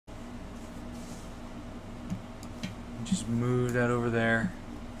Just move that over there.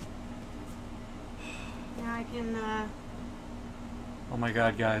 Now I can, Oh my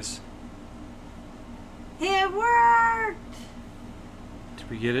god, guys. It worked! Did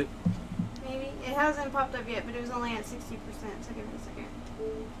we get it? Maybe. It hasn't popped up yet, but it was only at 60%, so give it a second.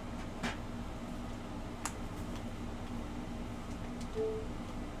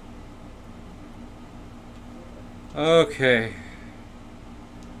 Okay.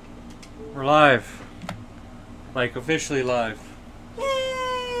 We're live. Like, officially live.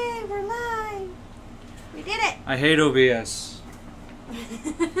 Yay! We're live! We did it! I hate OBS.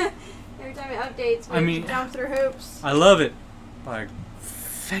 Every time it updates, we have to jump through hoops. I love it, but I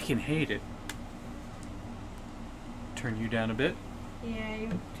fucking hate it. Turn you down a bit. Yeah,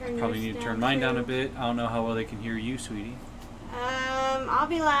 you turn Probably yours need to down turn mine too. down a bit. I don't know how well they can hear you, sweetie. I'll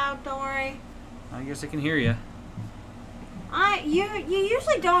be loud, don't worry. I guess I can hear you. You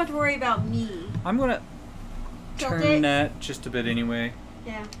usually don't have to worry about me. I'm gonna turn that just a bit anyway.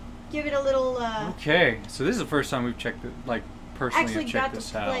 Yeah. Give it a little, Okay, so this is the first time we've checked it, like, personally have checked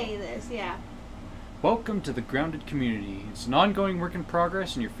this out. Actually got to play this, yeah. Welcome to the Grounded community. It's an ongoing work in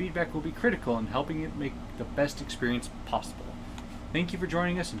progress, and your feedback will be critical in helping it make the best experience possible. Thank you for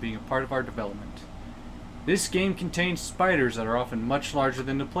joining us and being a part of our development. This game contains spiders that are often much larger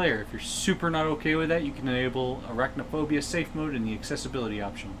than the player. If you're super not okay with that, you can enable Arachnophobia safe mode in the accessibility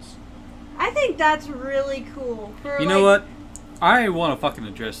options. I think that's really cool. You know what? I want to fucking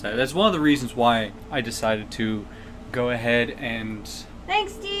address that. That's one of the reasons why I decided to go ahead and...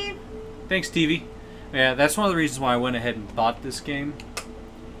 Thanks, Steve! Thanks, Stevie. Yeah, that's one of the reasons why I went ahead and bought this game.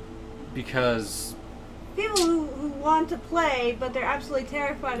 Because... People who want to play, but they're absolutely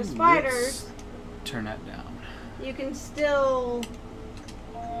terrified of spiders... Turn that down. You can still...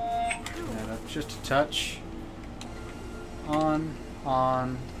 Turn that up just a touch. On.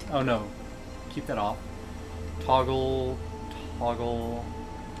 Oh no. Keep that off. Toggle.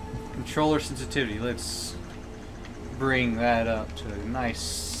 Controller sensitivity. Let's bring that up to a nice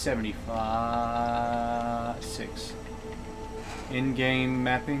 75.6. In-game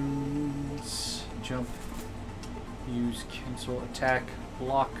mappings. Jump. Use cancel attack.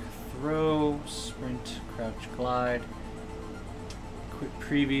 Block. Throw, sprint, crouch, glide, quit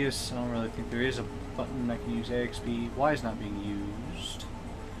previous. I don't really think there is a button I can use AXB. Y is not being used.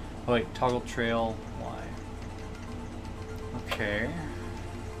 Oh wait, toggle trail, Y. Okay.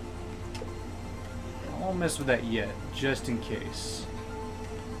 I won't mess with that yet, just in case.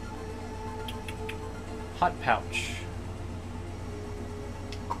 Hot pouch.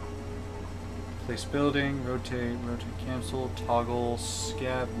 Place building, rotate, cancel, toggle,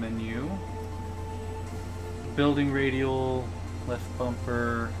 scab menu. Building radial, left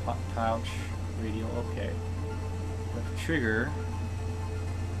bumper, hot pouch, radial, okay. Left trigger.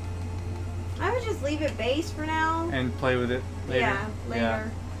 I would just leave it base for now. And play with it later. Yeah, later. Yeah.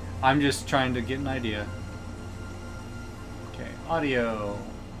 I'm just trying to get an idea. Okay, audio.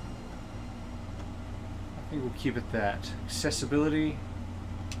 I think we'll keep it that. Accessibility.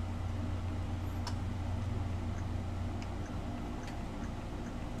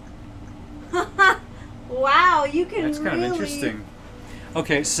 Wow, you can That's kind of interesting.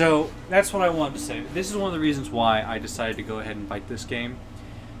 Okay, so that's what I wanted to say. This is one of the reasons why I decided to go ahead and bite this game.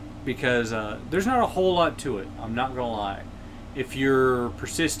 Because there's not a whole lot to it. I'm not going to lie. If you're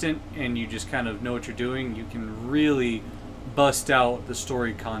persistent and you just kind of know what you're doing, you can really bust out the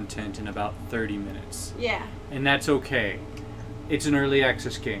story content in about 30 minutes. Yeah. And that's okay. It's an early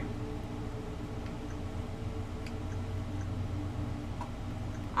access game.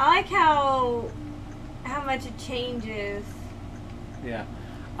 I like how much it changes. Yeah.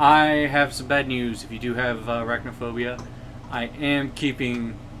 I have some bad news. If you do have arachnophobia, I am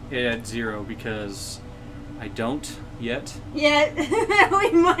keeping it at 0 because I don't yet. Yet.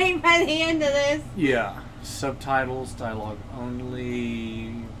 We might by the end of this. Yeah. Subtitles, dialogue only.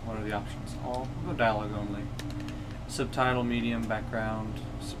 What are the options? We'll go dialogue only. Subtitle, medium, background.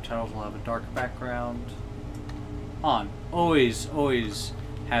 Subtitles will have a dark background. On. Always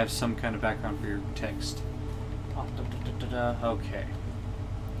have some kind of background for your text. Okay.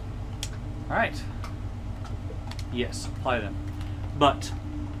 Alright. Yes, apply them. But,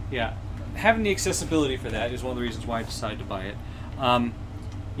 yeah, having the accessibility for that is one of the reasons why I decided to buy it.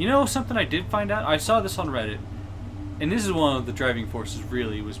 You know something I did find out? I saw this on Reddit, and this is one of the driving forces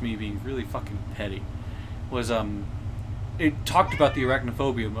really, was me being really fucking petty. Was, it talked about the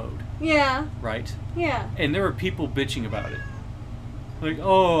arachnophobia mode. Yeah. Right? Yeah. And there were people bitching about it. Like,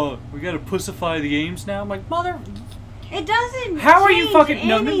 oh, we gotta pussify the games now? I'm like, mother... It doesn't How are you change fucking...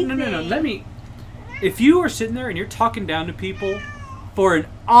 No, anything. let me... If you are sitting there and you're talking down to people For an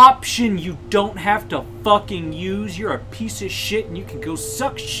option you don't have to fucking use, you're a piece of shit and you can go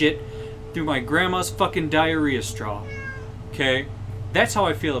suck shit through my grandma's fucking diarrhea straw. Okay? That's how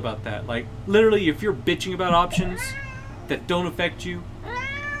I feel about that. Like, literally, if you're bitching about options that don't affect you,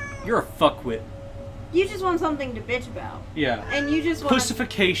 you're a fuckwit. You just want something to bitch about. Yeah. And you just want...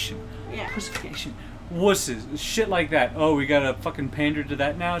 Pussification. Yeah. Pussification. Wusses. Shit like that. Oh, we gotta fucking pander to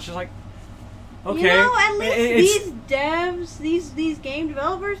that now? It's just like... Okay. You know, at least these devs, these game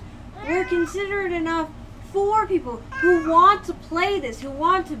developers, were considerate enough for people who want to play this, who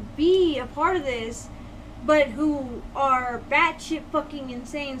want to be a part of this, but who are batshit fucking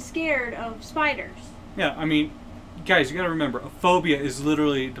insane scared of spiders. Yeah, I mean, guys, you gotta remember, a phobia is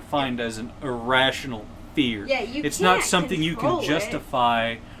literally defined as an irrational fear. Yeah, you It's can't not something you can control it.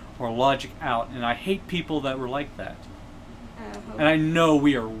 justify or logic out, and I hate people that were like that. And I know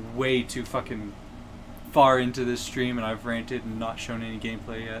we are way too fucking far into this stream, and I've ranted and not shown any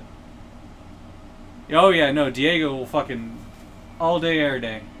gameplay yet. Oh yeah, no, Diego will fucking all day, air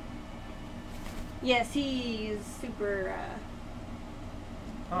day. Yes, he is super,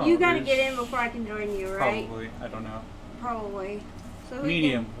 Oh, you gotta get in before I can join you, right? Probably, I don't know. Probably. So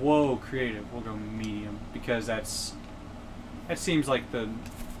Medium, whoa, creative. We'll go medium, because that seems like the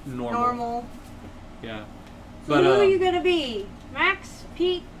normal. Yeah. So But, who are you gonna be? Max?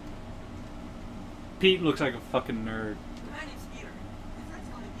 Pete? Pete looks like a fucking nerd. My name's Peter. If that's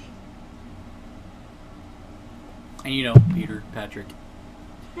only Pete. And you know, Peter, Patrick.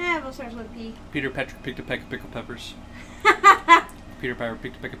 We'll start with P. Peter, Patrick picked a peck of pickle peppers. Peter Piper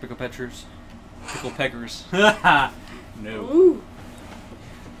picked a peck of pickle peppers. Pickle peckers. No. Ooh.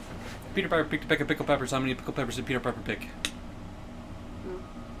 Peter Piper picked a peck of pickle peppers. How many pickle peppers did Peter Piper pick?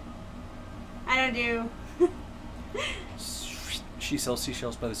 I don't do. She sells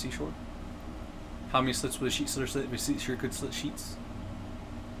seashells by the seashore. How many slits would a sheet slitter slit if a sure could slit sheets?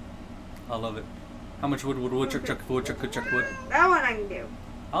 I love it. How much wood would a woodchuck chuck if a woodchuck could chuck wood? That one I can do.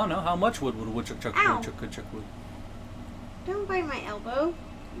 I don't know. How much wood would a woodchuck chuck if a woodchuck could chuck wood? Don't bite my elbow,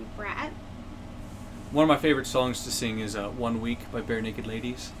 you brat. One of my favorite songs to sing is 1 Week by Bare Naked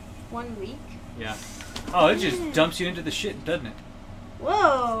Ladies. 1 week? Yeah. Oh, it just dumps you into the shit, doesn't it?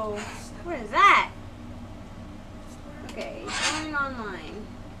 Whoa! What is that? Okay, join online.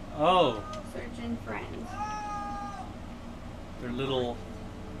 Oh. Search in friends. They're little...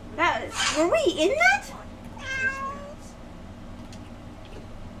 Were we in that?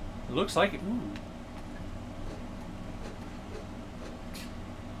 It looks like it. Ooh.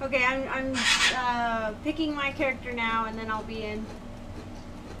 Okay, I'm picking my character now, and then I'll be in.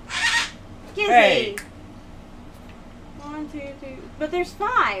 Gizzy! Hey. 1, 2, 3. But there's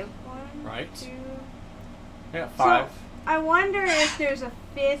 5. 1, Right. 2. Yeah, 5. So, I wonder if there's a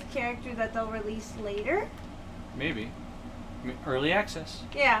 5th character that they'll release later. Maybe. I mean, early access.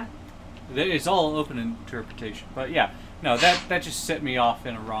 Yeah. It's all open interpretation. But yeah, no, that just set me off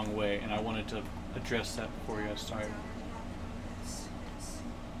in a wrong way, and I wanted to address that before you guys started.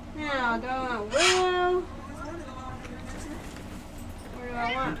 Now, do I want Willow? Or do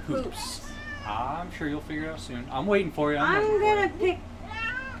I want Hoops? I'm sure you'll figure it out soon. I'm waiting for you. I'm gonna pick...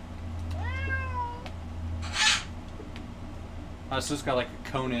 So it's got like a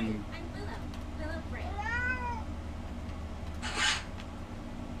Conan...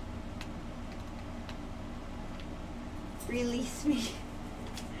 Release me.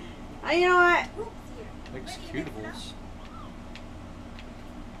 You know what? Executables.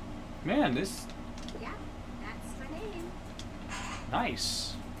 Man, this... Yeah, that's my name.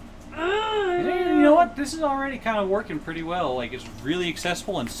 Nice. You know what? This is already kind of working pretty well. Like, it's really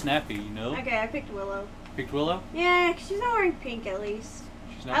accessible and snappy, you know? Okay, I picked Willow. Picked Willow? Yeah, 'cause she's not wearing pink at least.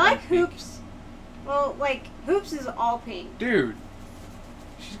 She's not I like wearing pink. Hoops. Well, like, Hoops is all pink. Dude,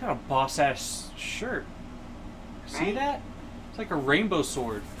 she's got a boss-ass shirt. See Right? that? It's like a rainbow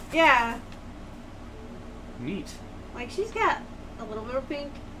sword. Yeah. Neat. Like, she's got a little bit of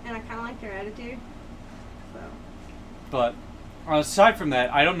pink, and I kind of like her attitude. So. But aside from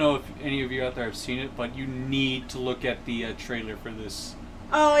that, I don't know if any of you out there have seen it, but you need to look at the trailer for this.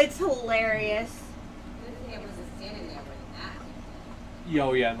 Oh, it's hilarious.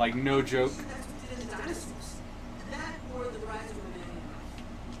 Yo, yeah, like no joke. Plant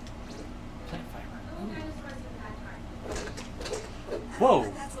fiber.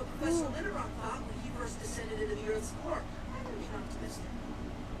 Whoa. That's what Professor Litteron thought when he first descended into the Earth's core. I'm being optimistic.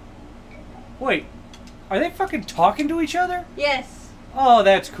 Wait, are they fucking talking to each other? Yes. Oh,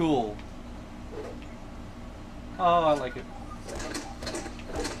 that's cool. Oh, I like it.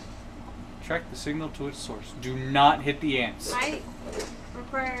 Track the signal to its source. Do not hit the ants. I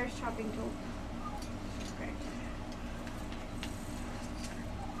requires chopping tool. Okay.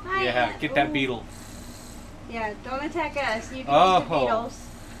 Yeah, get that beetle. Yeah, don't attack us. You can Oh. use the beetles.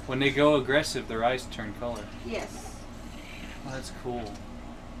 When they go aggressive, their eyes turn color. Yes. Oh, that's cool.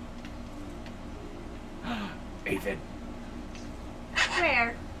 Aphid.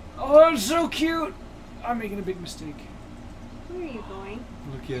 Where? Oh, it's so cute. I'm making a big mistake. Where are you going?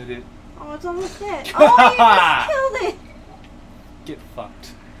 Look at it. Oh, it's almost dead. Oh, you just killed it. Get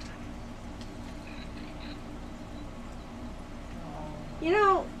fucked. You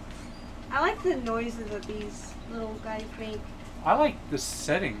know, I like the noises that these little guys make. I like the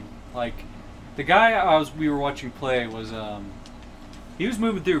setting. Like, the guy we were watching play was he was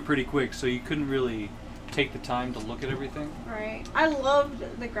moving through pretty quick, so you couldn't really take the time to look at everything. Right. I loved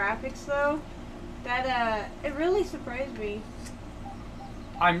the graphics though. That it really surprised me.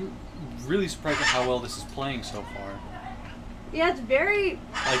 I'm really surprised at how well this is playing so far. Yeah, it's very.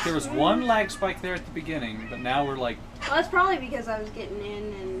 Like, there was one lag spike there at the beginning, but now we're like, Well, that's probably because I was getting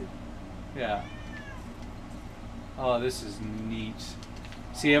in and. yeah. Oh, this is neat.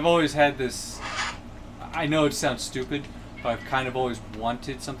 See, I've always had this. I know it sounds stupid, but I've kind of always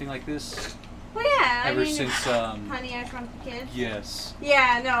wanted something like this. Well, yeah. Ever I mean, since, Honey, I Shrunk the Kids. Yes.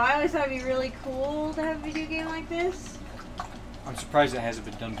 Yeah, no, I always thought it'd be really cool to have a video game like this. I'm surprised it hasn't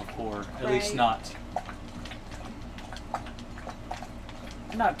been done before. At least not.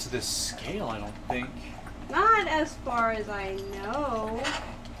 Not to this scale, I don't think. Not as far as I know.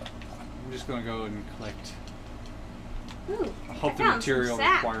 I'm just gonna go and collect. Ooh. I hope the found material some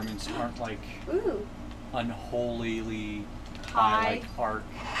sap. requirements aren't like Ooh. unholily High. like Ark.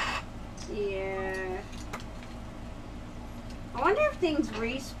 Yeah. I wonder if things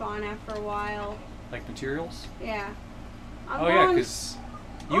respawn after a while. Like materials? Yeah. Oh yeah, because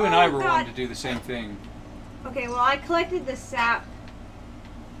you and I were wanting to do the same thing. Okay, well I collected the sap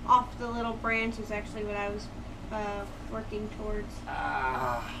off the little branch is actually what I was working towards.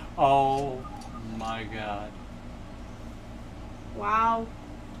 Oh my god. Wow.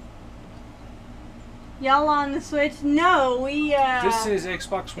 Y'all on the Switch? No, we This is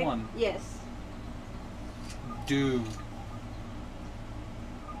Xbox One. Yes. Dude.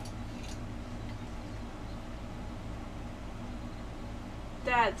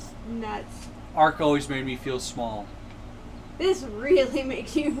 That's nuts. Ark always made me feel small. This really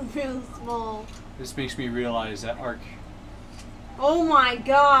makes you feel small. This makes me realize that Ark Oh my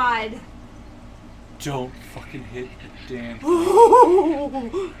god. don't fucking hit the damn thing. Oh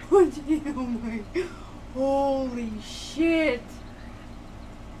my. Holy shit.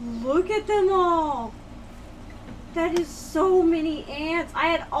 Look at them all. That is so many ants. I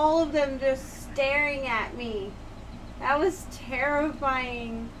had all of them just staring at me. That was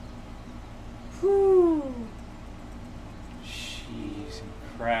terrifying. Whew. Cheese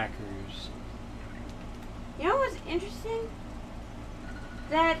and crackers. You know what's interesting?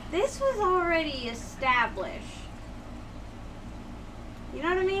 That this was already established. You know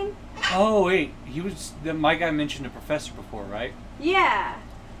what I mean? Oh wait, my guy mentioned a professor before, right? Yeah.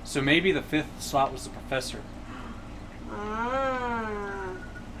 So maybe the 5th slot was the professor. Ah.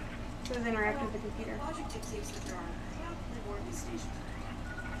 So it was interactive with the computer. Logic dictates that there are probably more of these stations. If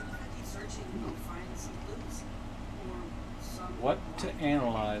I keep searching, you'll find some clues. Or some... What to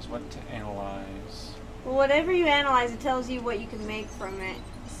analyze, what to analyze. Well, whatever you analyze, it tells you what you can make from it.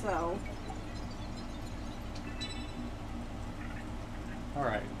 So.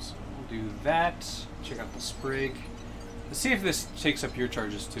 Alright, so we'll do that. Check out the sprig. Let's see if this takes up your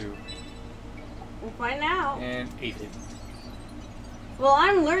charges too. We'll find out. And aphid. Well,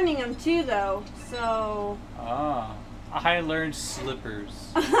 I'm learning them too, though. So. Ah, I learned slippers.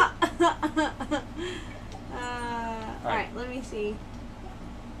 Alright, let me see.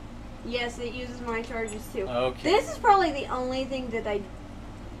 Yes, it uses my charges too. Okay. This is probably the only thing that I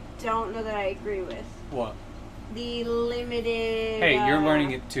don't know that I agree with. What? The limited. Hey, you're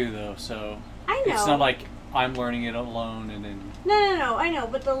learning it too, though, so I know. it's not like I'm learning it alone and then. No, I know,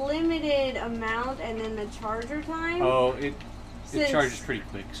 but the limited amount and then the charger time. Oh, it charges pretty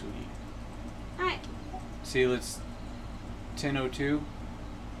quick, sweetie. I. See, let's 10:02.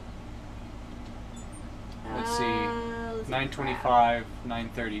 Let's see, 9:25,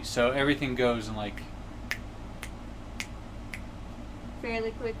 9:30. So everything goes in like.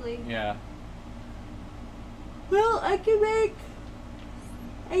 Fairly quickly. Yeah. Well, I can make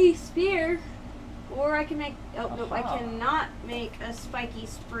a spear, or I can make. Oh nope, I cannot make a spiky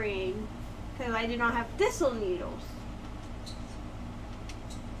spring because I do not have thistle needles.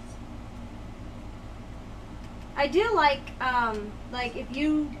 I do like if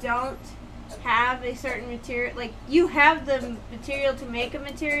you don't have a certain material, like you have the material to make a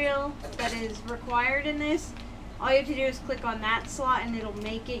material that is required in this. All you have to do is click on that slot and it'll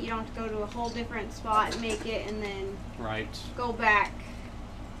make it. You don't have to go to a whole different spot and make it and then Right. go back.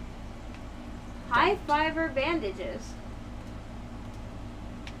 High fiber bandages.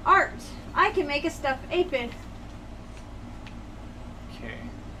 Art. I can make a stuffed apron. Okay.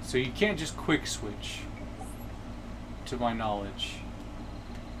 So you can't just quick switch, to my knowledge.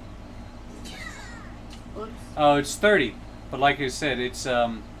 Oops. Oh, it's 30. But like I said, it's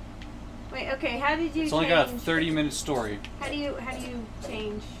Wait, okay, how did you it's change? only got a 30-minute story. How do you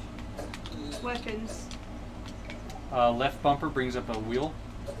change weapons? Left bumper brings up a wheel.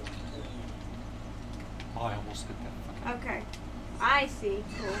 Oh, I almost hit that. Okay. I see.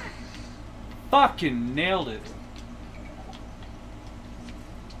 Cool. Fucking nailed it.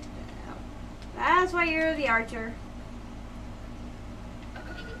 That's why you're the archer. Okay,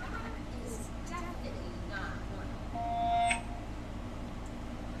 that is definitely not normal.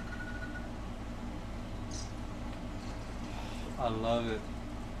 I love it.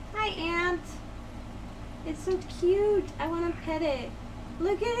 Hi, Ant. It's so cute. I want to pet it.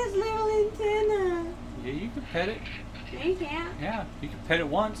 Look at his little antenna. Yeah, you can pet it. No, you can't. Yeah, you can pet it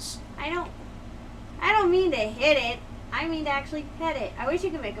once. I don't mean to hit it. I mean to actually pet it. I wish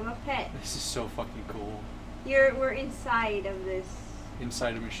you could make him a pet. This is so fucking cool. We're inside of this.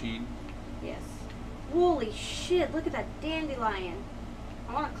 Inside a machine. Yes. Holy shit! Look at that dandelion.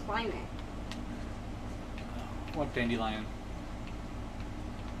 I want to climb it. What dandelion?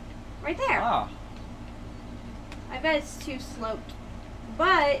 Right there. Ah. I bet it's too sloped.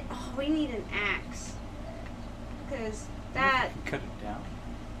 But we need an axe. Because that. You can cut it down.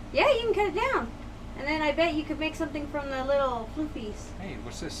 Yeah, you can cut it down. And then I bet you could make something from the little floofies. Hey,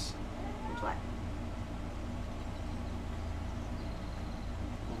 what's this? Which what?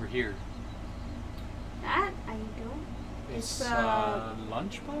 Over here. That? I don't. It's a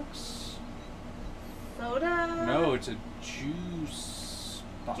lunchbox? Soda? No, it's a juice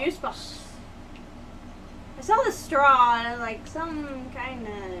box. Juice box. I saw the straw and I was like, some kind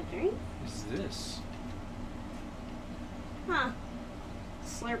of drink? What is this? Huh.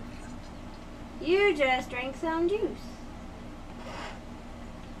 Slurp. You just drank some juice.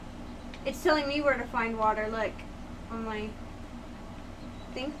 It's telling me where to find water. Look, on my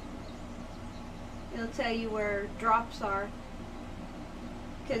thing. It'll tell you where drops are.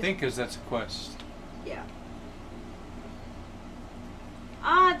 I think because that's a quest. Yeah.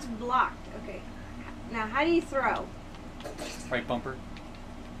 Ah, it's blocked. Okay. Now, how do you throw? Right bumper.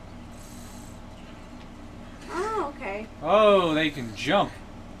 Oh, okay. Oh, they can jump.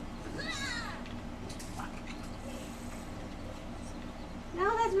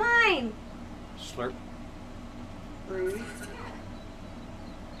 No, that's mine. Slurp. Rude.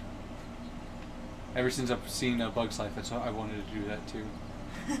 Ever since I've seen Bug's Life, that's why I wanted to do that too.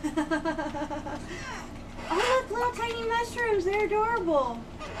 Oh, look, little tiny mushrooms. They're adorable.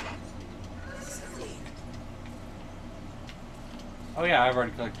 Oh yeah, I've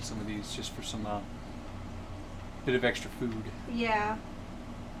already collected some of these just for some bit of extra food. Yeah.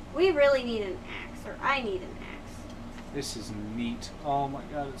 We really need an axe, or I need an axe. This is neat. Oh my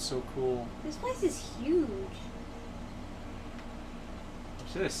god, it's so cool. This place is huge.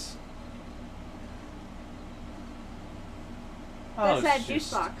 What's this? That's it's that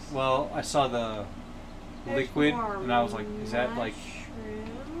juice box. Well, I saw the There's liquid, more and I was like, is that like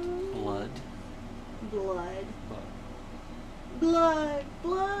mushroom. blood? Blood. Blood. Blood.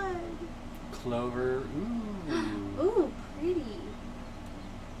 Blood. Clover. Ooh. Ooh, pretty.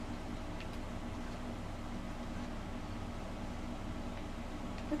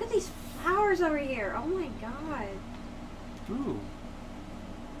 Look at these flowers over here. Oh my god. Ooh.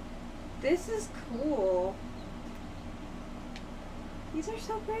 This is cool. These are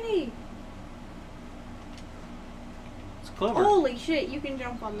so pretty. It's clover. Holy shit, you can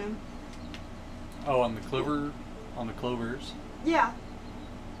jump on them. Oh, on the clover, on the clovers. Yeah.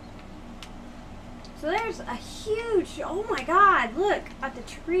 So there's a huge, oh my god, look at the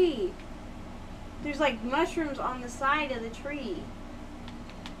tree. There's like mushrooms on the side of the tree.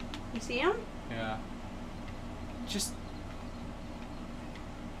 You see them? Yeah. Just,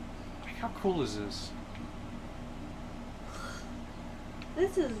 like, how cool is this?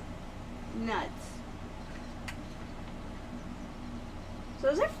 This is nuts. So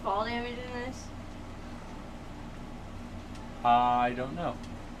is there fall damage in this? I don't know.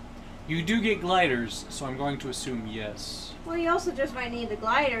 You do get gliders, so I'm going to assume yes. Well, you also just might need the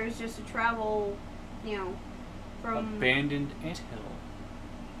gliders just to travel, you know, from... Abandoned anthill.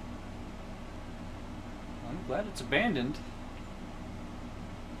 I'm glad it's abandoned.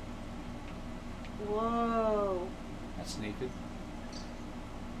 Whoa. That's naked.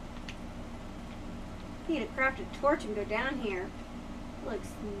 Need to craft a torch and go down here. Looks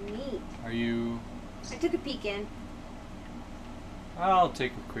neat. Are you... I took a peek in. I'll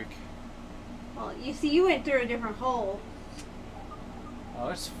take a quick... Well, you see, you went through a different hole. Oh,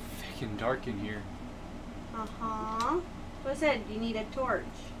 it's fucking dark in here. Uh-huh. What I said, you need a torch.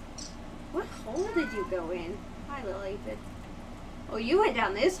 What hole did you go in? Hi, little aphid. Oh, you went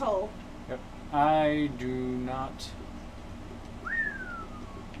down this hole. Yep. I do not...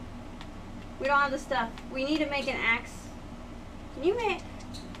 We don't have the stuff. We need to make an axe. Can you make...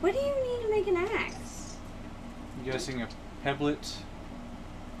 What do you need to make an axe? I'm guessing a pebblet.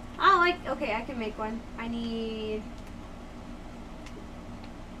 Okay, I can make one. I need...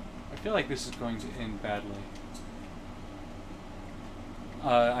 I feel like this is going to end badly.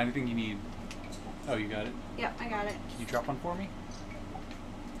 I think you need... Oh, you got it? Yep, I got it. Can you drop one for me?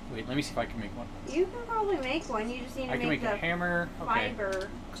 Wait, let me see if I can make one. You can probably make one. You just need to I can make the a hammer. Okay. fiber.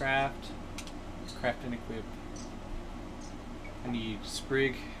 Craft and equip. I need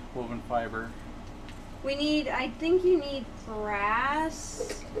sprig, woven fiber. We need, I think you need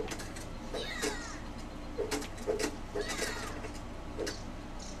brass.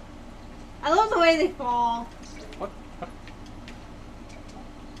 I love the way they fall. What?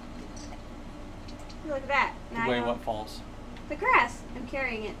 Look at that. Now The way what falls? The grass. I'm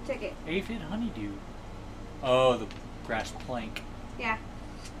carrying it. Took it. Aphid honeydew. Oh, the grass plank. Yeah.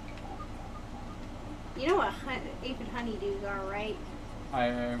 You know what aphid honeydews are, right?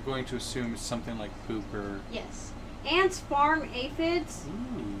 I'm going to assume it's something like poop or... Yes. Ants farm aphids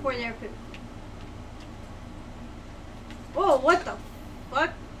Ooh. for their poop. Whoa, what the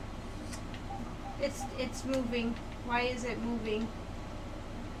fuck? It's moving. Why is it moving?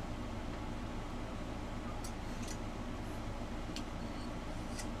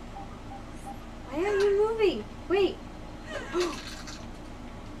 Why are you moving? Wait.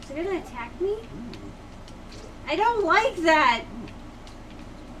 Is it gonna attack me? Ooh. I don't like that.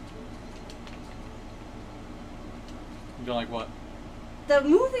 You don't like what? The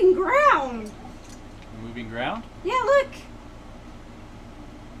moving ground. Moving ground? Yeah, look.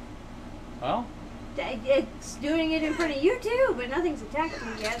 Well, It's doing it in front of you too, but nothing's attacked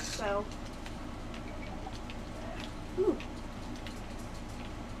you yet, so. Ooh.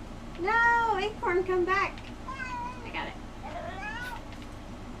 No, acorn, come back. I got it.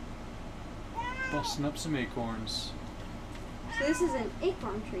 busting up some acorns. So this is an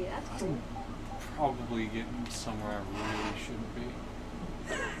acorn tree, that's cool. Probably getting somewhere I really shouldn't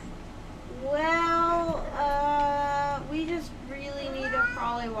be. Well, we just really need to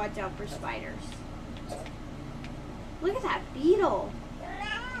probably watch out for spiders. Look at that beetle.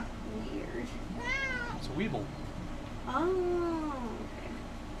 Weird. It's a weevil. Oh,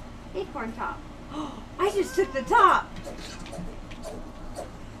 okay. Acorn top. I just took the top.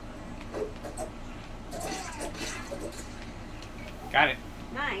 Got it.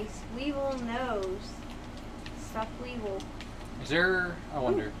 Nice. Weevil nose. Stuffed weevil. Is there... I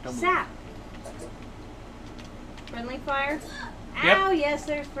wonder. Ooh, Don't move. sap. Friendly fire? Yep. Ow, yes,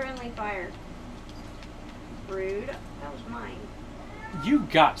 there's friendly fire. Rude. That was mine. You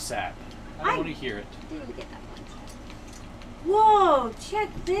got sap. I don't I want to hear it. Didn't get that one. Whoa, check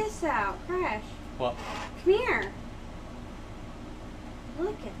this out. Crash. What? Come here.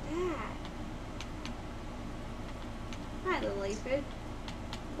 Look at that. Hi, little aphid.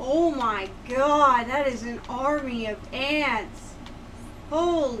 Oh my god, that is an army of ants.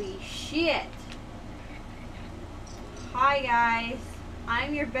 Holy shit. Hi guys,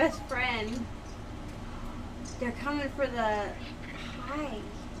 I'm your best friend. They're coming for the... Hi.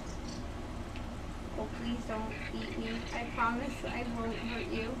 Oh, please don't eat me. I promise I won't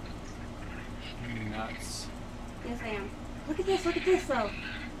hurt you. Nuts. Yes, I am. Look at this though.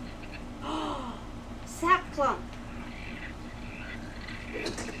 Oh, sap clump.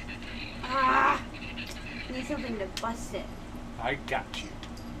 Ah! I need something to bust it. I got you.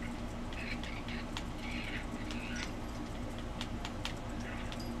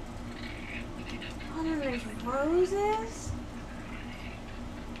 Oh, then there's roses.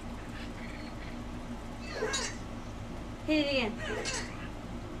 Hit it again.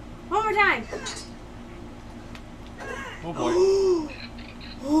 One more time. Oh boy.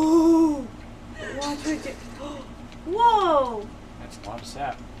 Oh! Watch it. Whoa! That's a lot of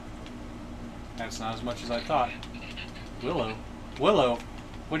sap. That's not as much as I thought. Willow. Willow?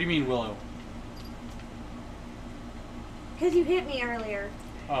 What do you mean willow? Because you hit me earlier.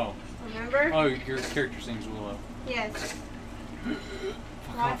 Oh. Remember? Oh, your character's name's Willow. Yes.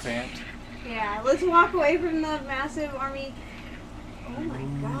 Fuck Watch. off, ant. Yeah, let's walk away from the massive army. Oh my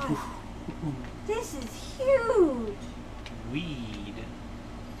god. This is huge. Weed.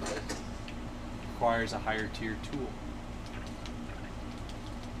 requires a higher tier tool.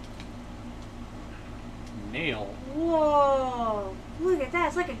 Nail. Whoa! Look at that.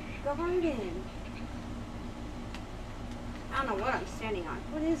 It's like a garden. I don't know what I'm standing on.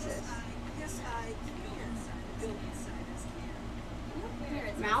 What is this? Yes, I can. Build inside us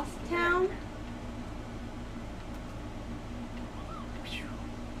can. Mouth Town?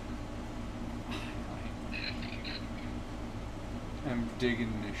 I'm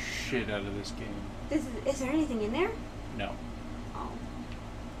digging the shit out of this game. Is there anything in there? No. Oh.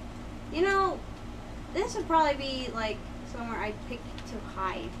 You know, this would probably be like somewhere I'd pick to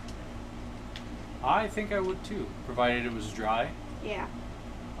hide. I think I would too, provided it was dry. Yeah.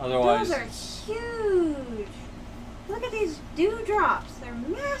 Otherwise, Those are huge. Look at these dewdrops. They're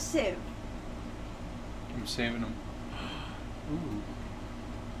massive. I'm saving them. Ooh.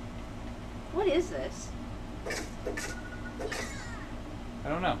 What is this? I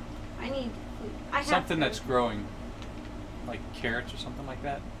don't know. I need food. I have Something food. that's growing. Like carrots or something like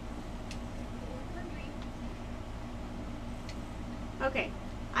that. Okay.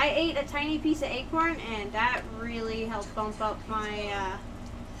 I ate a tiny piece of acorn and that really helped bump up my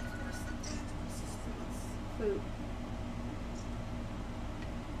food.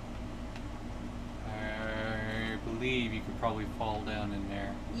 I believe you could probably fall down in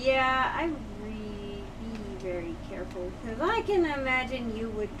there. Yeah, I really be very careful because I can imagine you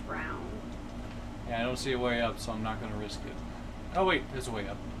would drown. Yeah, I don't see a way up, so I'm not going to risk it. Oh wait, there's a way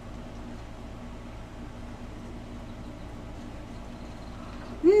up.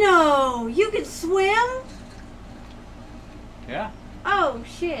 No! You can swim? Yeah. Oh,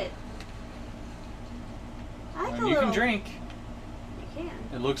 shit. I like a You little... can drink. You can.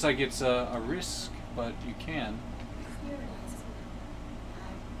 It looks like it's a risk, but you can.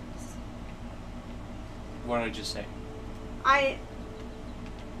 What did I just say? I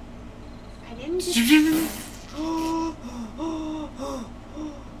didn't just...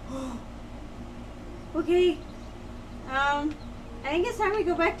 Okay. I think it's time we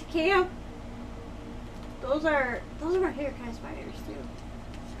go back to camp. Those are my favorite kind of spiders too.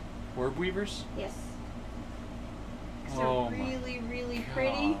 Orb weavers? Yes. 'Cause Oh they're my really, really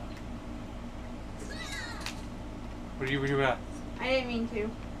pretty. God. What are you at? I didn't mean to.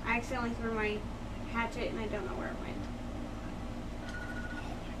 I accidentally threw my hatchet and I don't know where it went.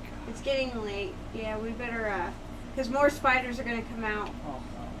 It's getting late. Yeah, we better, because more spiders are going to come out. Oh,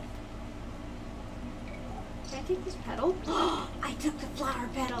 no. Can I take this petal? I took the flower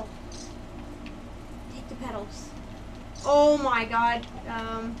petal. Take the petals. Oh my god.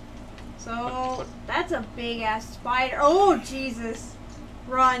 So that's a big ass spider. Oh Jesus.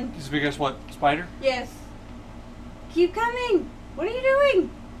 Run. This big as what? Spider? Yes. Keep coming. What are you doing?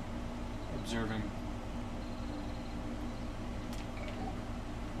 Observing.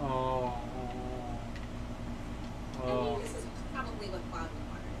 Oh. I mean, this is probably what clogged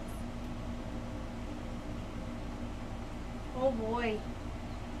water is. Oh boy.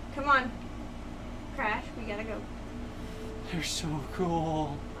 Come on. Crash, we gotta go. They're so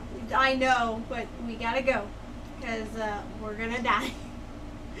cool. I know, but we gotta go. Because we're gonna die.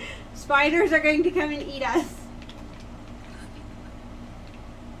 Spiders are going to come and eat us.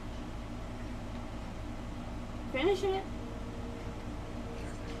 Finish it.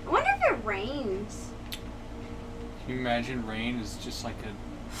 I wonder if it rains. Can you imagine rain is just like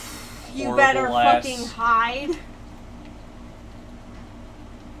a You better horrible-ass- fucking hide.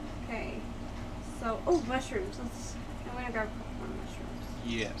 Okay. So, oh, mushrooms. I'm gonna grab a couple more mushrooms.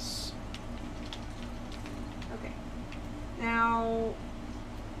 Yes. Okay. Now,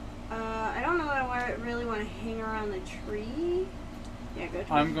 I don't know that I really want to hang around the tree. Yeah, go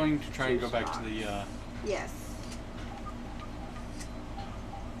to I'm going to try and two go back to spots. the, Yes.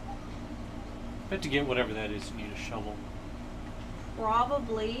 bet to get whatever that is, you need a shovel.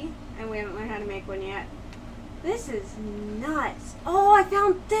 Probably. And we haven't learned how to make one yet. This is nuts. Oh, I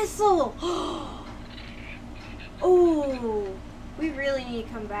found thistle. Oh, we really need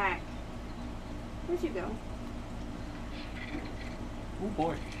to come back. Where'd you go? Oh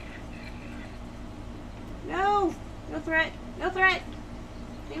boy. No. No threat. No threat.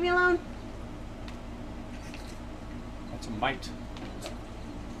 Leave me alone. That's a mite.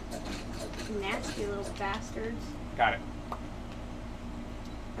 Nasty little bastards. Got it.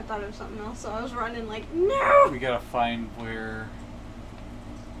 I thought it was something else, so I was running like, no! We gotta find where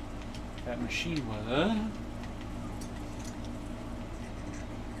that machine was.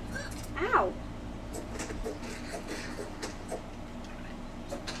 Ow!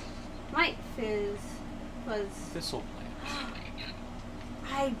 My fizz was... Thistle plant.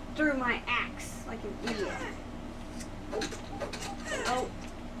 I threw my axe like an idiot. Oh,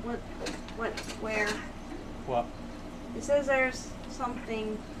 what? What? Where? What? It says there's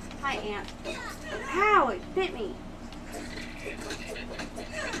something. Hi, ant. Ow! It bit me.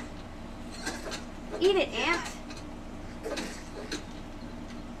 Eat it, ant.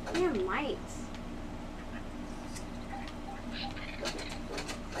 Damn mites.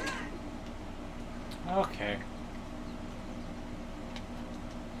 Okay.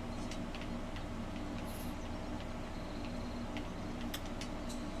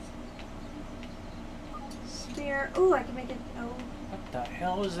 Spear. Ooh, I can make it. Oh. What the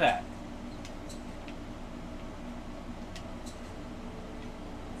hell is that?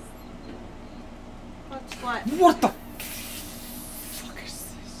 What's what? What the fuck is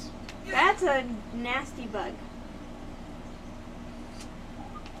this? That's a nasty bug.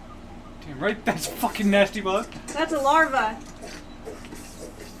 Damn right, that's a fucking nasty bug. That's a larva.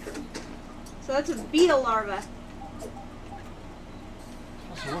 So that's a beetle larva.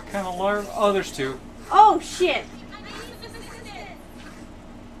 So what kind of larva? Oh, there's two. Oh shit!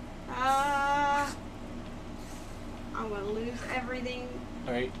 I'm gonna lose everything.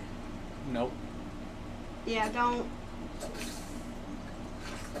 Alright. Nope. Yeah, don't.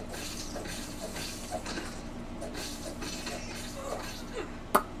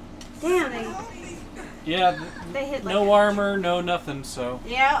 Damn, Yeah, they hit like no armor, no nothing, so.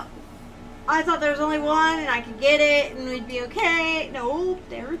 Yeah. I thought there was only one and I could get it and we'd be okay. No,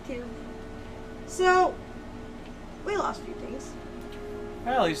 there were two. So, we lost a few things.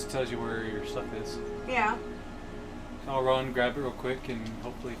 Well, at least it tells you where your stuff is. Yeah. I'll run, grab it real quick, and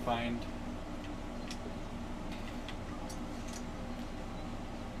hopefully find.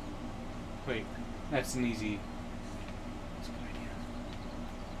 Wait, that's an easy. That's a good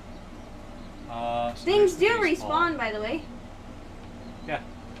idea. So Things there's do the baseball. respawn, by the way. Yeah,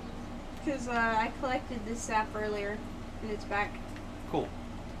 Because I collected this sap earlier and it's back. cool.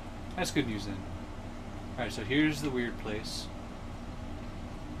 That's good news then. Alright, so here's the weird place.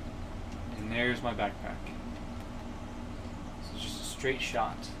 And there's my backpack. So it's just a straight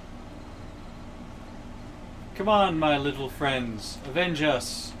shot. Come on, my little friends. Avenge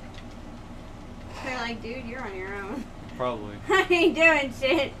us. They're like, dude, you're on your own. Probably. I ain't doing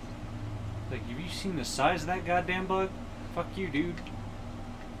shit. Like, have you seen the size of that goddamn bug? Fuck you, dude.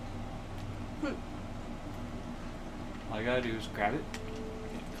 All I gotta do is grab it,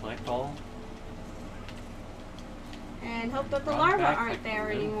 collect all. And hope that the run larvae back aren't like the there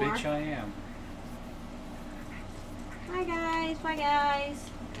little anymore. Bitch, I am. Bye guys, bye guys.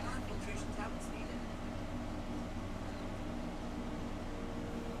 Infiltration tablets needed.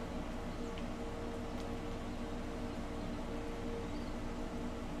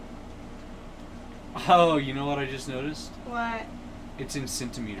 Oh, you know what I just noticed? What? It's in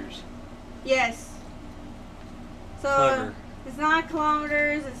centimeters. Yes. So Clever. it's not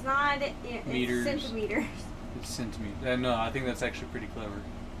kilometers. It's not Meters. It's centimeters. It's centimeters. No, I think that's actually pretty clever.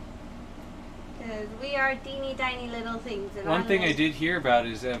 Because we are teeny tiny little things. And One our thing I little- did hear about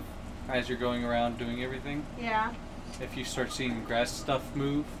is that as you're going around doing everything, Yeah. if you start seeing grass stuff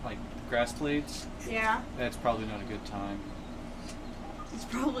move, like grass blades, Yeah. that's probably not a good time. It's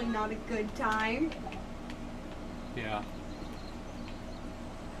probably not a good time. Yeah.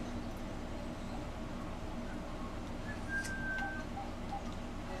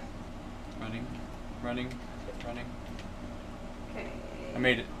 Running, running, running. Okay. I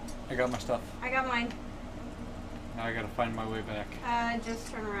made it. I got my stuff. I got mine. Now I gotta find my way back.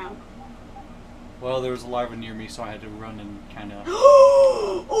 Just turn around. Well, there was a larva near me, so I had to run and kind of.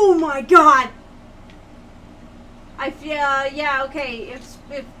 Oh my god! Yeah, okay.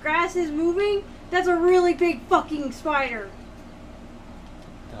 If grass is moving, that's a really big fucking spider.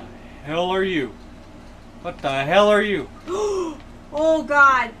 What the hell are you? What the hell are you? Oh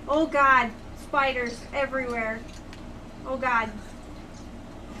god! Oh god! Spiders everywhere. Oh god.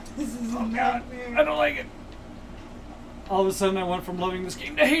 This is a Oh god, nightmare. I don't like it. All of a sudden, I went from loving this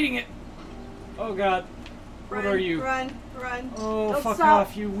game to hating it. Oh god, what Run, are you? Run, run. Oh, Don't fuck stop.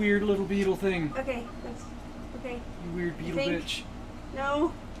 off, you weird little beetle thing. Okay, okay. You weird beetle think? bitch.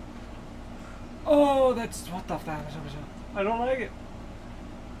 No. Oh, that's what the fuck. I don't like it.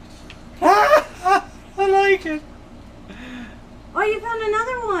 I like it. Oh, you found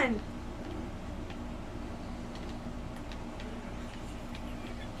another one.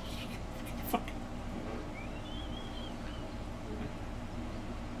 Fuck.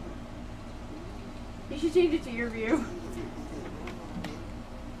 You should change it to your view.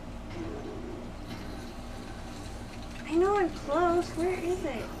 I know I'm close. Where is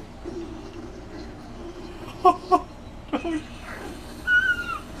it?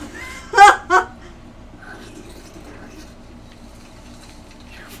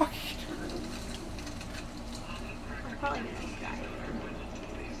 You're fucking.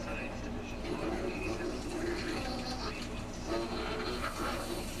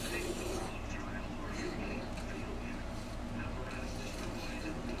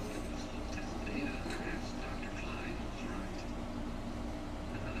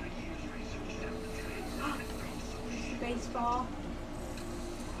 fall.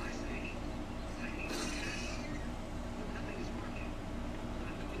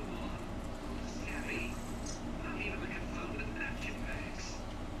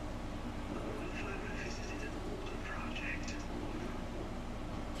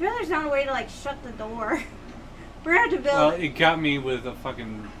 Too bad there's not a way to like shut the door. We're gonna have to build. Well, it got me with a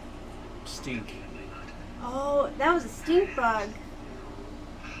fucking stink. Oh, that was a stink bug.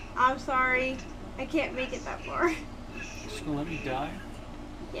 I'm sorry. I can't make it that far. Just gonna let me die?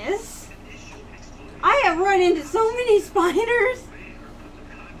 Yes. I have run into so many spiders.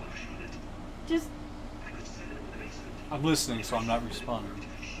 Just. I'm listening, so I'm not responding.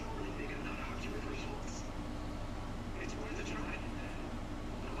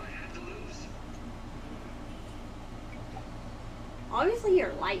 Obviously,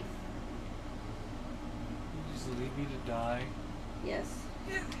 your life. You just leave me to die? Yes.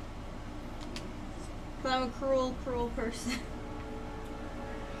 Because I'm a cruel, cruel person.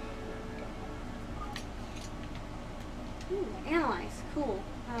 Ooh, analyze. Cool.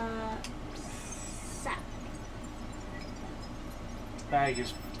 Sap. Bag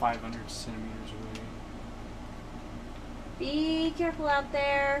is 500 centimeters away. Be careful out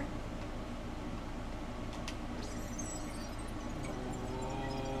there.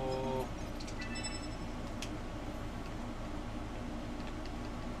 Oh.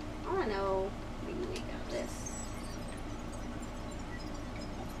 I don't know what we can make out of this.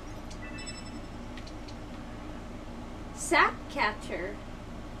 Sap catcher.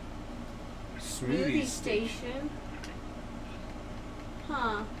 Smoothie station.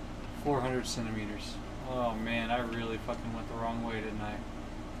 Huh. 400 centimeters. Oh man, I really fucking went the wrong way, didn't I?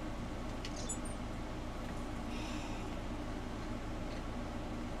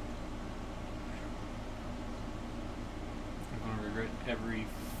 I'm gonna regret every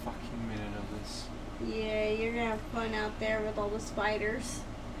fucking minute of this. Yeah, you're gonna have fun out there with all the spiders.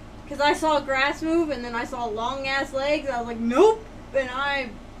 Cause I saw grass move and then I saw long ass legs. I was like, nope, and I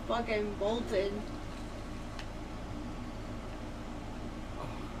fucking bolted. Oh,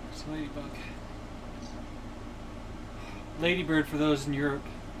 it's a ladybug. Ladybird for those in Europe.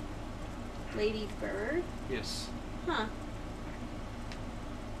 Ladybird? Yes. Huh.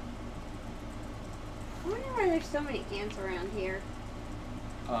 I wonder why there's so many ants around here.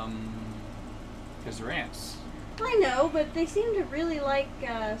 Because they're ants. I know, but they seem to really like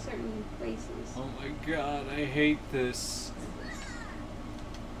certain places. Oh my god, I hate this.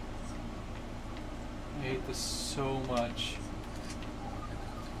 I hate this so much.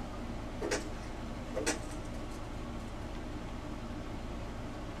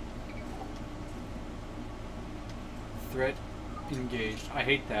 Threat engaged. I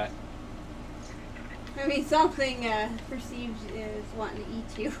hate that. I mean, something perceived as wanting to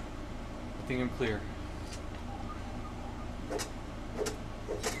eat you. I think I'm clear.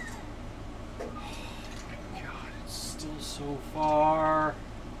 God, it's still so far.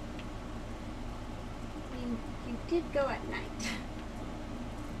 I mean, you did go at night.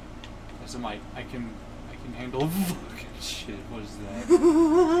 As a might, I can handle fucking shit. What is that?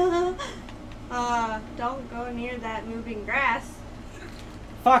 Don't go near that moving grass.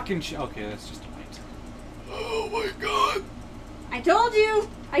 Fucking shit. Okay, that's just a mite. Oh my god! I told you!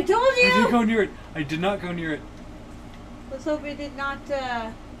 I told you! I didn't go near it. I did not go near it. Let's hope it did not,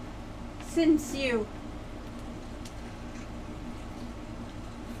 sense you.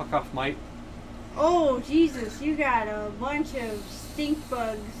 Fuck off, mite. Oh, Jesus, you got a bunch of stink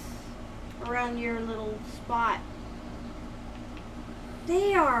bugs around your little spot.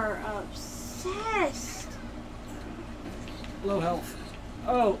 They are obsessed. Low health.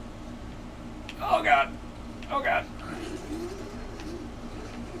 Oh. Oh god. Oh god.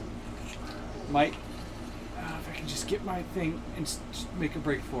 Mite. If I can just get my thing and just make a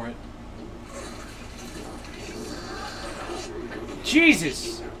break for it.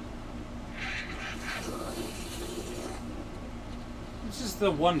 Jesus! This is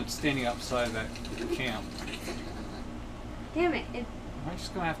the one that's standing outside of that camp. Damn it. Am I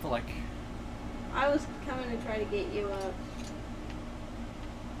just gonna have to like... I was coming to try to get you up.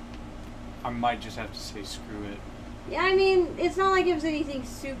 I might just have to say screw it. Yeah, I mean, it's not like it was anything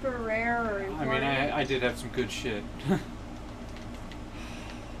super rare or important. I mean, I did have some good shit.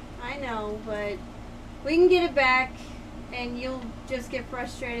 I know, but we can get it back, and you'll just get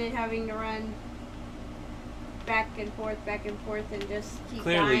frustrated having to run back and forth, and just keep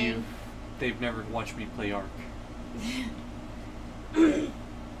Clearly, dying. they've never watched me play Ark.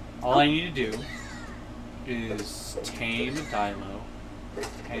 All I need to do is tame a Dilo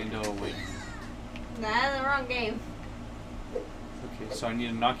and oh wait. Nah, the wrong game. Okay, so I need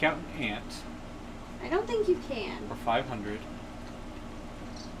to knock out an ant. I don't think you can. Or 500.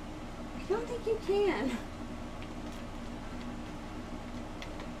 I don't think you can.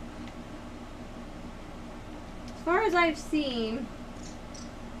 As far as I've seen,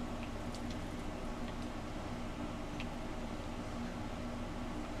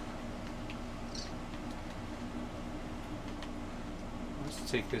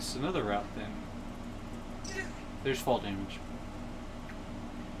 let's take this another route then. There's fall damage.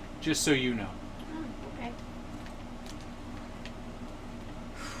 Just so you know. oh, okay.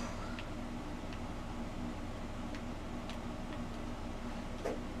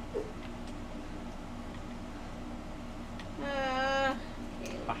 Okay.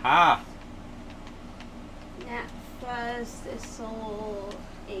 Aha! Gnat fuzz, thistle,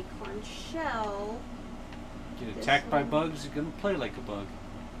 acorn shell. Get This attacked by one. bugs, you're gonna play like a bug.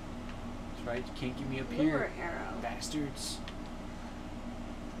 That's right, you can't get me up Lure here. arrow. Bastards.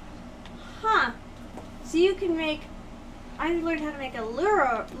 Huh. So you can make. I learned how to make a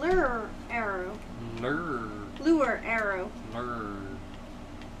lure arrow. Lure. Lure arrow. Lure.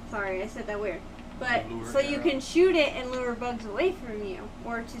 Sorry, I said that weird. But Lure so you arrow. can shoot it and lure bugs away from you,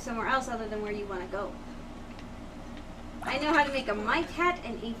 or to somewhere else other than where you want to go. I know how to make a mite hat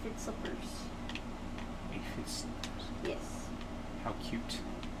and aphid slippers. Aphids. Yes. How cute.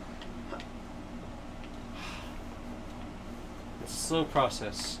 It's a slow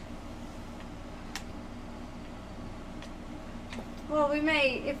process. Well, we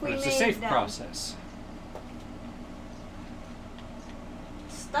may if we But it's made a safe process.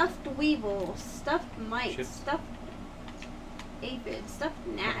 stuffed weevil, stuffed mite, Shit. stuffed aphid, stuffed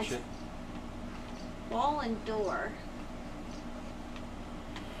gnat, Shit. wall and door.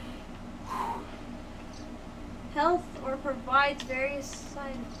 Health or provides various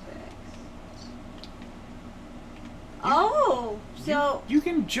side effects. Oh, so You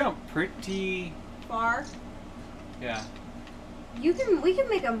can jump pretty. far. Yeah. We can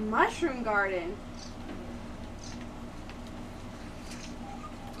make a mushroom garden.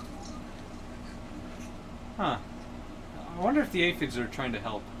 Huh. I wonder if the aphids are trying to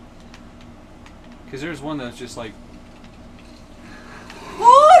help. Because there's one that's just like,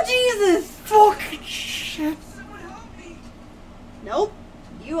 Oh Jesus! fucking shit. Someone help me! Nope.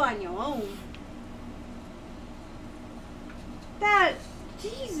 You on your own. That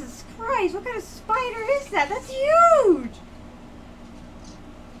Jesus Christ, what kind of spider is that? That's huge!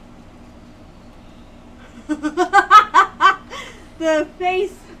 The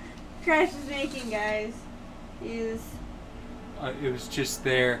face Crash is making, guys, is It was just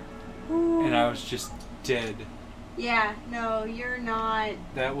there, and I was just dead. yeah, no, you're not.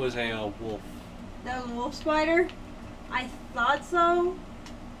 That was a wolf. That was a wolf spider? I thought so.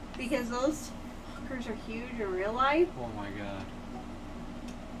 Because those fuckers are huge in real life. Oh my god.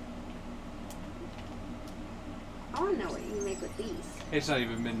 I wanna know what you can make with these. It's not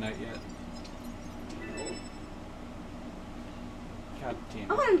even midnight yet. God damn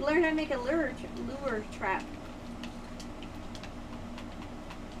I it. want to learn how to make a lure trap.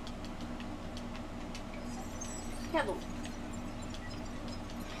 Pebble.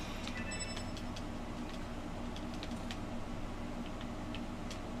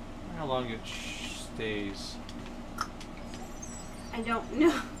 How long it stays. I don't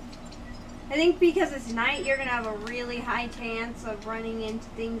know. I think because it's night, you're going to have a really high chance of running into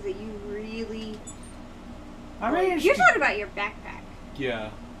things that you really... I managed You're to, talking about your backpack.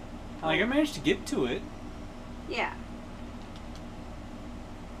 yeah. Like, I managed to get to it. Yeah.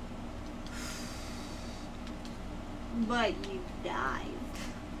 But you died.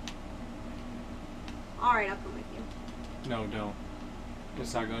 Alright, I'll come with you. No, don't.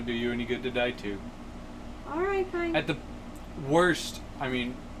 It's not going to do you any good to die too. Alright, fine. At the worst, I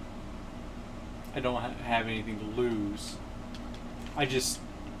mean, I don't have anything to lose. I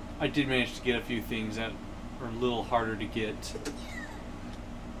did manage to get a few things that are a little harder to get.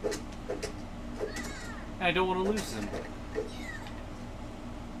 And I don't want to lose them.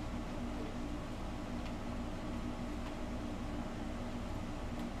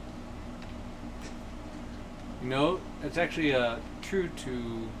 You know, it's actually true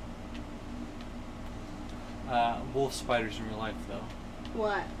to wolf spiders in real life, though.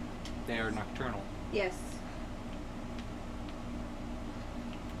 What? They are nocturnal. Yes.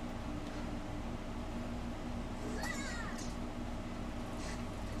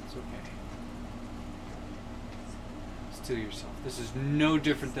 It's okay. Still yourself. This is no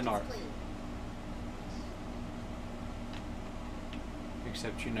different than Ark.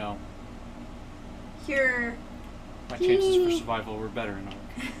 Except, you know, You're... my chances for survival were better in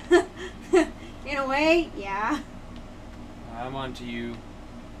Ark. In a way, yeah. I'm on to you.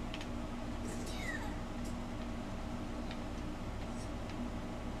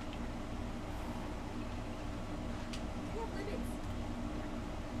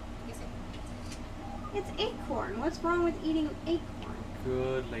 What's wrong with eating an acorn?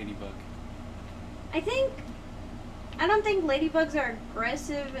 Good ladybug. I don't think ladybugs are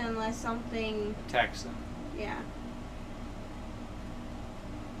aggressive unless something Attacks them. Yeah.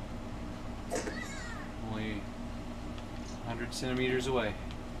 Only 100 centimeters away.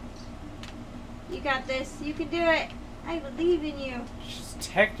 You got this. You can do it. I believe in you. She's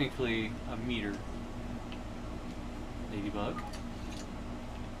technically a meter. Ladybug.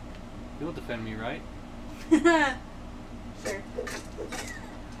 You'll defend me, right? Sure.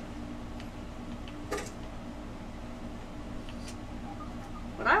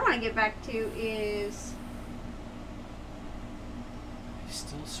 What I want to get back to is He's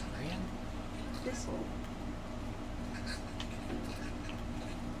still spraying? thistle.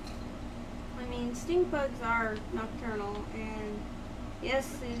 I mean, stink bugs are nocturnal, and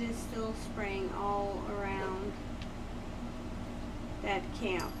yes, it is still spraying all around that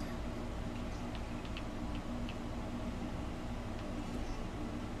camp.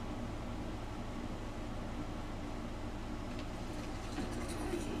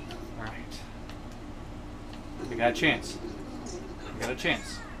 Alright. I got a chance. I got a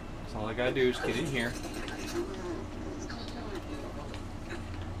chance. So all I gotta do is get in here.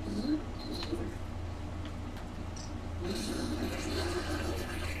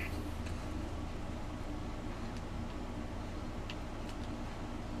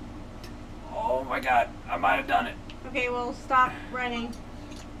 Oh my god, I might have done it. Okay, well, stop running.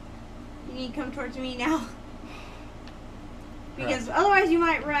 You need to come towards me now. Because otherwise you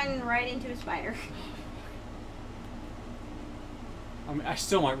might run right into a spider. I mean, I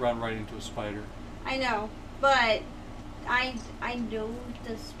still might run right into a spider. I know, but I know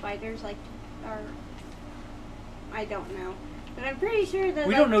the spiders like are. I don't know, but I'm pretty sure that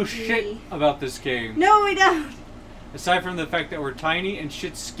We don't know shit about this game. No, we don't. Aside from the fact that we're tiny and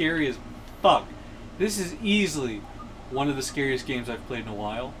shit's scary as fuck. This is easily one of the scariest games I've played in a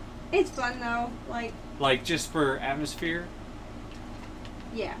while. It's fun though, Like just for atmosphere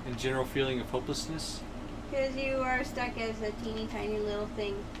yeah, and general feeling of hopelessness. because you are stuck as a teeny tiny little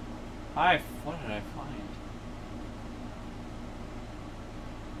thing. What did I find?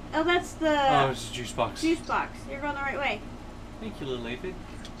 Oh, that's the Oh, it's a juice box. juice box. You're going the right way. Thank you, little aphid.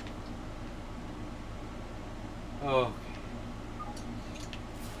 Oh.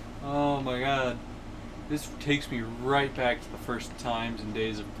 Oh my god. This takes me right back to the first times and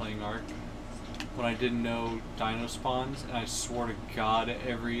days of playing Ark. When I didn't know dino spawns, and I swore to god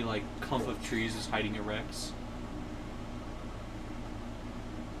every like clump of trees is hiding a Rex.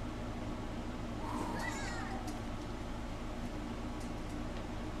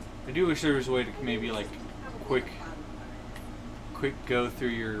 I do wish there was a way to maybe like quick go through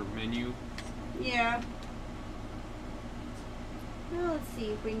your menu. Yeah. Well, let's see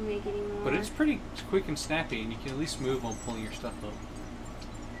if we can make any more. But it's pretty quick and snappy, and you can at least move while pulling your stuff up.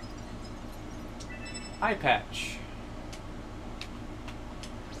 Eye patch.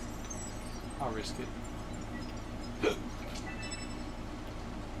 I'll risk it.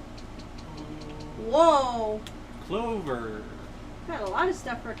 Whoa! Clover. Got a lot of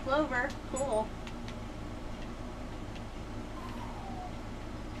stuff for clover. Cool.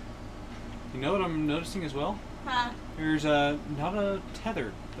 You know what I'm noticing as well? Huh? There's not a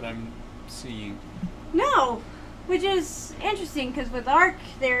tether that I'm seeing. No! Which is interesting, because with Ark,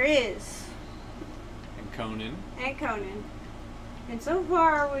 there is. And Conan. And Conan. And so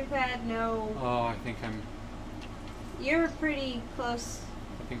far, we've had no... Oh, I think I'm You're pretty close.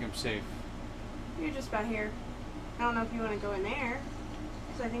 I think I'm safe. You're just about here. I don't know if you want to go in there,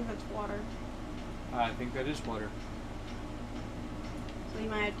 because I think that's water. I think that is water. So you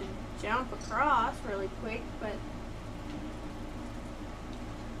might have to jump across really quick, but...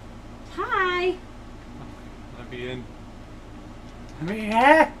 Hi! Let me in. Let me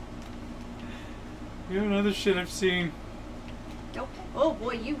in! You know the shit I've seen. Nope. Oh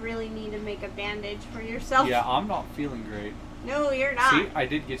boy, you really need to make a bandage for yourself. Yeah, I'm not feeling great. No, you're not. See, I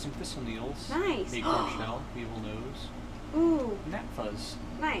did get some thistle needles. Nice. Acorn shell, beetle nose, Ooh, gnat fuzz.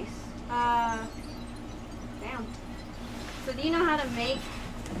 nice. Damn. So do you know how to make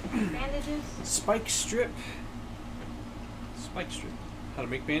bandages? Spike strip. Spike strip. How to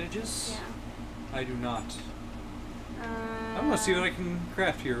make bandages? Yeah. I do not. I'm gonna see what I can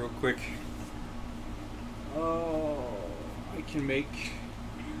craft here real quick. Oh, I can make.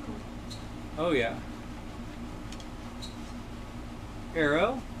 Oh yeah.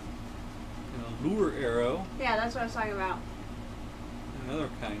 Arrow. And a lure arrow. Yeah, that's what I was talking about. Another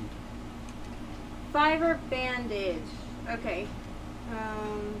kind. Fiber bandage. Okay.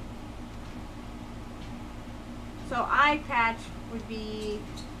 So eye patch would be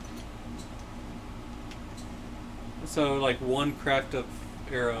So, like, one craft up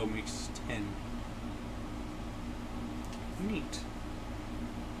arrow makes 10. Neat.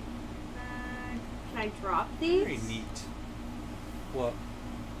 Can I drop these? Very neat. What?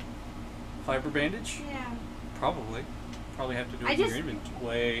 Fiber bandage? Yeah. Probably. Probably have to do I it in just- your inventory.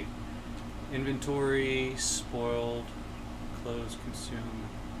 Wait. Inventory, spoiled, clothes, consume.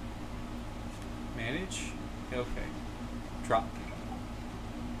 Manage? Okay. Drop.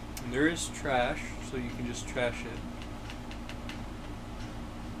 And there is trash, so you can just trash it.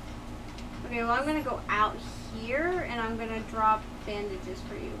 Okay, well I'm gonna go out here and I'm gonna drop bandages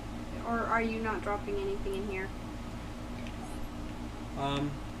for you. Or are you not dropping anything in here?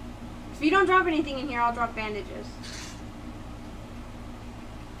 If you don't drop anything in here, I'll drop bandages.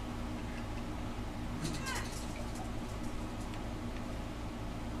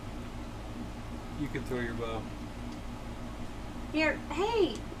 You can throw your bow. Here,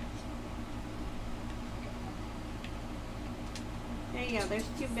 hey! There you go, there's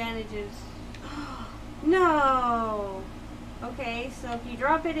 2 bandages. No! Okay, so if you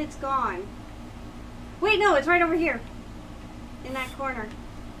drop it, it's gone. Wait, no, it's right over here. In that corner.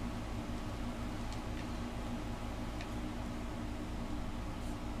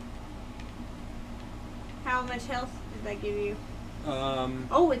 How much health did that give you?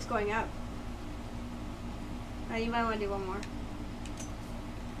 Oh, it's going up. You might want to do one more.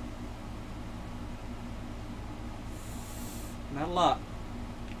 Not a lot.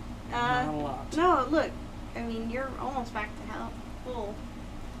 Not a lot. No, look. I mean, you're almost back to health. Full.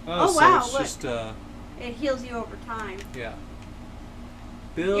 Oh, so wow, it's look. just, It heals you over time. yeah.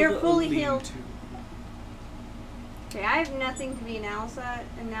 Build You're fully a healed. lean-to. Okay, I have nothing to be Nah,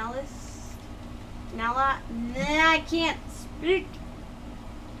 I can't speak.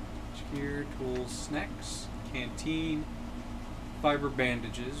 Gear, tools, snacks, canteen, fiber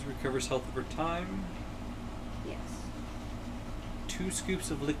bandages, recovers health over time, Yes. 2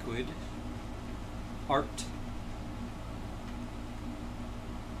 scoops of liquid, art,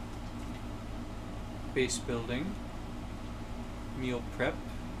 base building, meal prep,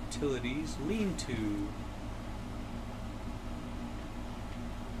 utilities, lean-to,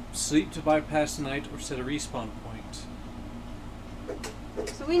 sleep to bypass night or set a respawn point.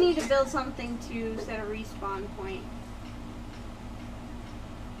 So we need to build something to set a respawn point.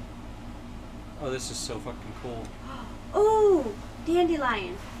 Oh, this is so fucking cool. Oh,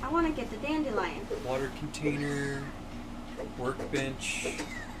 dandelion. I want to get the dandelion. Water container, workbench,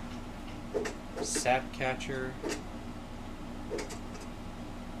 sap catcher.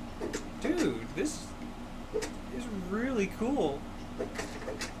 Dude, this is really cool.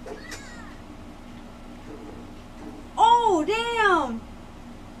 Oh, damn!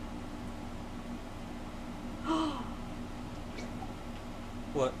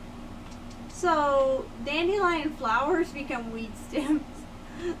 What? So, dandelion flowers become weed stems.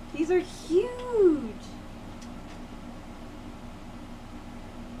 These are huge.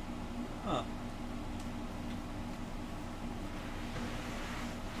 Huh.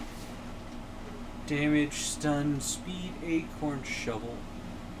 Damage, stun, speed, acorn shovel.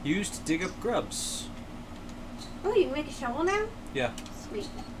 Used to dig up grubs. Oh, you can make a shovel now? Yeah, Sweet.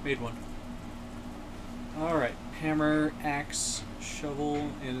 made one. Alright, hammer, axe, shovel,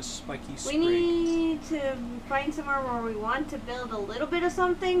 and a spiky sprig. We need to find somewhere where we want to build a little bit of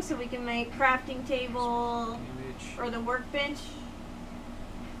something so we can make crafting table Damage. or the workbench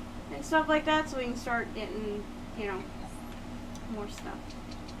and stuff like that so we can start getting, you know, more stuff.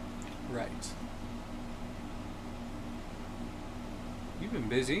 Right. You've been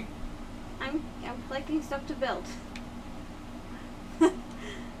busy. I'm collecting stuff to build.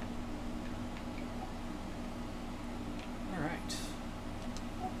 Alright.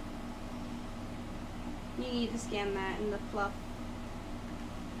 You need to scan that in the fluff.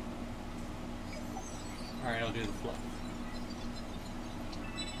 Alright, I'll do the fluff.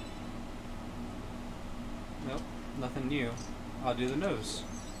 Nope, nothing new. I'll do the nose.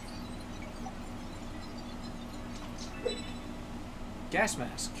 Gas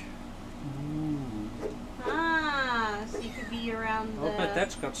mask. Ooh. Ah, so you could be around the... I'll bet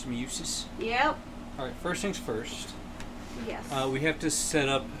that's got some uses. Yep. Alright, first things first. Yes. We have to set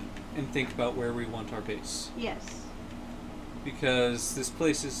up and think about where we want our base. Yes. Because this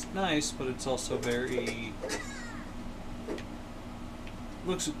place is nice, but it's also very...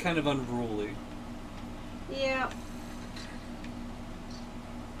 looks kind of unruly. Yep.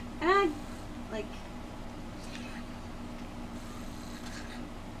 And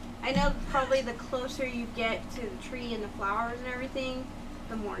I know probably the closer you get to the tree and the flowers and everything,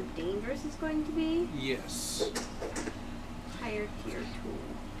 the more dangerous it's going to be. Yes. Higher tier tool.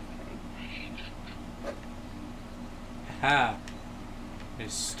 Okay. Ha! I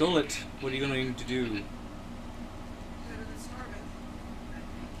stole it. What are you going to do? Better than starving, I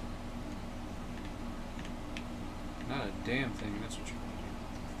think. Not a damn thing. That's what you're going to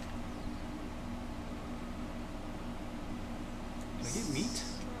do. Can I get meat?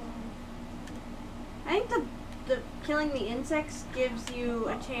 I think the killing the insects gives you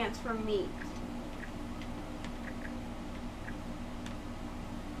a chance for meat.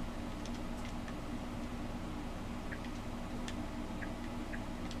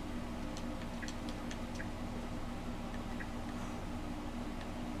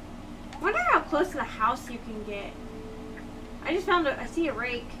 I wonder how close to the house you can get. I just found I see a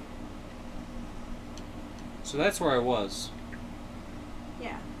rake. So that's where I was.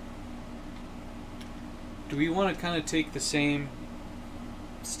 Yeah. Do we want to kind of take the same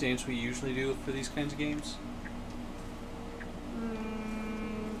stance we usually do for these kinds of games?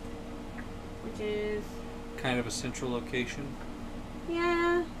 Which is... Kind of a central location?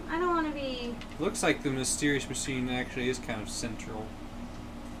 Yeah, I don't want to be... Looks like the mysterious machine actually is kind of central.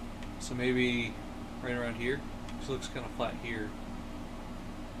 So maybe right around here? This looks kind of flat here.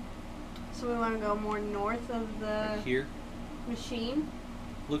 So we want to go more north of the Right here? machine?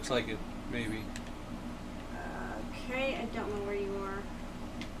 Looks like it, maybe. Okay, I don't know where you are.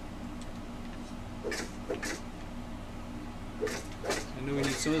 I know we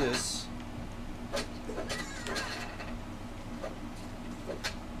need some of this.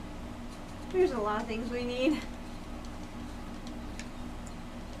 There's a lot of things we need.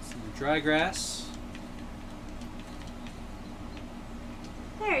 Some dry grass.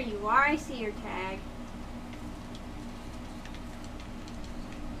 There you are, I see your tag.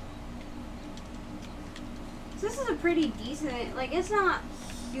 So this is a pretty decent, like it's not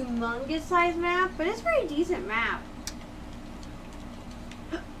humongous size map, but it's a pretty decent map.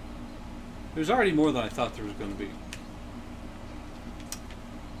 There's already more than I thought there was going to be.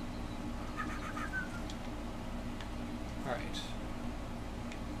 Alright.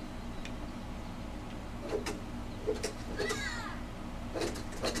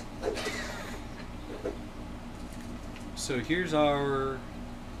 So here's our...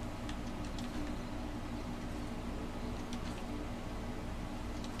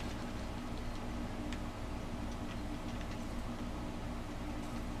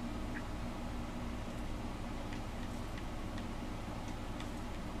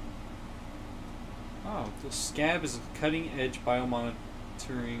 Oh, the scab is a cutting-edge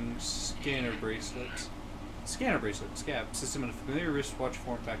biomonitoring scanner bracelet. Scanner bracelet, scab, system in a familiar wristwatch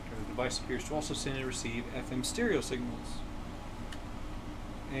form factor. The device appears to also send and receive FM stereo signals.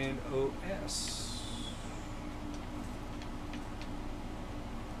 And OS.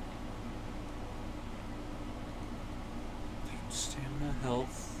 Stamina,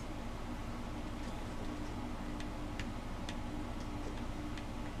 health.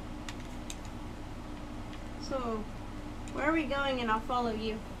 So, where are we going and I'll follow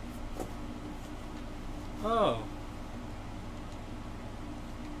you? Oh.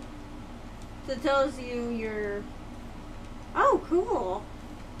 So it tells you your... Oh, cool.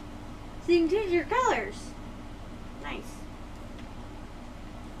 So you can choose your colors. Nice.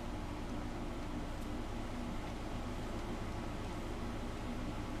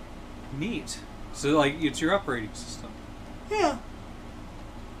 Neat. So, like, it's your operating system. Yeah.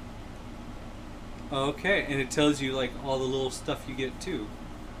 Okay, and it tells you, like, all the little stuff you get, too.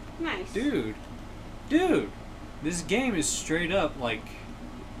 Nice. Dude, this game is straight up like...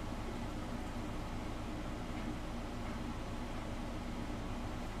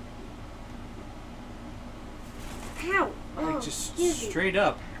 Ow. Oh, Like just excuse me. straight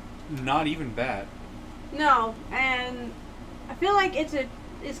up, not even bad. No, and I feel like it's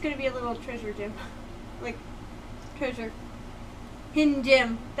gonna be a little treasure gem. Like, treasure. Hidden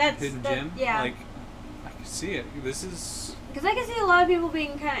gem. Hidden gem? Yeah. Like, I can see it. This is... Because I can see a lot of people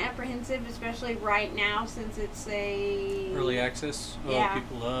being kind of apprehensive, especially right now since it's a... Early access? Oh, Yeah.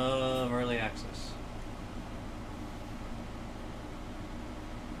 people love early access.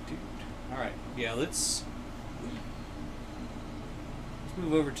 Dude. Alright, yeah, let's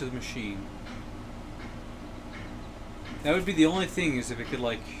move over to the machine. That would be the only thing, is if it could,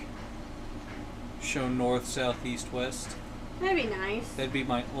 like, show north, south, east, west. That'd be nice. That'd be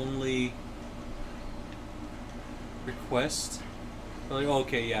my only request. But like,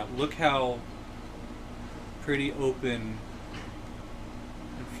 okay, yeah, look how pretty open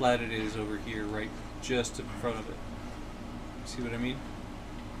and flat it is over here, right just in front of it. See what I mean?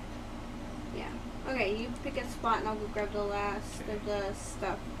 Yeah. Okay, you pick a spot and I'll go grab the last of the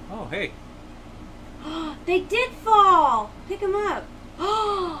stuff. Oh, hey. They did fall! Pick them up.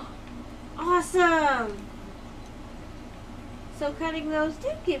 Oh, awesome! So cutting those do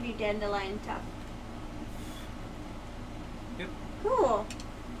give you dandelion tuft. Yep. Cool.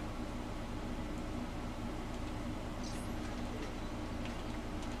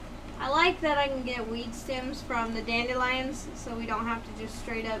 I like that I can get weed stems from the dandelions, so we don't have to just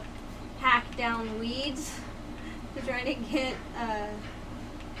straight up hack down weeds to try to get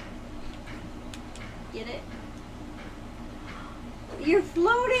it. You're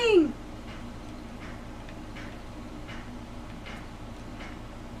floating!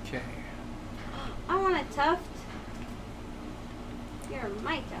 Okay. I want a tuft. You're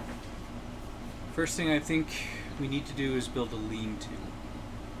my tuft. First thing I think we need to do is build a lean-to.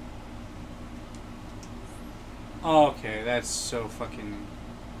 Okay, that's so fucking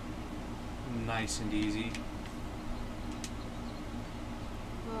nice and easy.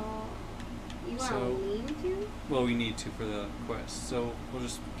 Well, you want So- to lean to? Well, we need to for the quest. So we'll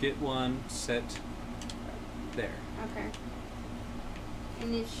just get one set there. Okay.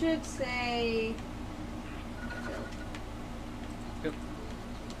 And it should say build. Yep.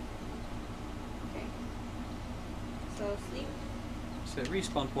 Okay. So sleep. Set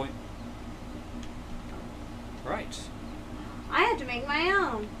respawn point. Right. I have to make my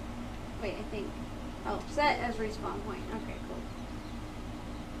own. Wait, I think. Oh, set as respawn point. Okay, cool.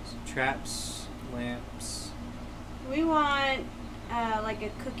 So traps, lamps. We want like a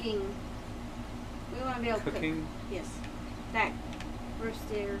cooking. We want to be able to cook. Cooking? Yes. That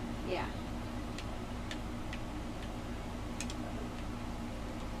roaster. Yeah.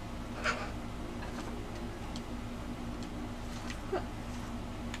 Cook.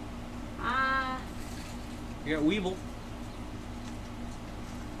 You got Weeble.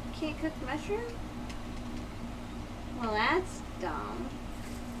 Can't cook mushroom? Well, that's dumb.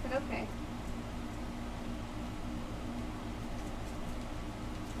 But okay.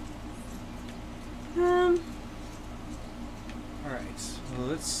 Alright, well,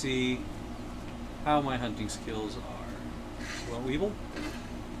 let's see how my hunting skills are. Well, Weeble?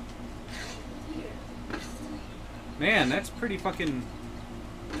 Man, that's pretty fucking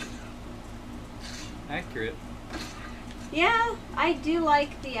accurate. Yeah, I do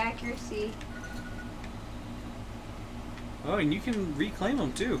like the accuracy. Oh, and you can reclaim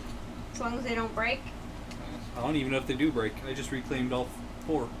them too. As long as they don't break. I don't even know if they do break. I just reclaimed all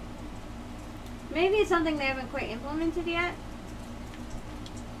 4. Maybe it's something they haven't quite implemented yet.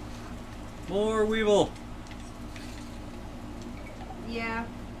 More Weeble! Yeah,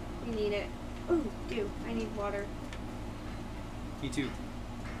 we need it. Ooh, do. I need water. Me too.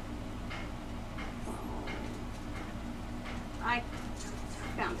 I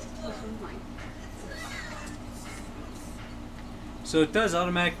found it. This one's mine. So it does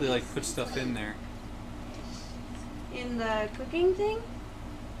automatically like put stuff in there. In the cooking thing?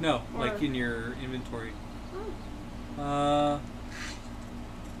 No, Or- like in your inventory. Oh.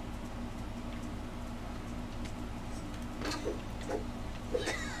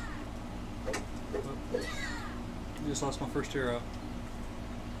 Just lost my first arrow.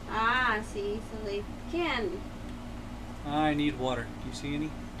 Ah, see, so they can. I need water. Do you see any?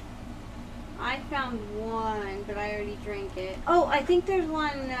 I found one, but I already drank it. Oh, I think there's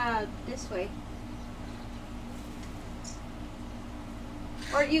one this way.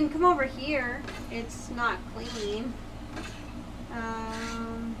 Or you can come over here. It's not clean.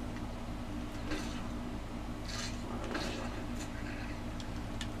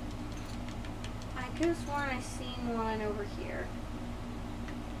 I could have sworn I seen one over here.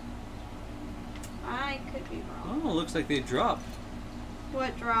 I could be wrong. Oh, looks like they drop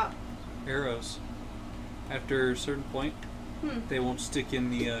What drop? arrows. After a certain point, they won't stick in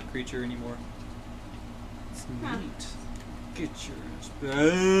the creature anymore. It's Huh. neat. Get yours.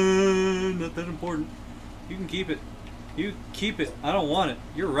 Not that important. You can keep it. You keep it. I don't want it.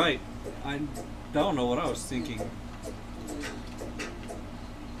 You're right. I don't know what I was thinking. I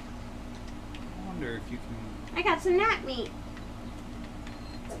wonder if you can... I got some gnat meat.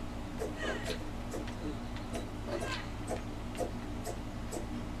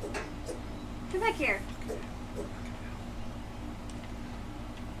 Come back here.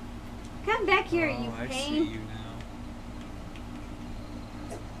 Come back here, oh, you I see pain. you now.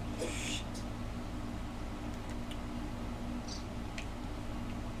 Shit.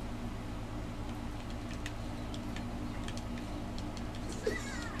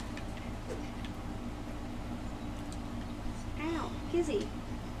 Ow, Kizzy.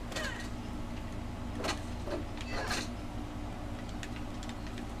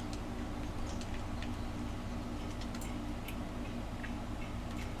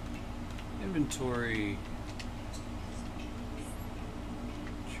 Inventory.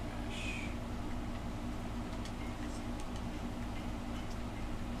 Trash.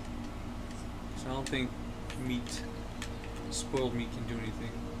 So I don't think meat, spoiled meat, can do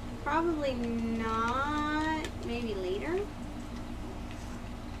anything. Probably not. Maybe later.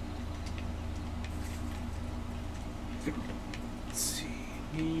 Let's see.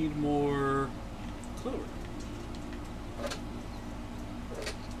 Need more clover.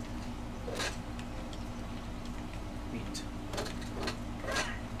 Meat.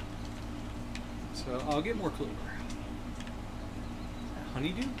 So I'll get more clover.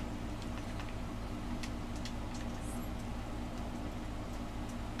 Honeydew?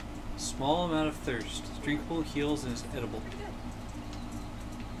 Small amount of thirst. It's drinkable, heals, and is edible.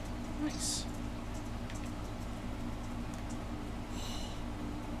 Nice.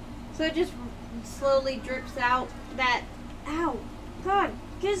 So it just slowly drips out that. Ow! God,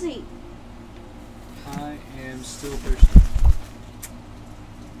 Gizzy! I am still thirsty.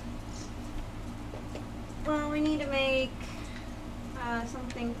 Well, we need to make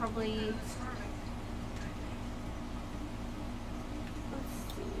something probably.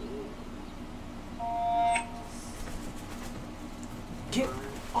 Let's see. Get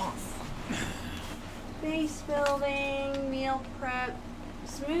off! Base building, meal prep,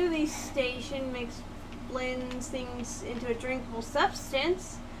 smoothie station blends things into a drinkable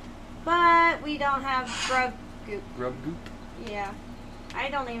substance, but we don't have grub goop. Grub goop? Yeah. I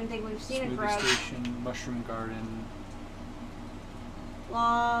don't even think we've seen a Smoothie grub. station, mushroom garden,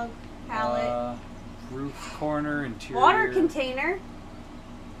 Log, pallet. roof corner, interior. Water container.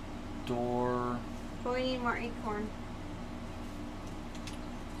 Door. But we need more acorn.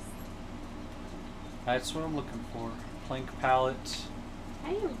 That's what I'm looking for. Plank pallet.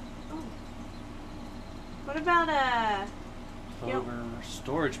 How do you? Oh. What about Clover.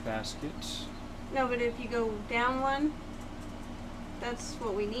 Storage basket. No, but if you go down one, that's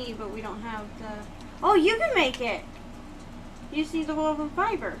what we need. But we don't have the. Oh, you can make it. You just need the woven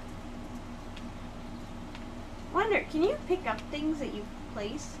fiber. Wonder, can you pick up things that you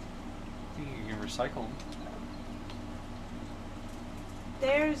placed? I think you can recycle them.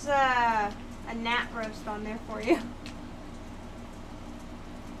 There's a gnat roast on there for you.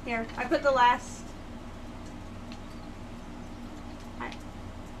 Here, I put the last.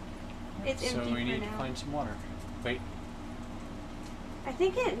 It's empty So we for need now. to find some water. Wait. I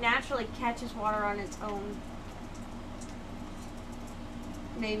think it naturally catches water on its own.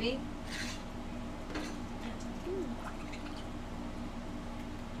 Maybe.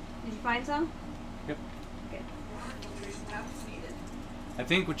 Did you find some? Yep. Good. I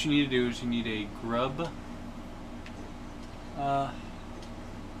think what you need to do is you need a grub.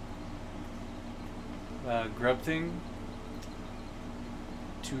 Grub thing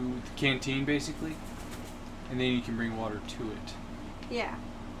to the canteen basically, and then you can bring water to it. Yeah.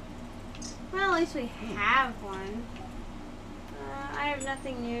 Well, at least we have one. I have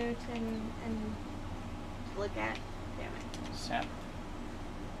nothing new to look at. Damn it. Sap.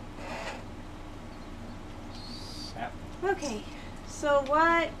 Sap. Okay. So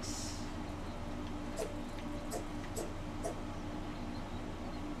what?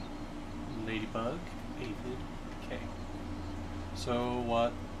 Ladybug. Aphid. Okay. So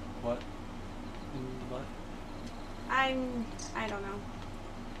what? What? And what? I don't know.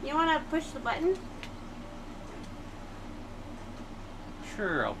 You want to push the button?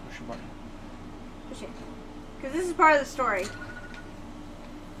 Sure, I'll push a button. Push it. Because this is part of the story.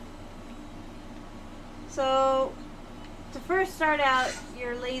 So, to first start out,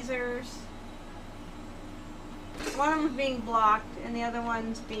 your lasers, one of them is being blocked and the other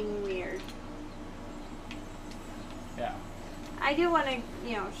one's being weird. Yeah. I do want to,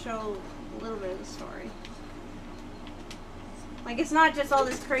 show a little bit of the story. Like, it's not just all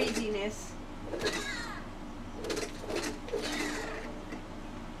this craziness.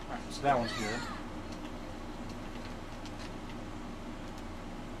 Alright, so that one's good.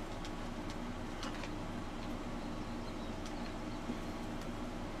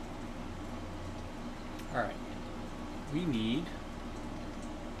 Alright. We need...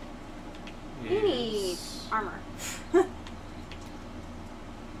 You need armor.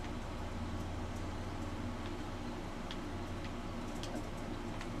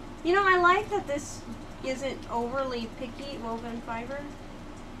 I like that this isn't overly picky woven fiber.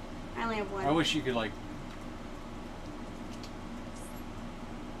 I only have one. I wish you could, like...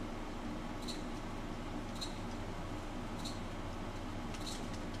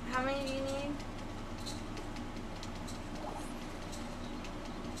 How many do you need?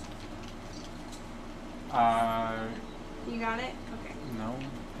 You got it? Okay. No,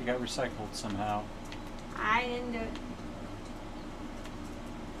 it got recycled somehow. I didn't do it.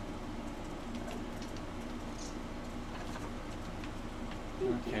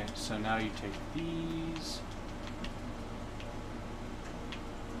 Okay, so now you take these.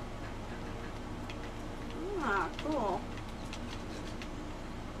 Ah, cool.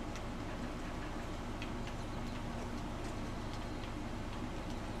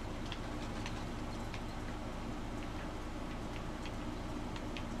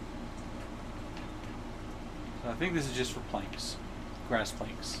 So I think this is just for planks. Grass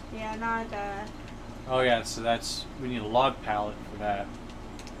planks. Yeah, not Oh yeah, so that's, we need a log pallet for that.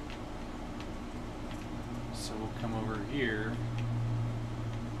 So we'll come over here.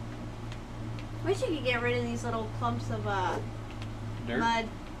 wish you could get rid of these little clumps of Dirt. mud.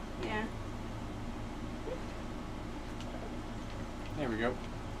 Yeah. There we go.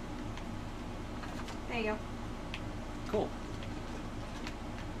 There you go. Cool.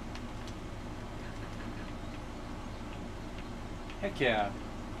 Heck yeah.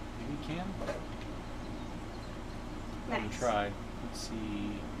 Maybe we can? Haven't Nice. tried. Let's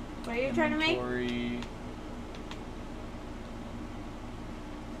see. What are you trying to make? Inventory.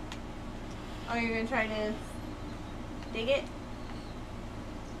 Oh, you're gonna try to dig it?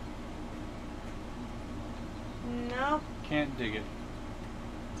 Nope. Can't dig it.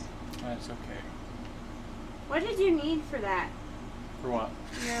 That's okay. What did you need for that? For what?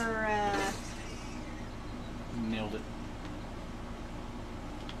 Your, Nailed it.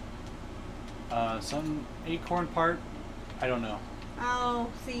 Some acorn part? I don't know. oh,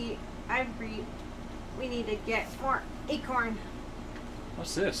 see, we need to get more acorn.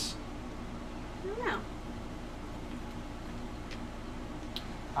 What's this? I don't know.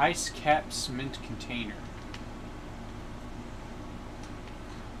 Ice cap cement container.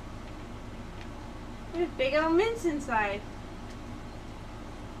 There's big old mints inside.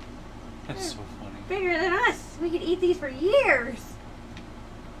 That's so funny. Bigger than us. We could eat these for years.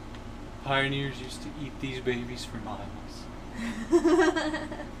 Pioneers used to eat these babies for miles.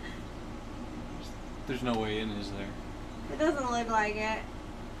 There's no way in, is there? It doesn't look like it.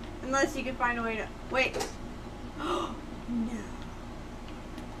 Unless you can find a way to... Wait. No.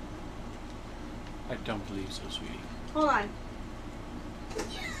 I don't believe so, sweetie. Hold on.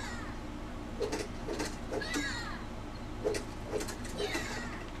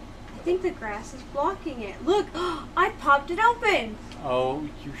 I think the grass is blocking it. Look! I popped it open! Oh,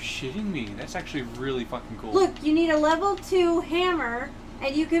 you're shitting me. That's actually really fucking cool. Look, you need a level 2 hammer,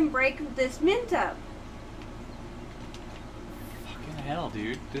 and you can break this mint up. Fucking hell,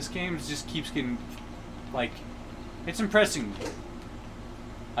 dude. This game just keeps getting, like, it's impressing me.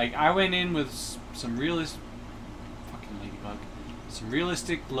 Like, I went in with some fucking ladybug, some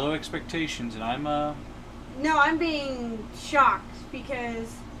realistic low expectations, and I'm, No, I'm being shocked,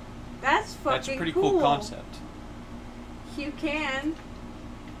 because that's fucking that's a pretty cool concept. You can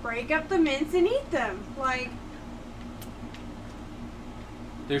break up the mints and eat them. Like,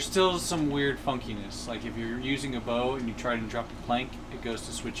 There's still some weird funkiness. Like, if you're using a bow and you try to drop a plank, it goes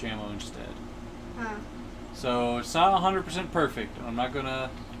to switch ammo instead. huh. So, it's not 100% perfect. I'm not gonna...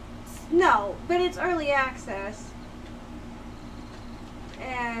 No, but it's early access.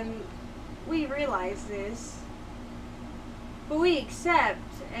 And we realize this. But we accept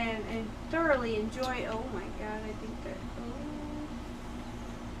and thoroughly enjoy. Oh my god, I think that.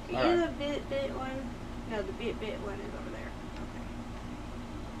 Oh. All Is right. the bit one? No, the bit one is over there.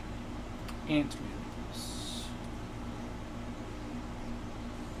 Okay. Ant mills.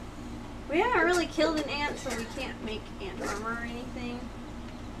 We haven't really killed an ant, so we can't make ant armor or anything.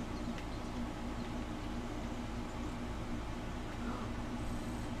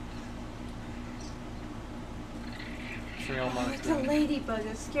 Trail Oh, marker. it's a ladybug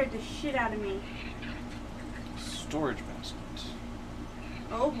that scared the shit out of me. Storage basket.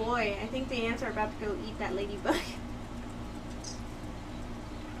 Oh boy, I think the ants are about to go eat that ladybug.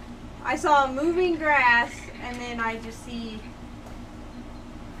 I saw moving grass, and then I just see...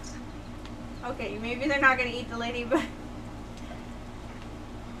 Okay, maybe they're not going to eat the ladybug.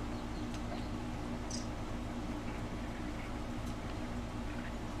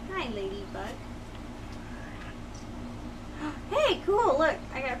 Hi, ladybug. Hey, cool, look,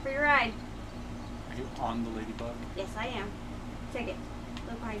 I got a free ride. Are you on the ladybug? Yes, I am. Check it.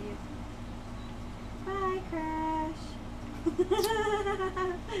 Look behind you. Bye, Crash.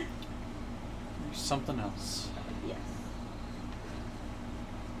 There's something else. Yes.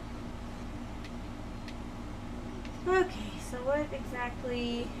 Okay, so what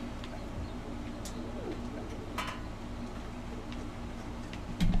exactly...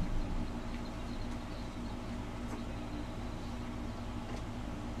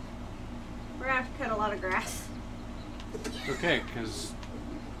 We're gonna have to cut a lot of grass. Okay, because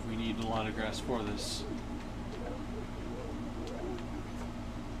we need a lot of grass for this.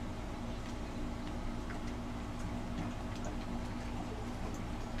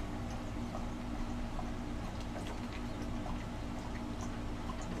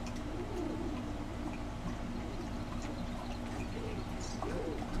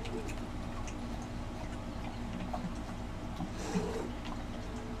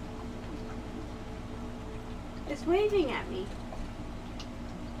 just waving at me?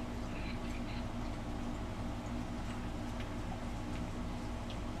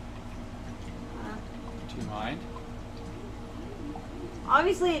 Do you mind?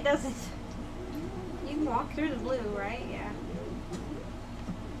 Obviously it doesn't. You can walk through the blue, right? Yeah.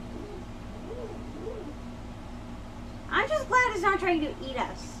 I'm just glad it's not trying to eat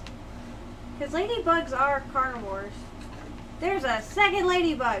us. Because ladybugs are carnivores. There's a second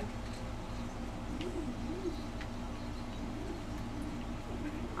ladybug.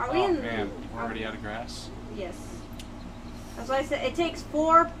 Are we in? Man, we're already out of grass. Yes. That's why I said it takes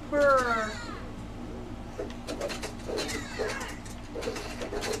 4 per.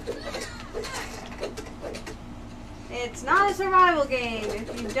 It's not a survival game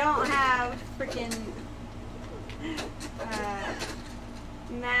if you don't have freaking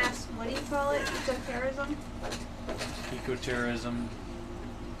mass. What do you call it? Eco-terrorism. Eco-terrorism.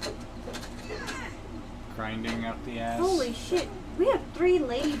 Grinding out the ass. Holy shit! We have 3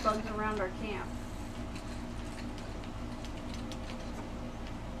 ladybugs around our camp.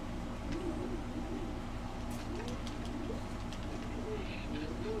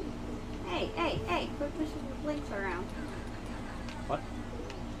 Hey, quit pushing the blinks around. What?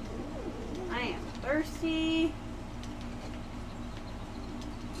 I am thirsty.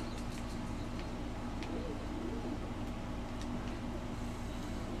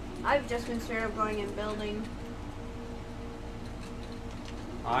 I've just been straight up going and building.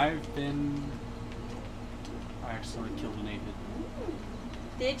 I accidentally killed an aphid.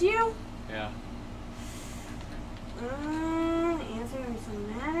 Did you? Yeah. Ants are gonna be so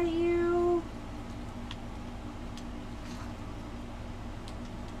mad at you.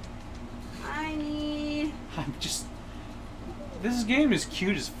 I need. I'm just. This game is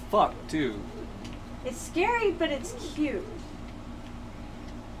cute as fuck, too. It's scary, but it's cute.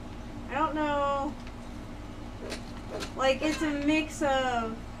 I don't know. Like, it's a mix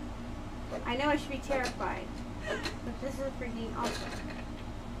of. I know I should be terrified, but this is freaking awesome.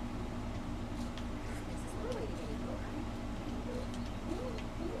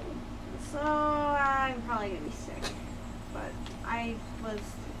 So, I'm probably gonna be sick, but I was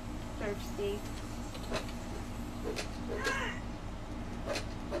thirsty.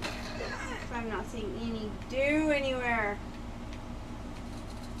 So I'm not seeing any dew anywhere.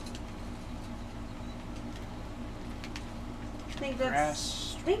 I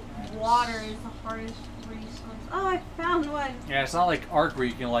think water is the hardest resource. Oh, I found one. Yeah, it's not like Ark where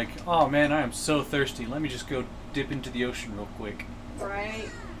you can like, oh man, I am so thirsty. Let me just go dip into the ocean real quick. Right.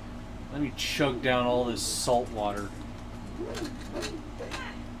 Let me chug down all this salt water.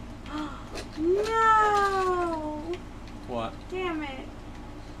 No! What? Damn it.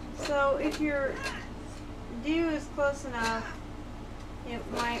 So if your dew is close enough, it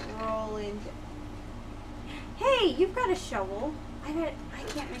might roll into... Hey, you've got a shovel. I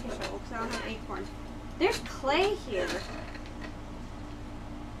can't make a shovel because I don't have acorns. There's clay here.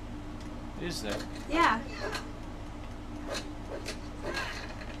 Is there? Yeah.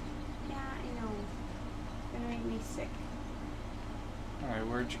 Yeah, I know. It's gonna make me sick. Alright,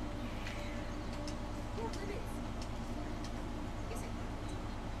 where'd you...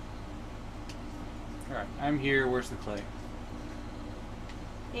 Alright, I'm here. Where's the clay?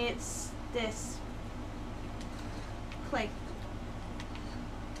 It's this. Clay.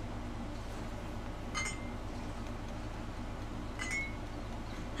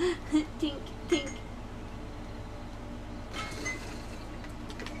 Tink, tink.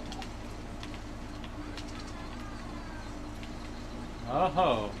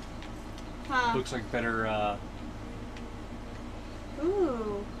 Oh, Huh. looks like better.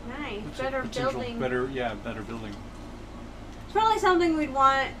 Ooh, nice. Better building. Better building. It's probably something we'd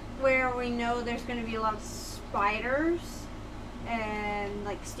want where we know there's going to be a lot of spiders and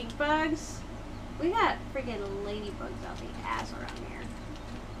like stink bugs. We got freaking ladybugs out the ass around here.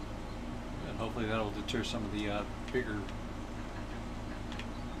 And hopefully that'll deter some of the bigger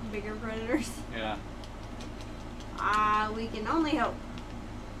predators. Yeah. We can only hope.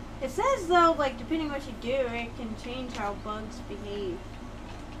 It says though, like depending what you do, it can change how bugs behave,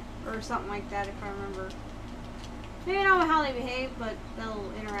 or something like that. If I remember, maybe not how they behave, but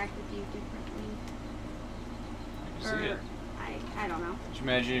they'll interact with you differently. I can see it. I don't know. Could you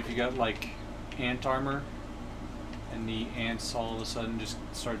imagine if you got like ant armor, and the ants all of a sudden just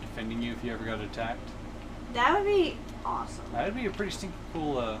start defending you if you ever got attacked? That would be awesome. That'd be a pretty stinking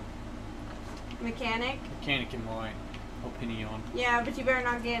cool Mechanic. in my opinion. Yeah, but you better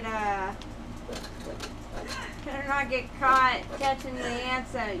not get caught catching the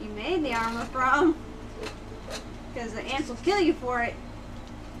ants that you made the armor from, because the ants will kill you for it.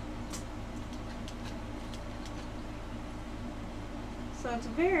 So it's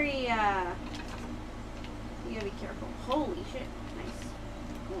very, you gotta be careful. Holy shit. Nice.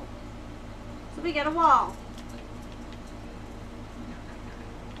 Cool. So we got a wall.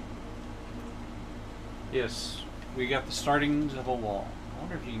 Yes, we got the startings of a wall. I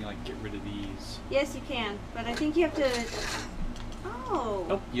wonder if you can like get rid of these. Yes, you can, but I think you have to. Oh.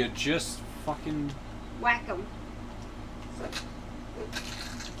 Nope, you just fucking Whack them.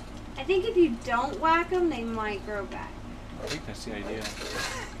 I think if you don't whack them, they might grow back. I think that's the idea.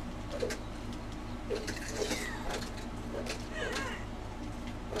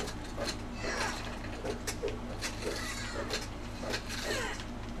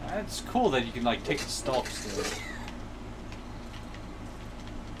 It's cool that you can like take the stalks there.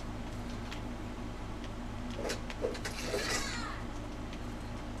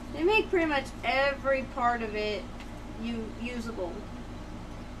 They make pretty much every part of it usable.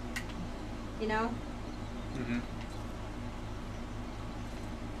 You know? Mm-hmm.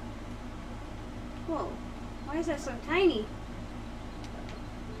 Whoa. Why is that so tiny?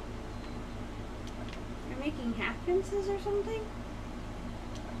 You're making half fences or something?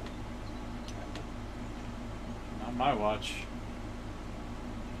 Not my watch.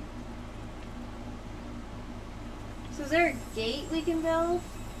 So is there a gate we can build?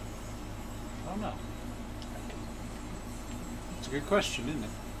 I don't know. It's a good question, isn't it?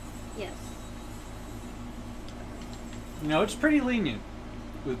 Yes. You know, it's pretty lenient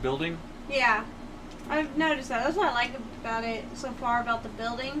with building. Yeah. I've noticed that. That's what I like about it so far, about the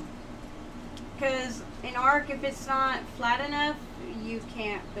building. Because in Ark, if it's not flat enough, you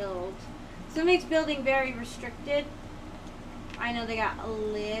can't build. So it makes building very restricted. I know they got a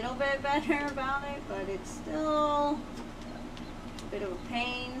little bit better about it, but it's still a bit of a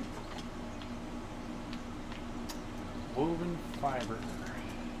pain. Woven fiber.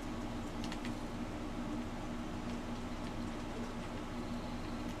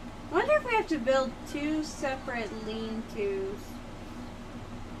 I wonder if we have to build two separate lean-tos.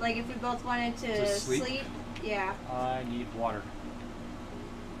 Like if we both wanted to sleep. Yeah. I need water.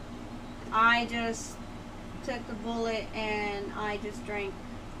 I just took the bullet and I just drank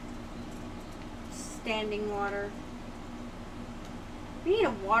standing water. We need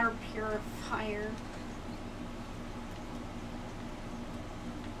a water purifier.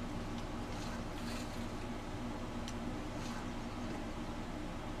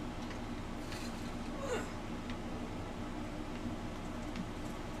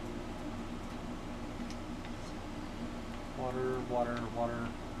 Water.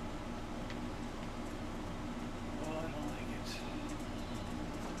 Oh, I don't like it.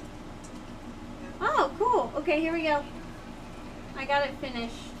 Oh, cool. Okay, here we go. I got it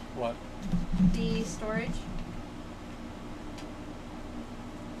finished. What? The storage.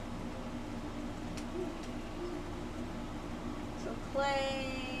 So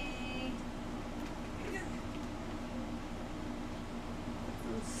clay.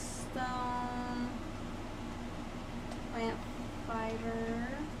 Some stone. Plant fiber.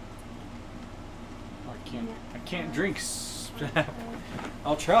 I can't drink.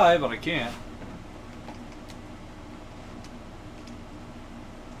 I'll try, but I can't.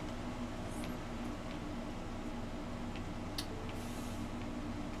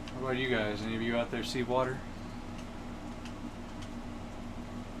 How about you guys? Any of you out there see water?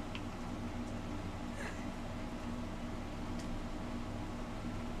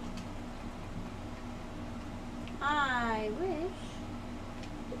 I wish.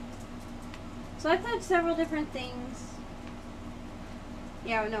 So I've had several different things.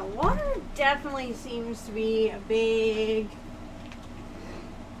 Yeah, no, water definitely seems to be a big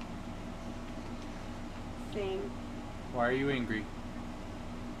thing. Why are you angry?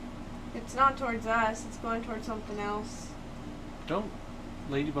 It's not towards us, it's going towards something else. Don't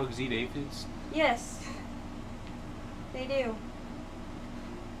ladybugs eat aphids? Yes, they do.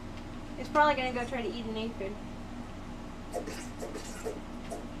 It's probably going to go try to eat an aphid.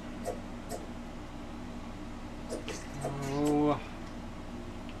 Oh.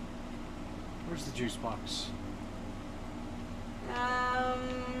 Where's the juice box?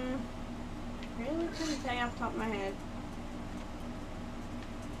 Really couldn't tell you off the top of my head.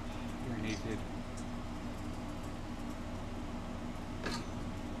 You're an aphid.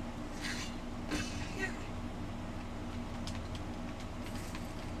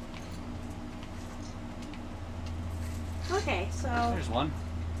 Okay, so There's one.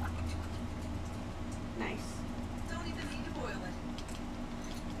 nice. Don't even need to boil it.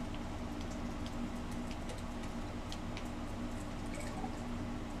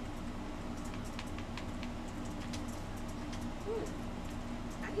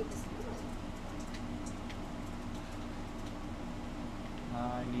 I need this noodle.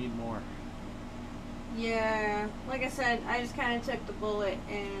 like I said, I just kind of took the bullet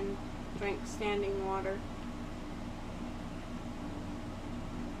and drank standing water.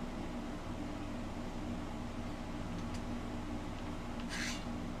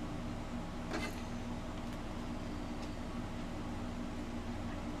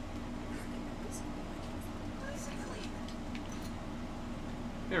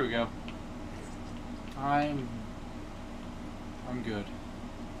 There we go. I'm good.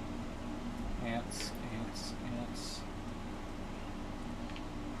 Ants, ants, ants.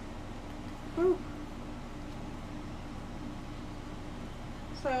 Ooh.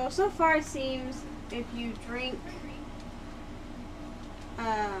 So far it seems if you drink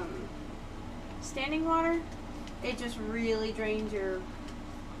standing water, it just really drains your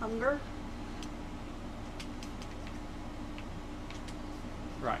hunger.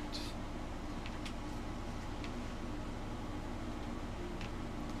 Right.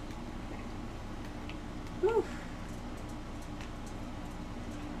 Oof.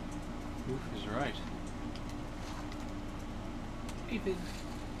 Oof is right. David.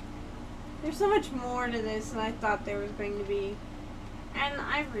 There's so much more to this than I thought there was going to be. And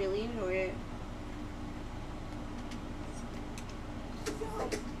I really enjoy it.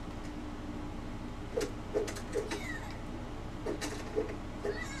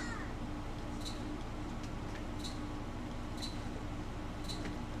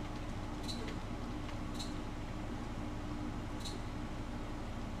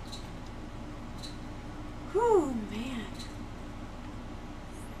 Whew, man.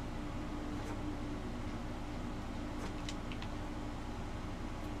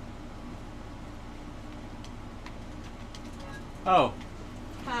 Oh,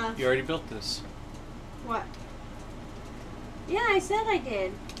 Huh? you already built this. What? Yeah, I said I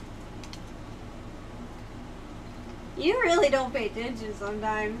did. You really don't pay attention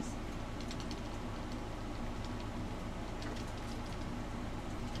sometimes.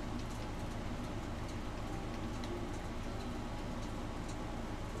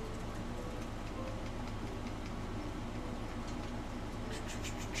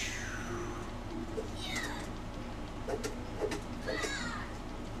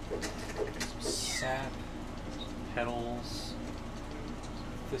 Sap, petals,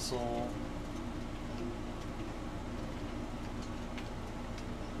 thistle.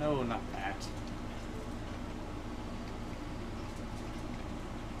 No, not that.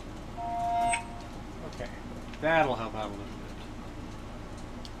 Okay, that'll help out a little bit.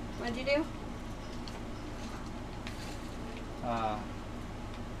 What'd you do?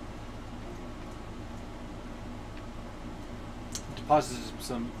 Deposited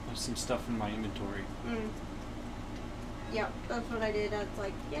some stuff in my inventory. Yep, that's what I did. That's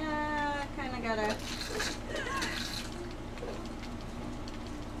like, yeah, kind of gotta.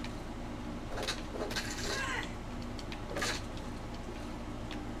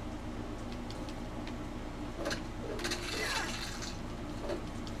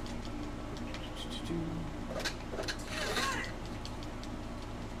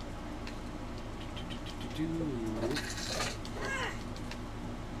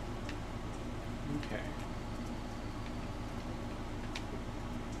 Okay.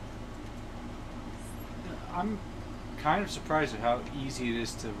 I'm kind of surprised at how easy it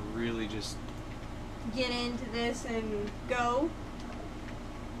is to really just Get into this and go.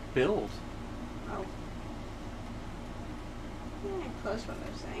 build. Oh. Yeah, close what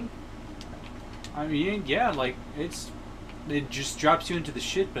I was saying. I mean, yeah, like it just drops you into the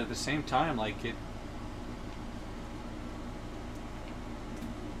shit, but at the same time, like it could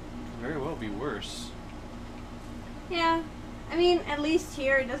very well be worse. Yeah. I mean, at least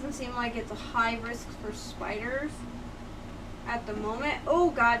here it doesn't seem like it's a high risk for spiders at the moment. Oh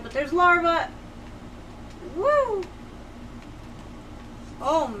god, but there's larvae! Woo!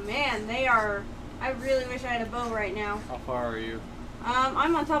 Oh man, they are... I really wish I had a bow right now. How far are you?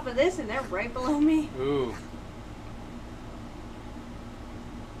 I'm on top of this and they're right below me. Ooh.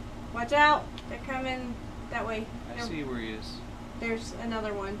 Watch out! They're coming that way. I see where he is. There's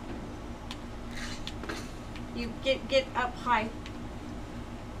another one. You get up high.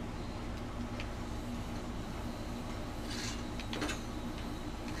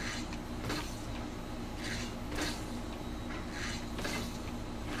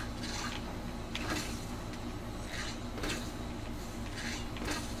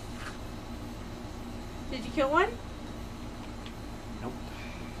 Did you kill one? Nope.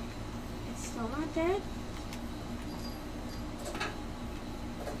 It's still not dead?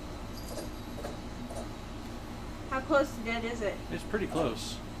 How close to dead is it? It's pretty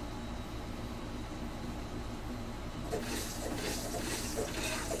close.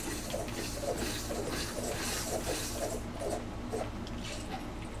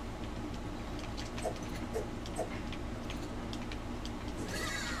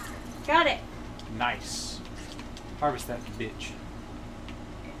 Nice. Harvest that bitch.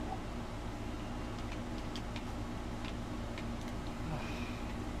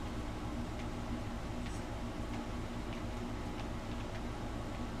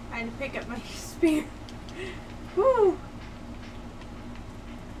 I had to pick up my spear. Woo!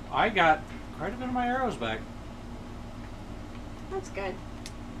 I got quite a bit of my arrows back. That's good.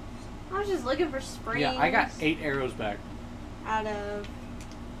 I was just looking for springs. Yeah, I got 8 arrows back. Out of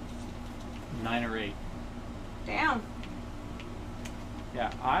 9 or 8. damn.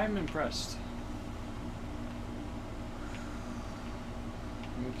 Yeah, I'm impressed.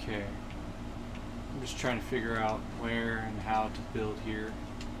 Okay. I'm just trying to figure out where and how to build here.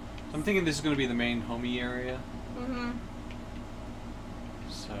 I'm thinking this is going to be the main homey area. Mm-hmm.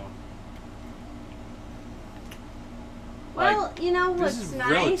 So. Well, like, you know what's this is nice?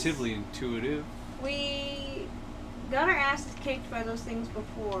 relatively intuitive. We got our asses kicked by those things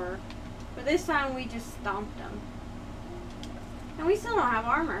before, but this time we just stomped them. And we still don't have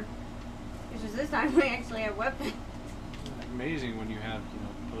armor. It's just this time we actually have weapons. Amazing when you have, you know,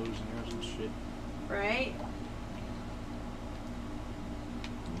 bows and arrows and shit. Right?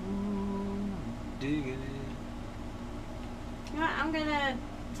 Ooh, digging it. You know what? I'm gonna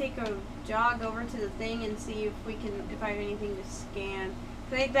take a jog over to the thing and see if I have anything to scan.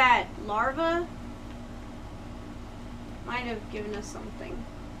 I think that larva might have given us something.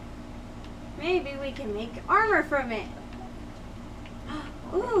 Maybe we can make armor from it.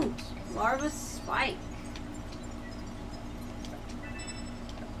 Ooh, larva spike.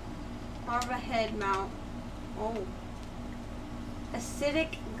 Larva head mount. Oh.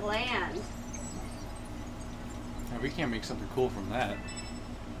 Acidic gland. Now, we can't make something cool from that.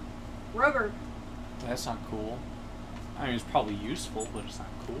 Rubber. That's not cool. I mean, it's probably useful, but it's not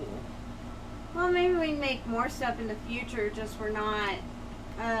cool. Well, maybe we can make more stuff in the future, just we're not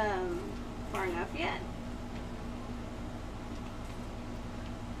far enough yet.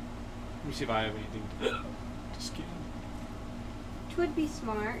 Let me see if I have anything to scan. Which would be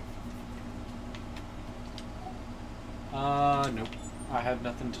smart. Nope. I have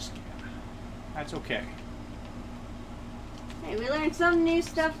nothing to scan. That's okay. Hey, we learned some new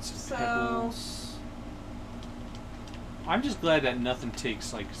stuff, Some so... pebbles. I'm just glad that nothing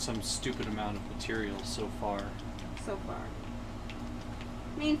takes like some stupid amount of material so far. So far.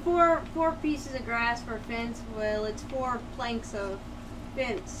 I mean, four pieces of grass for a fence, well, it's 4 planks of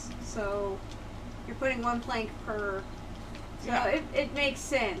fence, so you're putting 1 plank per... So Yeah. it makes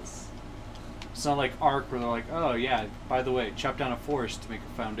sense. It's not like Ark where they're like, oh yeah, by the way, chop down a forest to make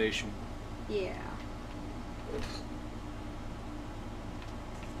a foundation. Yeah.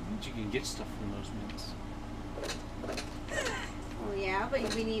 You can get stuff from those mints. Oh yeah,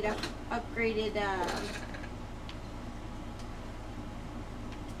 but we need a upgraded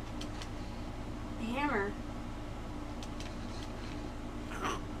hammer.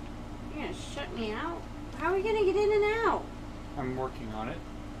 You're gonna shut me out? How are we gonna get in and out? I'm working on it.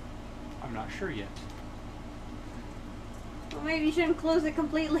 I'm not sure yet. Well, maybe you shouldn't close it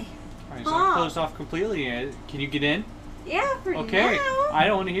completely. Alright, so I'm closed off completely. Can you get in? Yeah, for Okay. now. I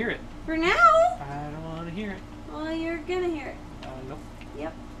don't want to hear it. For now? I don't want to hear it. Well, you're gonna hear it. Nope.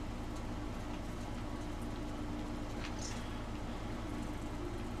 Yep.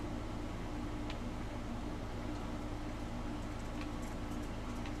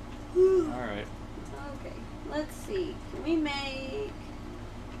 Alright. Okay, let's see. Can we make...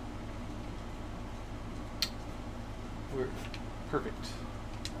 We're perfect.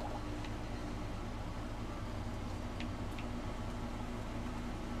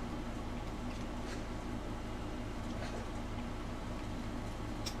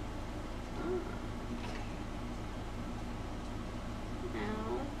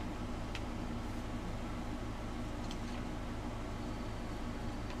 Now...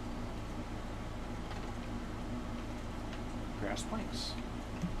 Grass planks.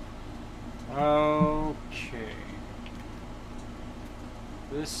 Okay.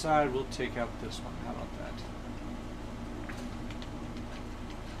 This side, we'll take out this one. How about that?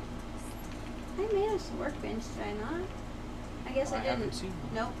 I made us a workbench, did I not? I guess I didn't. haven't seen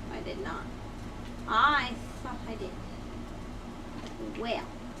one. Nope, I did not. I thought I did. Well.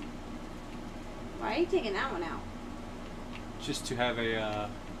 Why are you taking that one out? Just to have a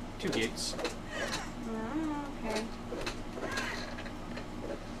 2 gates. Oh, okay.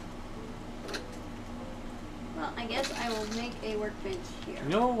 Well, I guess I will make a workbench here. You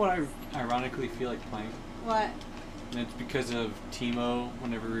know what I ironically feel like playing? What? And it's because of Timo.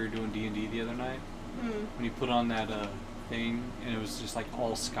 Whenever we were doing D&D the other night, when he put on that thing, and it was just like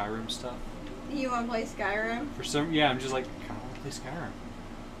all Skyrim stuff. You want to play Skyrim? For some, yeah, I'm just like, I kind of want to play Skyrim.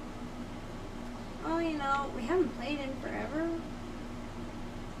 well, you know, we haven't played in forever.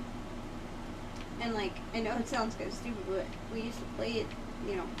 And, like, I know it sounds kind of stupid, but we used to play it,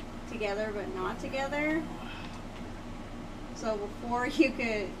 you know, together but not together. So before you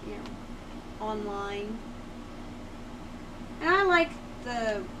could, you know, online. And I like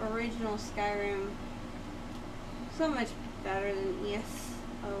the original Skyrim so much better than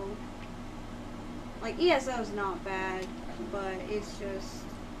ESO. Like, ESO is not bad, but it's just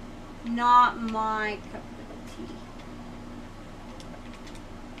not my cup of tea.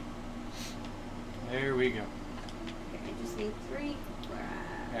 There we go. Okay, I just need 3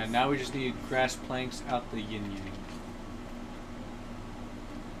 grass. And now we just need grass planks out the yin yang.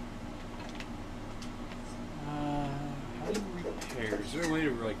 How do you repair? Is there a way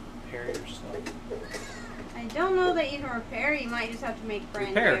to like repair your stuff? I don't know that you can repair. You might just have to make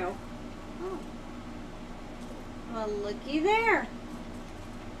brand Repair. new. Oh. Well, looky there.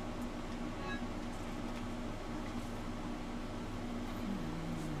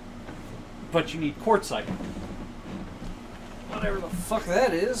 But you need quartzite. Whatever the fuck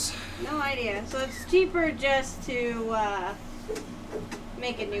that is. No idea. So it's cheaper just to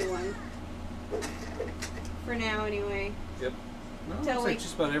make a new one. For now, anyway. Yep. No, So looks we- like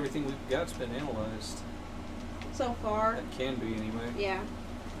just about everything we've got's been analyzed. So far. That can be anyway. Yeah.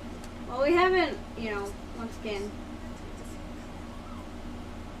 Well, we haven't, you know, once again.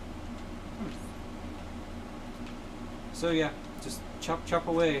 So yeah, just chop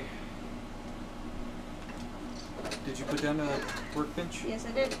away. Did you put down a workbench? Yes,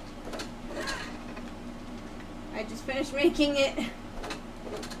 I did. I just finished making it.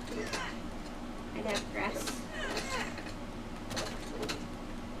 I'd have grass.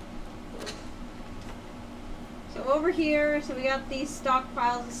 So over here, so we got these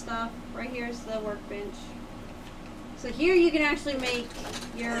stockpiles of stuff. Right here is the workbench. So here you can actually make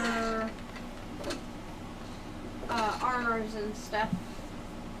your armors and stuff.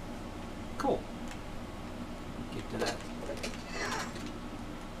 Cool. Get to that.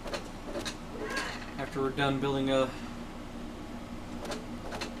 After we're done building a...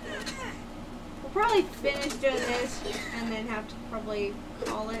 We'll probably finish doing this and then have to probably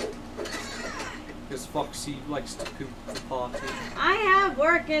call it. Because Foxy likes to poop the party. I have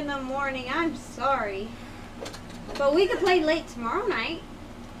work in the morning. I'm sorry. But we could play late tomorrow night.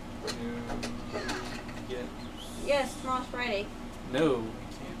 Yes. Yes, tomorrow's Friday. No, we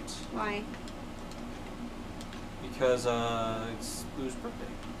can't. Why? Because it's Boo's birthday.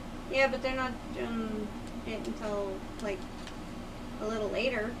 Yeah, but they're not doing it until, like, a little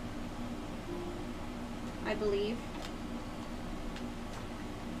later. I believe.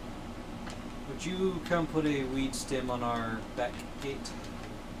 Would you come put a weed stem on our back gate?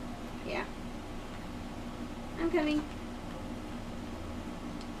 Yeah. I'm coming.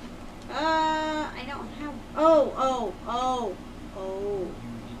 I don't have... Oh.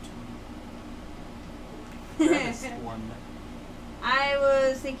 You need to grab us one. I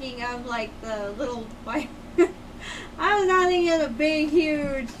was thinking of, like, the little... I was not thinking of the big,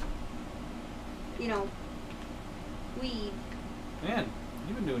 huge, you know, weed. Man,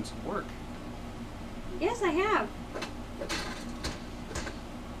 you've been doing some work. Yes, I have. Let's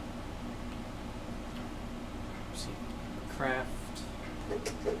see. Craft.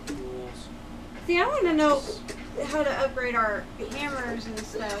 Tools. See, I want to know how to upgrade our hammers and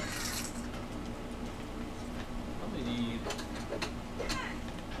stuff. Probably need...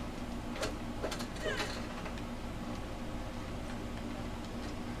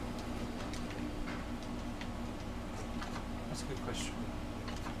 That's a good question.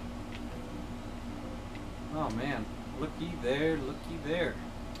 Oh man, looky there, looky there.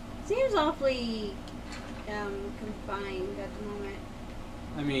 Seems awfully confined at the moment.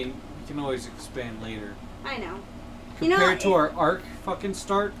 I mean, we can always expand later. I know. Compared to our arc fucking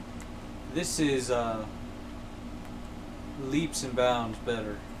start, this is leaps and bounds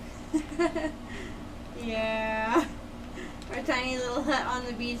better. Yeah. Our tiny little hut on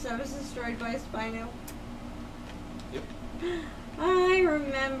the beach that was destroyed by a Spino. Yep. I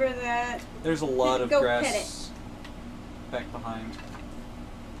remember that. There's a lot of Go grass back behind.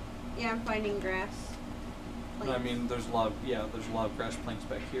 Yeah, I'm finding grass. I mean, there's a lot of, there's a lot of grass planks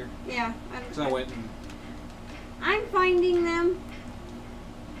back here. Yeah, Because I went and... I'm finding them.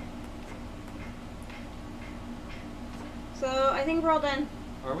 So, I think we're all done.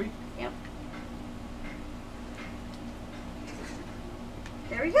 Are we? Yep.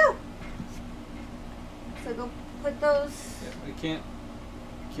 There we go. So go put those... Yeah, I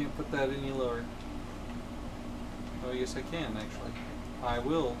can't put that any lower. Oh, yes I can, actually. I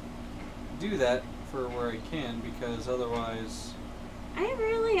will do that for where I can, because otherwise...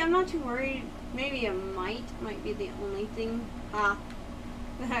 I'm not too worried Maybe a might be the only thing that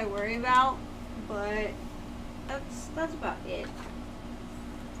I worry about, but that's about it.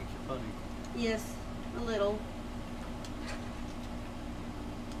 I think you're funny. Yes, a little.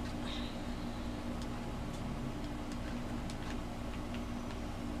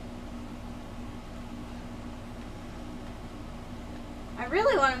 I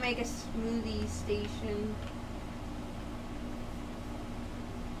really want to make a smoothie station.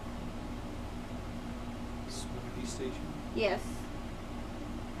 Smoothie station? Yes.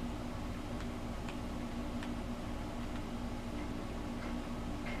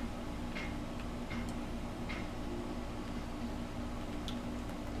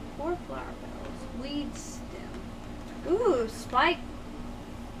 Four flower petals. Weed stem. Ooh, spike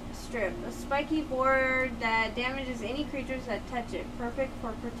strip. A spiky board that damages any creatures that touch it. Perfect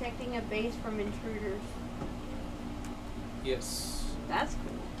for protecting a base from intruders. Yes. That's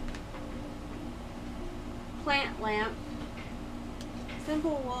cool. Plant lamp.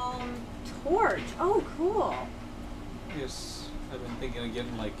 Simple wall torch. Oh, cool. Yes. I've been thinking of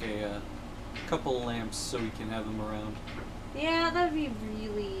getting like a couple lamps so we can have them around. Yeah, that'd be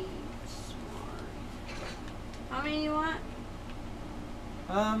really smart. How many you want?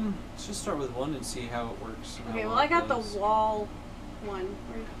 Let's just start with one and see how it works. and Okay, how well well I it got does. the wall one.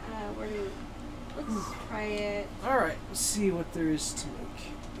 Let's try it. Alright, let's see what there is to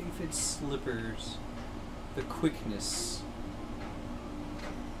make. Aphid slippers. The quickness.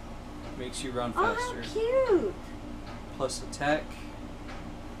 Makes you run Oh, faster. how cute! Plus attack.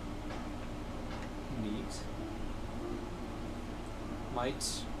 Neat. Might.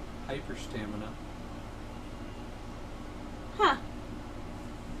 Hyper stamina. Huh.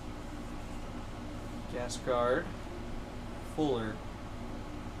 Gas guard. Fuller.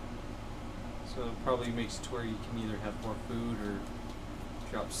 So it probably makes it to where you can either have more food or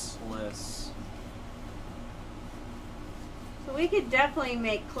drops less. So we could definitely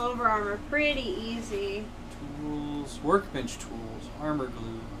make clover armor pretty easy. Tools. Workbench tools. Armor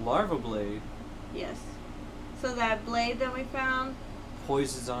glue. Larva blade. Yes. So that blade that we found.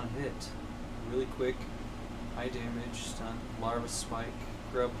 Poisons on hit. Really quick. High damage. Stun. Larva spike.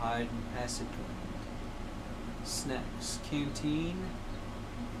 Grub hide and acid blend. Snacks. Canteen.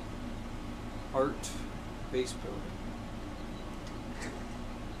 Art. Base building.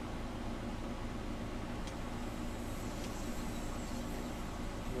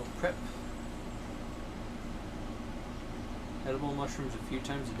 Meal prep. Edible mushrooms a few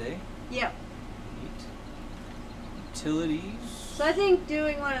times a day. Yep. Neat. Utilities. So I think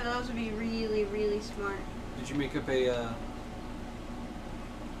doing one of those would be really, really smart. Did you make up a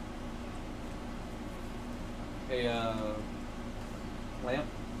lamp?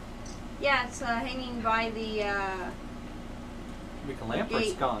 Yeah, it's hanging by the Make a lamp or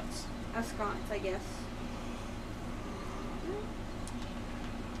gate. sconce? a sconce, I guess.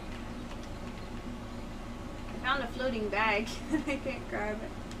 I found a floating bag. I can't grab it.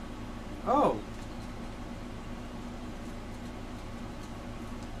 Oh.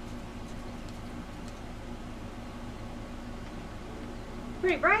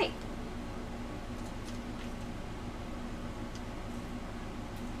 Pretty bright.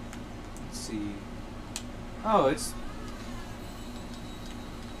 Let's see. Oh, it's.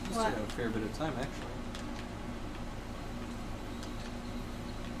 Must What? have a fair bit of time, actually.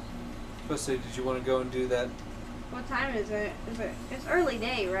 Supposed to say, did you want to go and do that? What time is it? It's early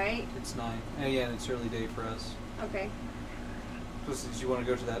day, right? It's 9. Yeah, and it's early day for us. Okay. Supposed to, did you want to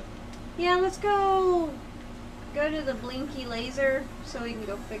go to that? Yeah, let's go to the blinky laser so we can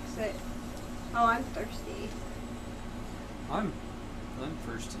go fix it. Oh, I'm thirsty. I'm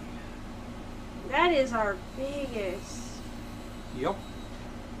thirsty. That is our biggest. Yup.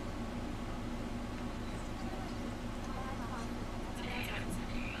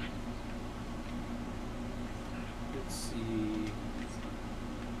 Let's see.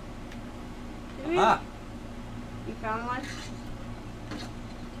 Ah! You found one?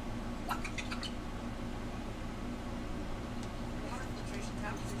 Water filtration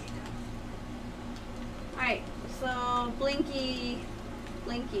tap, finish down. Alright, so Blinky.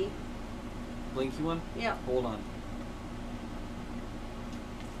 Blinky one? Yep. Hold on.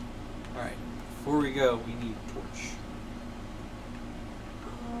 Alright. Before we go, we need a torch.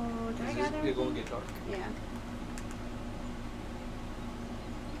 Oh, did I It's got gonna everything? get dark. Yeah.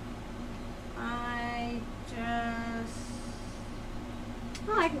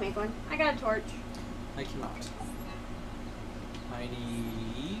 Oh, I can make one. I got a torch. I cannot. I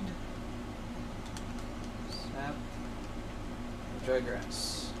need sap, dry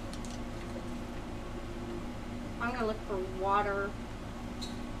grass. I'm gonna look for water.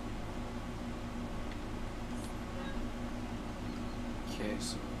 Okay,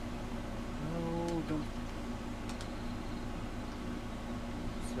 so... No, don't...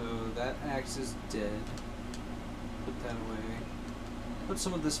 So that axe is dead. Put that away. Put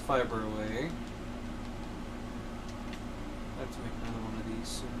some of this fiber away. I have to make another one of these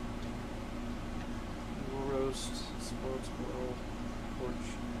soon. We'll roast, spoiled squirrel, porch,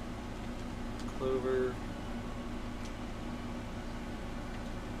 clover.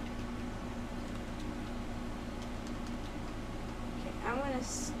 Okay, I'm gonna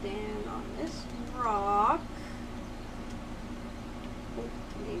stand on this rock. Oh,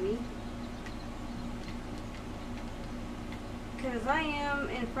 maybe. Because I am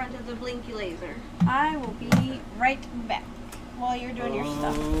in front of the blinky laser. I will be right back while you're doing your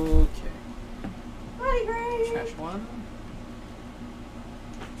stuff. Okay. Buddy, great. Trash one.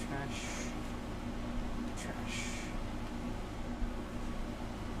 Trash. Trash.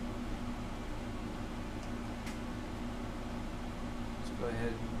 Let's go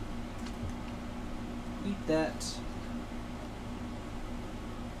ahead and eat that.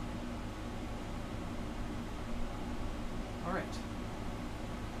 All right.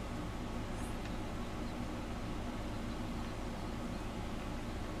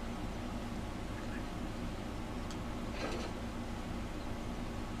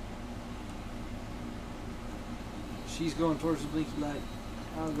 She's going towards the blinky light.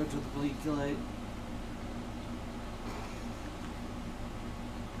 I'll go to the blinky light.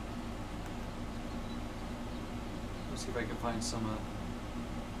 Let's see if I can find some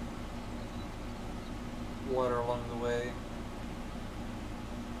water along the way.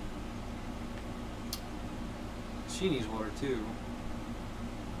 She needs water too.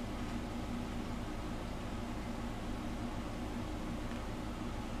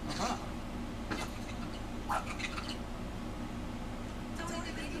 Aha.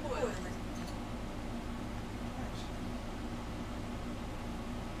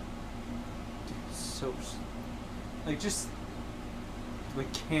 So, like, just the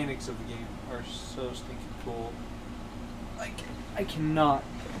mechanics of the game are so stinking cool. Like, I cannot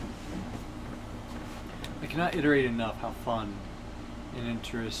iterate enough how fun and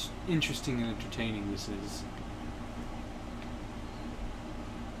interesting and entertaining this is.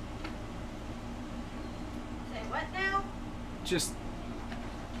 Say what now? Just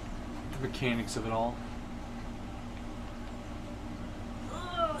the mechanics of it all.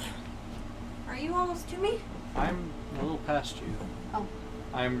 Are you almost to me? I'm a little past you. Oh.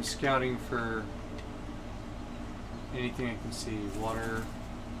 I'm scouting for anything I can see, water,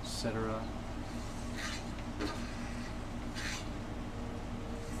 etc.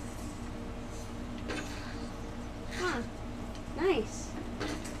 Huh. Nice.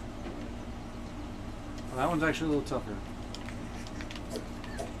 Well, that one's actually a little tougher.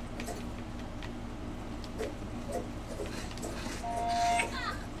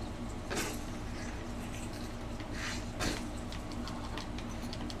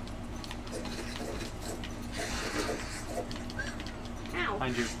 Ow.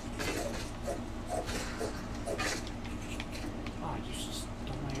 Behind you. Oh, you just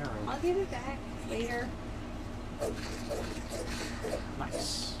stole my arrow. I'll give it back later.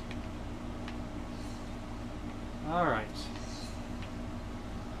 Nice. Alright.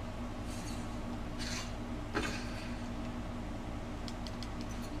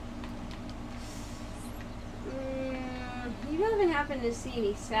 You haven't happened to see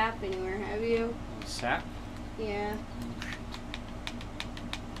any sap anywhere, have you? Sap? Yeah.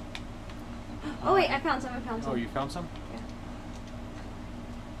 Oh wait, I found some. Oh, you found some? Yeah.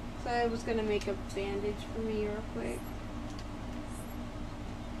 So I was gonna make a bandage for me real quick.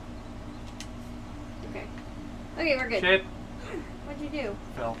 Okay. Okay, we're good. Shit. What'd you do?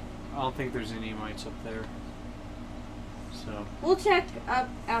 Fell. I don't think there's any mites up there. So. We'll check up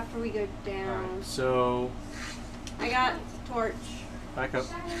after we go down. Alright, so. I got torch. Back up.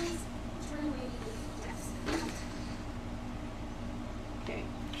 Okay.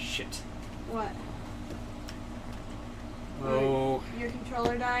 Shit. What? Oh. Your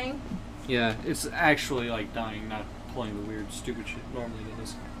controller dying? Yeah, it's actually like dying, not pulling the weird, stupid shit normally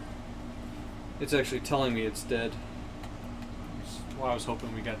does. It's actually telling me it's dead. That's why I was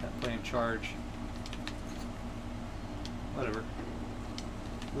hoping we got that play in charge. Whatever.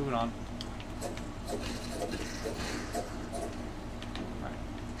 Moving on. Alright.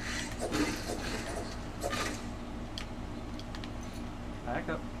 Back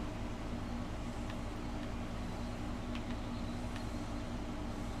up.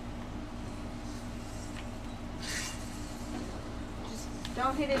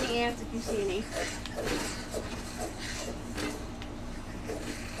 Don't hit any ants if you see any.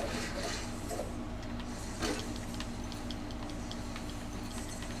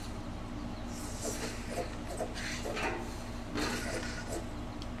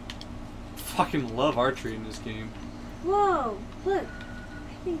 fucking love archery in this game. Whoa! Look,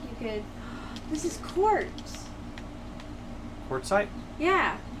 I think you could. This is quartz. Quartzite?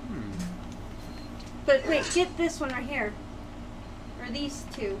 Yeah. Hmm. But wait, get this one right here. Or these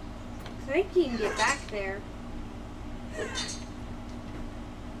two. So I think you can get back there.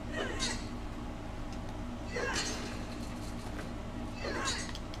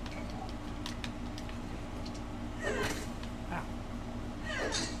 Ow.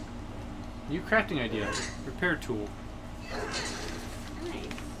 New crafting idea. Repair tool. Nice.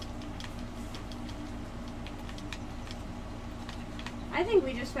 I think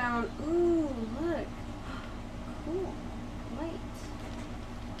we just found. Ooh, look. Cool. Light.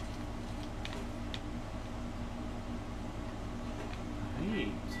 Neat.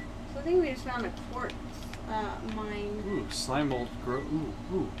 So I think we just found a quartz mine. Ooh, slime mold grow.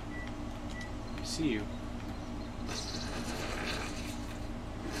 Ooh. I see you.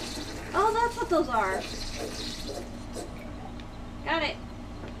 Oh, that's what those are. Got it.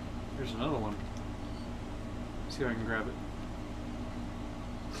 There's another one. See if I can grab it.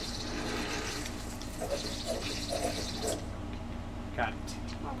 Got it.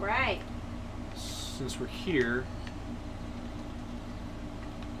 All right. Since we're here,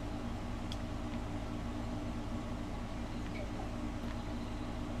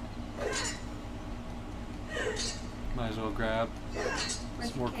 might as well grab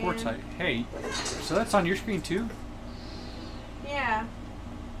some more quartzite. Hey, so that's on your screen too? Yeah.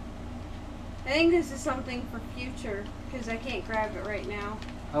 I think this is something for future because I can't grab it right now.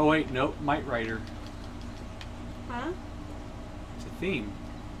 Oh wait, nope, Might Rider. Huh? It's a theme.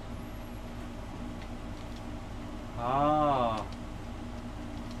 Ah.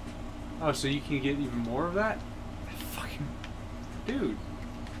 Oh, so you can get even more of that? Fucking dude.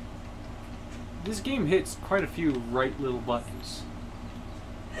 This game hits quite a few right little buttons.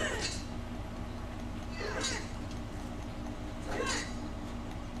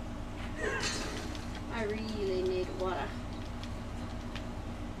 I really need water.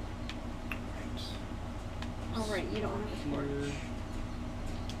 Oh right, you don't have a torch. Here.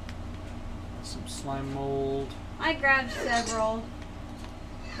 Some slime mold. I grabbed several.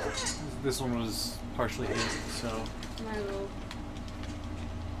 This one was partially hit, so. My little.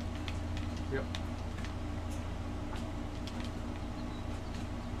 Yep.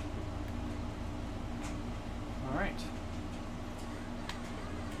 Alright.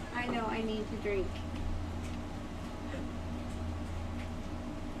 I know I need to drink.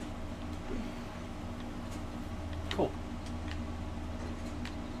 Cool.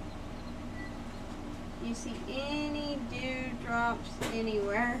 You see any dewdrops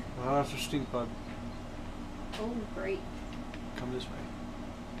anywhere? Oh, that's a stink bug. Oh, great. Come this way.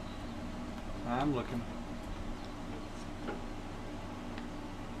 I'm looking.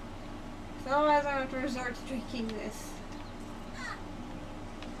 So otherwise I have to resort to drinking this.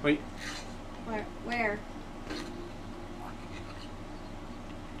 Wait. Where?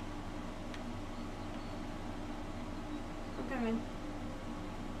 I'm coming.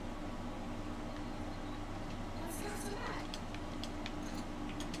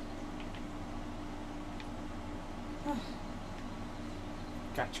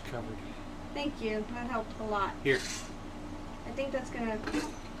 Got you covered. Thank you. That helped a lot. Here. I think that's gonna.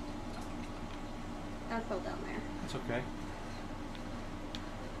 That fell down there. It's okay.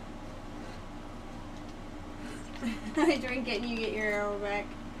 I drink it and you get your arrow back.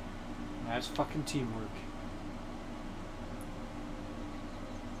 That's fucking teamwork.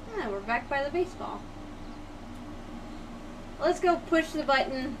 Ah, we're back by the baseball. Let's go push the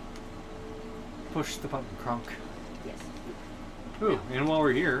button. Push the button, Crunk. Yes. Ooh, and while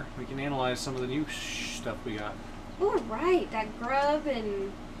we're here, we can analyze some of the new stuff we got. Oh, right. That grub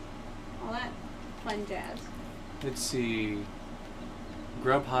and all that fun jazz. Let's see.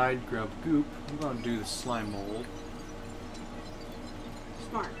 Grub hide, grub goop. I'm going to do the slime mold.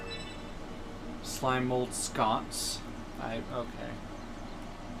 Smart. Slime mold sconce. Okay.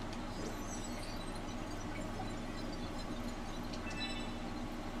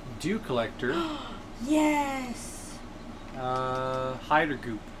 Dew collector. Yes. Hide or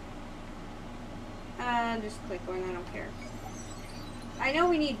goop. Just click one. I don't care. I know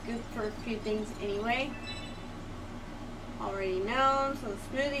we need goop for a few things anyway. Already known. So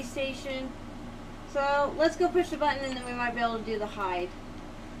the smoothie station. So let's go push the button and then we might be able to do the hide.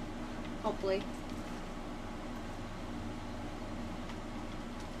 Hopefully.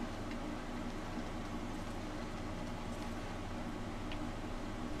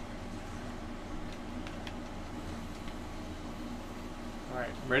 Alright,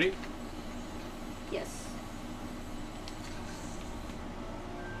 ready? Yes.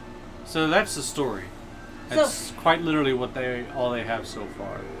 So that's the story. That's quite literally what all they have so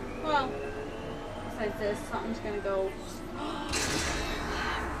far. Well, besides this, something's gonna go.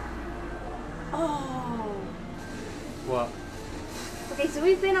 Oh. What? Okay, so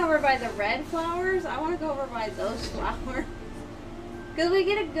we've been over by the red flowers. I want to go over by those flowers. Because we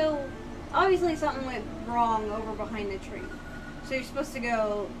get to go. Obviously, something went wrong over behind the tree. So you're supposed to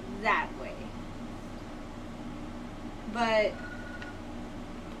go that way. But.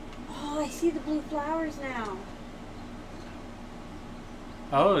 Oh, I see the blue flowers now.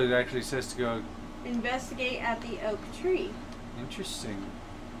 Oh, it actually says to go. Investigate at the oak tree. Interesting.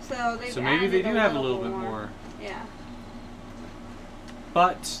 So maybe they do have a little bit more. Yeah.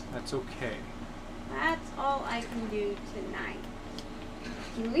 But that's okay. That's all I can do tonight.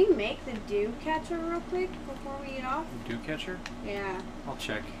 Can we make the dew catcher real quick before we get off? Dew catcher? Yeah. I'll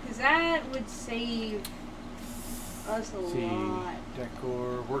check. Because that would save us a lot.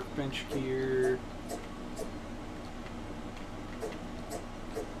 Decor, workbench gear.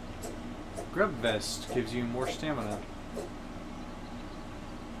 Grub vest gives you more stamina.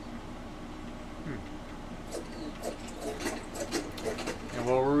 And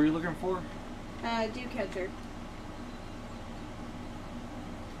what were we looking for? Dew catcher.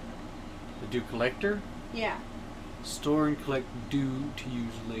 The dew collector? Yeah. Store and collect dew to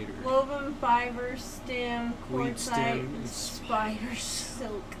use later. Woven fiber, stem, Weed quartzite, stem, and spider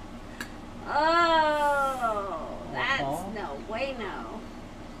silk. Oh, that's no way, no.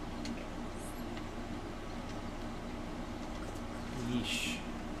 Yeesh.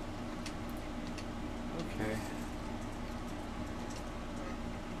 Okay.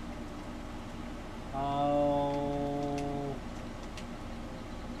 Oh.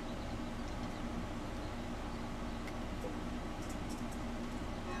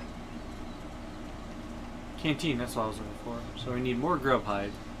 Canteen, that's what I was looking for. So we need more grub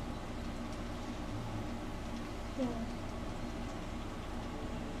hide. Yeah.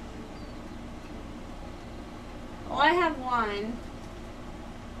 Well, I have one.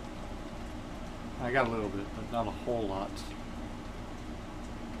 I got a little bit, but not a whole lot.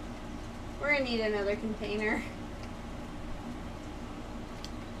 We're gonna need another container.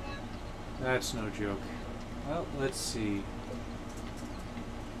 That's no joke. Well, let's see.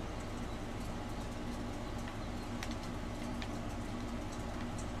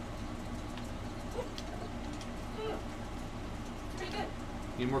 Pretty good.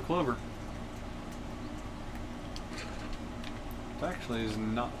 Need more clover. It actually is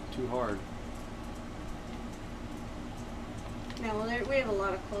not too hard. No, well, we have a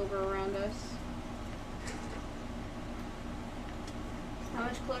lot of clover around us. How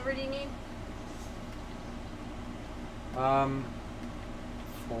much clover do you need? 4.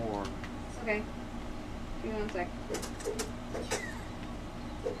 Okay. Give me 1 sec.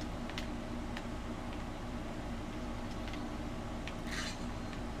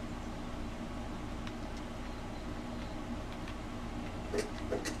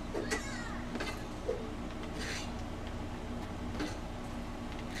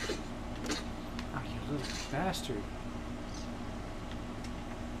 Oh, you little bastard.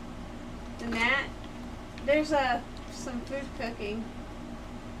 And that, there's some food cooking.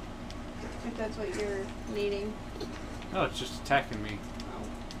 If that's what you're needing. Oh, it's just attacking me.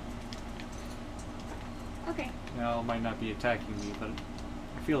 Oh. Okay. No, it might not be attacking me, but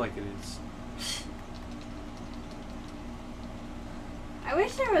I feel like it is. I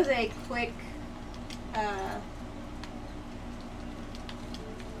wish there was a quick,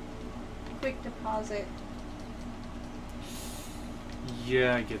 quick deposit.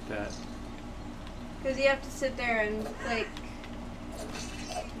 Yeah, I get that. Because you have to sit there and click to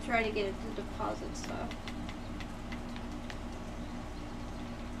try to get it to deposit stuff.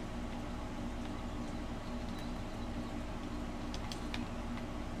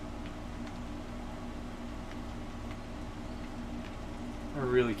 I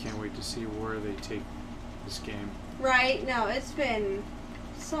really can't wait to see where they take this game. Right? No, it's been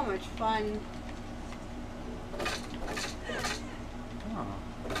so much fun. Oh.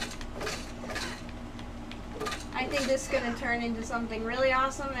 I think this is going to turn into something really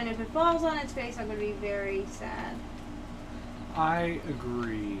awesome, and if it falls on its face, I'm going to be very sad. I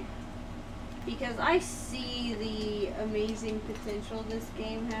agree. Because I see the amazing potential this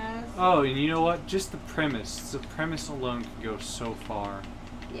game has. Oh, and you know what? Just the premise. The premise alone can go so far.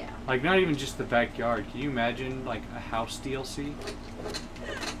 Yeah. Like, not even just the backyard. Can you imagine, like, a house DLC?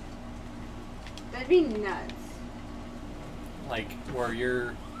 That'd be nuts. Like, where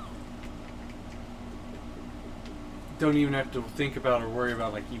you're... don't even have to think about or worry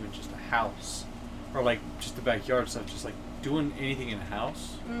about, like, even just a house. Or, like, just the backyard stuff. Just, like, doing anything in a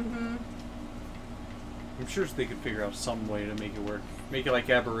house. Mm-hmm. I'm sure they could figure out some way to make it work. Make it like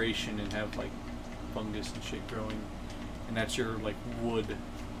aberration and have like fungus and shit growing, and that's your like wood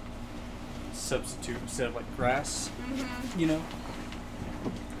substitute instead of like grass. Mm-hmm. You know.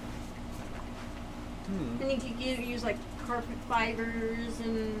 And you could use like carpet fibers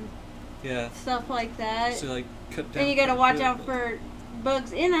and Yeah. stuff like that. So like cut down. And you gotta watch the- out for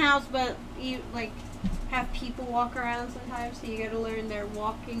bugs in the house, but you like have people walk around sometimes, so you gotta learn their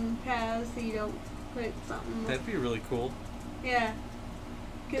walking paths so you don't put something. That'd be really cool. Yeah.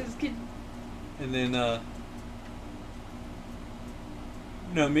 Cause And then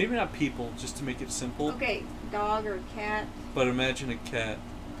no, maybe not people, just to make it simple. okay, dog or cat. But imagine a cat,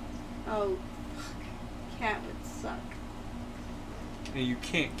 Oh, fuck. Cat would suck. and you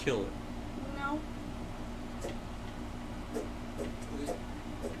can't kill it. No.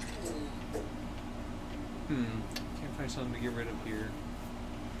 Can't find something to get rid of here.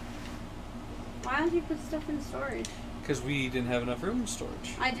 Why don't you put stuff in storage? Because we didn't have enough room in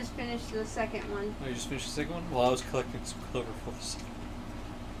storage. I just finished the second one. Oh, you just finished the second one? Well, I was collecting some clover for the second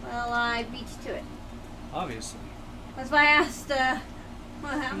one. Well, I beat you to it. Obviously. That's why I asked, well,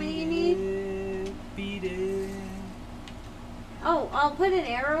 how many you need? Beat it. Oh, I'll put an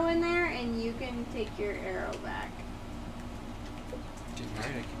arrow in there and you can take your arrow back. Didn't worry,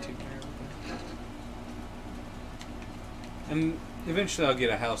 I can take my arrow back. And eventually I'll get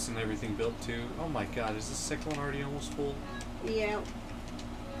a house and everything built too. Oh my god, is this second one already almost full? Yeah.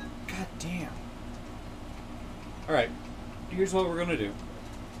 God damn. Alright, here's what we're gonna do.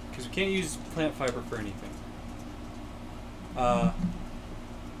 Because we can't use plant fiber for anything.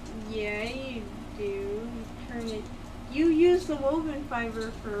 Yeah, you do. Turn it. You use the woven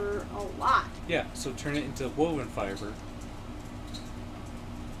fiber for a lot. Yeah, so turn it into woven fiber.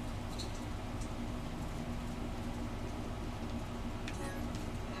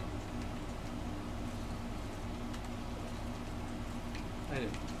 I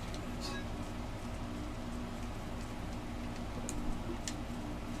didn't.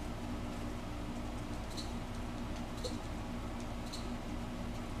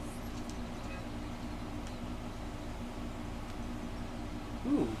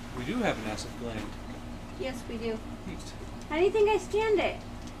 Ooh, we do have an acid gland. Yes, we do. Neat. How do you think I stand it?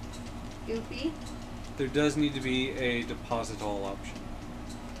 Goofy? There does need to be a deposit all option.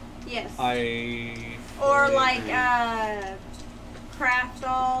 Yes. I. Or fully like, agree. craft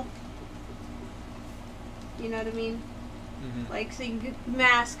all. You know what I mean? Mhm. Like, so you can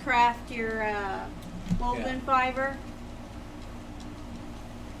mass craft your, woven Yeah. fiber.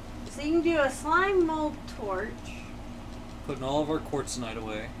 So you can do a slime mold torch. Putting all of our quartzite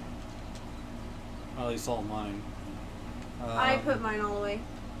away. Or at least all mine. I put mine all away.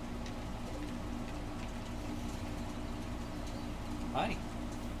 Hi,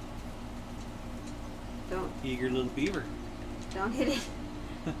 Don't eager little beaver. hit it.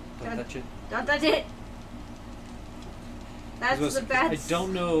 Don't touch it. Don't touch it. That's I was- the bad. I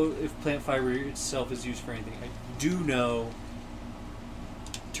don't know if plant fiber itself is used for anything. I do know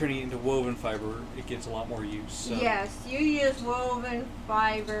turning it into woven fiber, it gets a lot more use. So. Yes, you use woven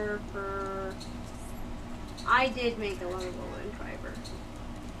fiber for. I did make a lot of woven fiber.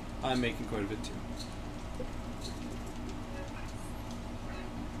 I'm making quite a bit too.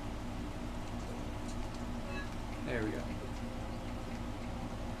 There we go.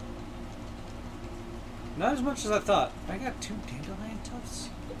 Not as much as I thought. I got 2 dandelion tufts.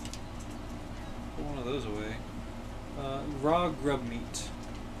 Put one of those away. Raw grub meat.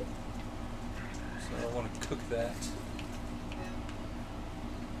 So I want to cook that.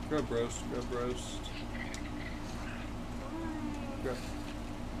 Grub roast, grub roast. Grub.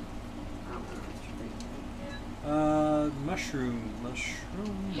 Mushroom.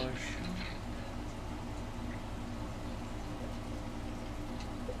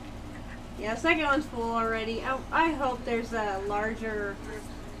 Yeah, the second one's full already. I hope there's a larger.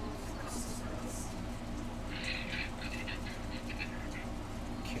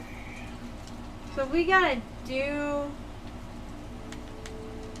 Okay. So we gotta do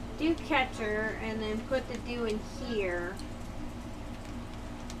catcher and then put the dew in here.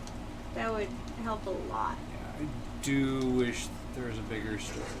 That would help a lot. Yeah, I do wish there was a bigger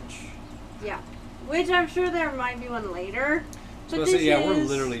storage. Yeah, which I'm sure there might be one later. So But I say, this yeah, we're is-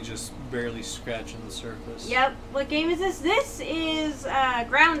 literally just barely scratching the surface. Yep. What game is this? This is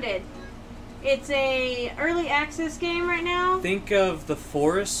Grounded. It's a early access game right now. Think of The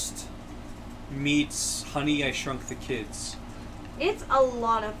Forest meets Honey, I Shrunk the Kids. It's a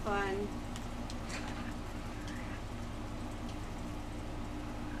lot of fun.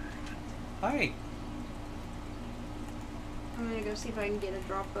 Hi. I'm gonna go see if I can get a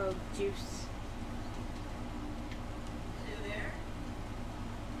drop of juice. Hello there.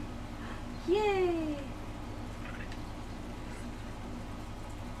 Yay!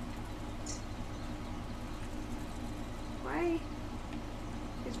 Why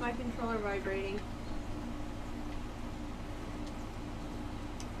is my controller vibrating?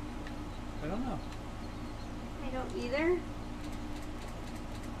 I don't know. I don't either.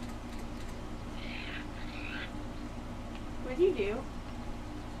 What'd you do?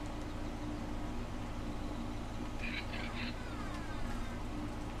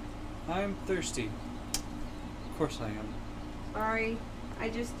 I'm thirsty. Of course I am. Sorry, I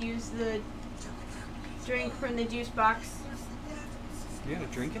just used the drink from the juice box. You got a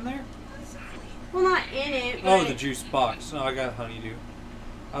drink in there? Well, not in it, Oh, but the juice box. No, I got honeydew.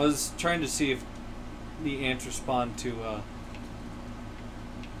 I was trying to see if the ants respond to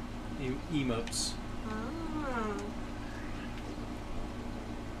emotes. Oh.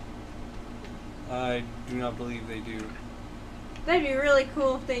 I do not believe they do. That'd be really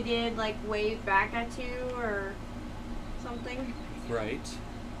cool if they did, like, wave back at you or something. Right.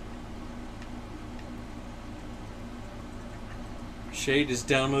 Shade is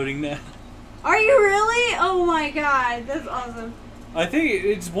downloading now. Are you really? Oh my god, that's awesome. I think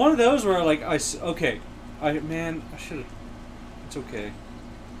it's one of those where, like, okay. I should have. It's okay.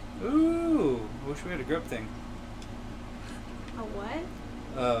 Ooh, I wish we had a grub thing. A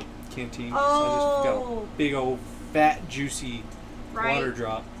what? Canteen. Oh. So I just got a big old fat juicy Right. water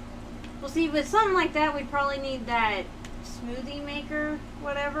drop. Well, see, with something like that, we'd probably need that smoothie maker,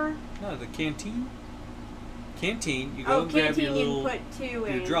 whatever. No, the canteen. Canteen. You go Oh, and grab canteen your little you put two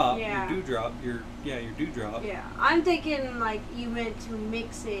in. your drop, Yeah. your dewdrop, your dewdrop. Yeah, I'm thinking like you meant to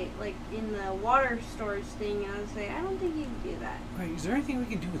mix it like in the water storage thing. And I would say I don't think you can do that. Wait, is there anything we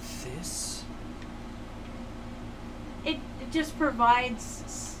can do with this? It just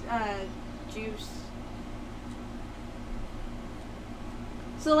provides juice.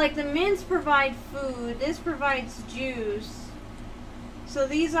 So like the mints provide food, this provides juice. So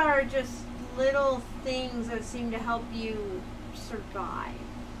these are just little things that seem to help you survive.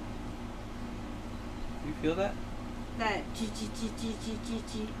 You feel that? That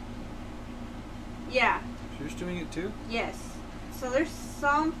yeah. You're just doing it too? Yes. So there's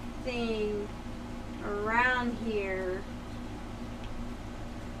something around here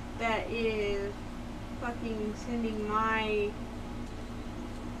that is fucking sending my...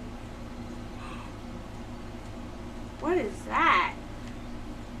 What is that?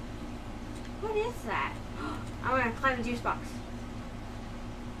 What is that? I'm gonna climb the juice box.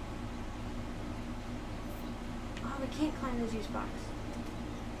 Oh, we can't climb the juice box.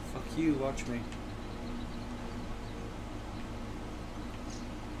 Fuck you, watch me.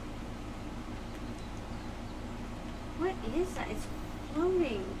 What is that? It's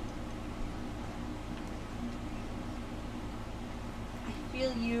floating. I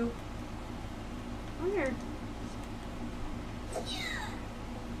feel you. I wonder.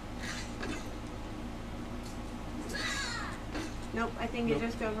 Nope, I think Nope. it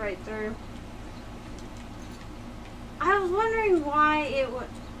just goes right through. I was wondering why it would.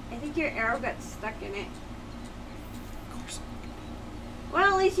 I think your arrow got stuck in it. Of course.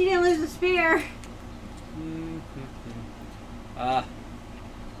 Well, at least you didn't lose the spear. Ah.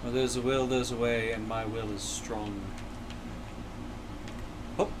 Well, there's a will, there's a way, and my will is strong.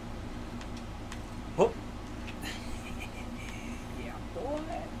 Hop. Hop. Yeah, boy.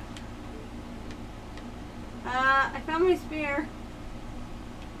 I found my spear.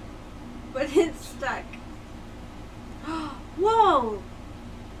 But it's stuck. Whoa!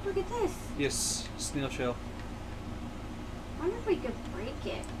 Look at this. Yes, snail shell. I wonder if we could break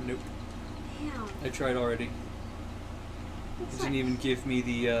it. Nope. Damn. I tried already. It It's didn't like- even give me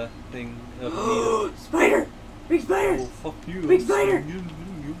the thing of the. Spider! Big spider! Oh, fuck you. Big I'm spider! You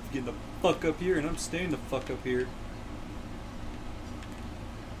get the fuck up here, and I'm staying the fuck up here.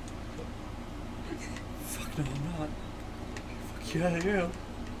 Fuck no, I'm not. Fuck yeah, I am.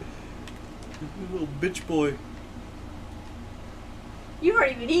 You little bitch boy. You've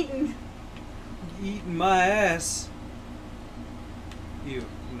already been eaten. Eating my ass. You,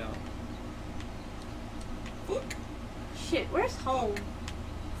 no. Fuck. Shit, where's home?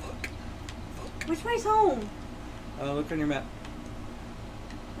 Fuck. Which way's home? Look on your map.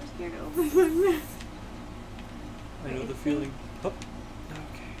 I'm scared to open my map. I know Wait, the I feeling. Hop.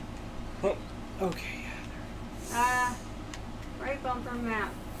 Okay. Hop. Okay, yeah. Right bumper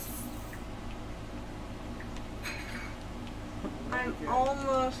map. I'm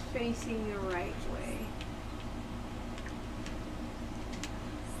almost facing the right way.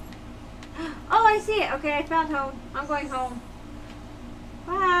 Oh, I see it. Okay, I found home. I'm going home.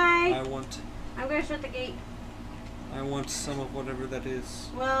 I'm gonna shut the gate. I want some of whatever that is.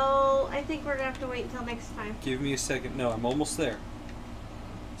 Well, I think we're gonna have to wait until next time. Give me a second. No, I'm almost there.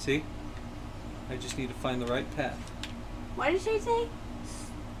 See? I just need to find the right path. What did she say?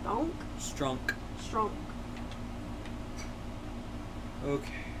 Stunk? Shrunk. Shrunk.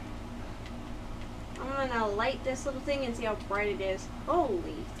 Okay. I'm gonna light this little thing and see how bright it is.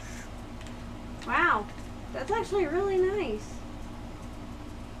 Holy. Wow. That's actually really nice.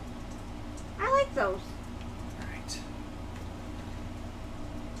 I like those. Alright.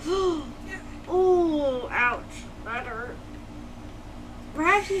 Oh, ouch. That hurt.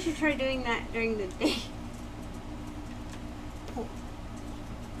 Perhaps you should try doing that during the day. Oh.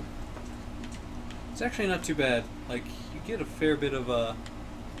 It's actually not too bad. Like, you get a fair bit of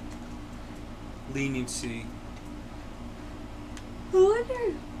leniency. I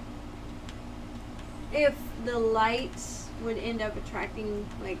wonder if the lights would end up attracting,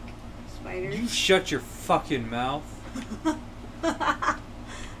 like, spiders. You shut your fucking mouth.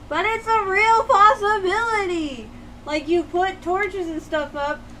 But it's a real possibility! Like, you put torches and stuff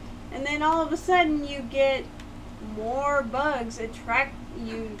up, and then all of a sudden you get more bugs attract.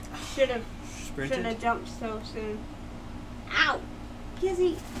 You should have jumped so soon. Ow!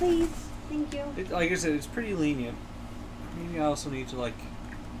 Kizzy, please. Thank you. Like I said, it's pretty lenient. Maybe I also need to, like,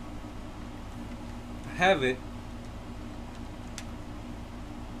 have it.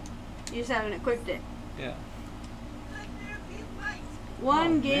 You just haven't equipped it. Yeah.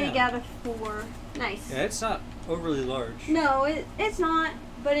 1 gig man. out of 4. Nice. Yeah, it's not overly large. No, it's not,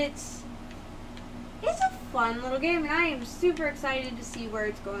 but it's a fun little game, and I am super excited to see where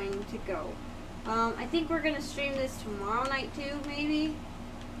it's going to go. I think we're gonna stream this tomorrow night too, maybe.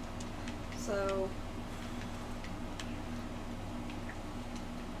 So.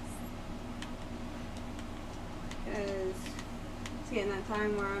 Because it's getting that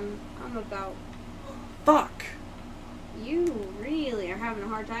time where I'm about. Fuck! You really are having a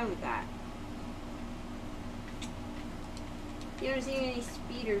hard time with that. You haven't seen any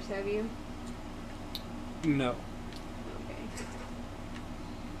speeders, have you? No. Okay.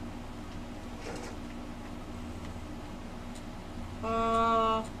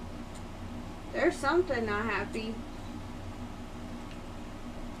 There's something not happy.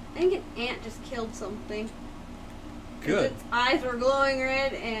 I think an ant just killed something. Good. Its eyes were glowing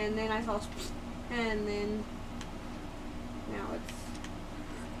red, and then I saw, and then now it's.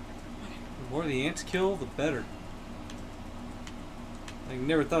 The more the ants kill, the better. I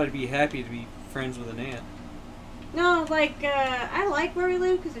never thought I'd be happy to be friends with an ant. No, like, I like where we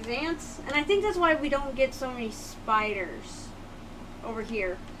live because there's ants, and I think that's why we don't get so many spiders over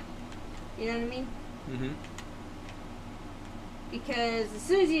here. You know what I mean? Mm-hmm. Because as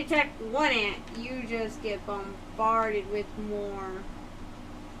soon as you attack one ant, you just get bombarded with more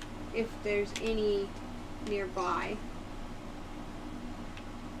if there's any nearby.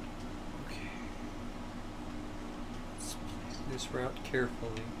 Okay. Let's plan this route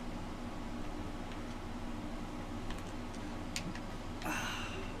carefully.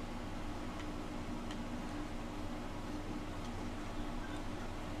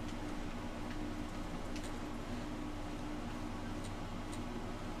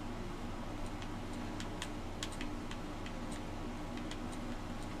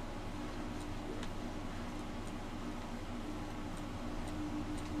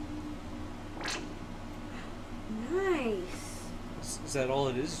 Nice. Is that all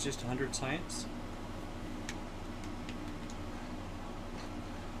it is? It's just 100 science?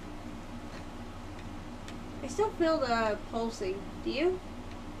 I still feel the pulsing. Do you?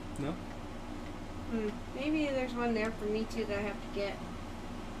 No? Maybe there's one there for me too that I have to get.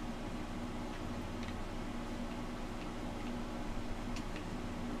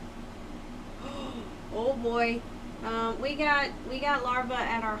 Oh boy. We got larvae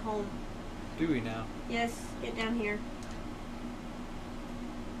at our home. Do we now? Yes, get down here.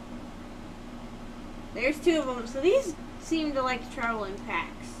 There's 2 of them. So these seem to like to travel in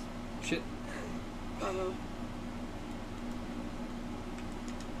packs. Shit. Bravo.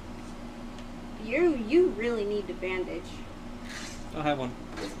 You really need to bandage. I'll have one.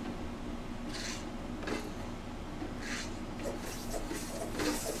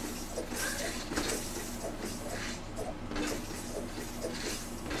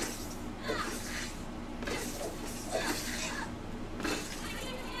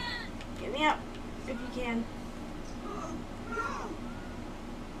 Get me up if you can.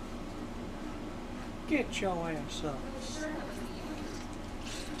 Get your ass up.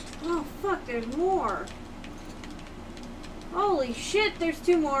 Oh fuck, there's more. Holy shit, there's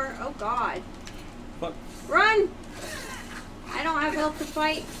 2 more. Oh god. Fuck. Run! I don't have help to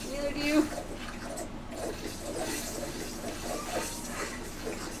fight, neither do you.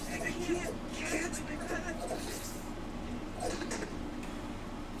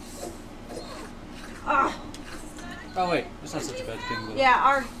 Ah. Oh wait, it's not such a bad thing though.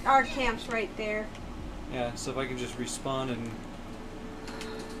 Yeah, our camp's right there. Yeah, so if I can just respawn and...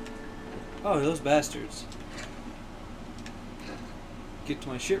 Oh, those bastards. Get to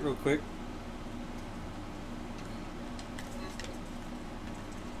my shit real quick.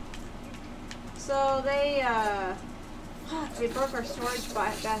 So they broke our storage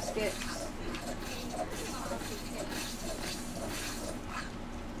basket.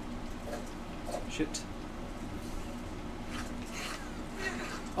 Shit.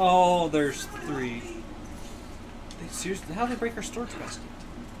 Oh, there's 3. They seriously, how'd they break our storage basket?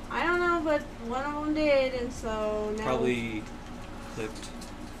 I don't know, but one of them did, and so now... Probably clipped.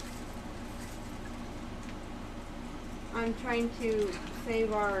 I'm trying to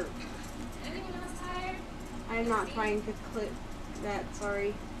save our... Anyone else tired? I'm not trying to clip that,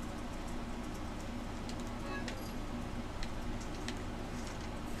 sorry.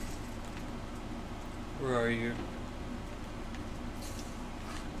 Where are you?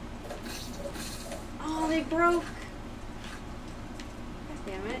 Oh, they broke. God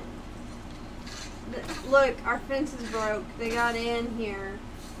damn it. Look, our fence is broke. They got in here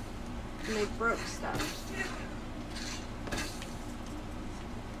and they broke stuff.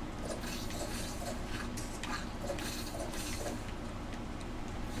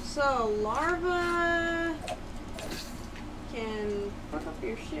 So, larva can fuck up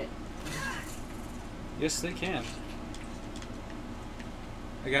your shit. Yes, they can.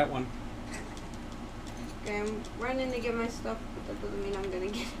 I got one. Okay, I'm running to get my stuff, but that doesn't mean I'm gonna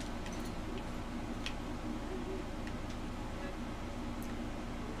get it.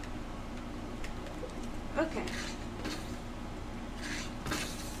 Okay.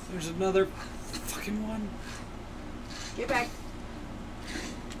 There's another fucking one. Get back.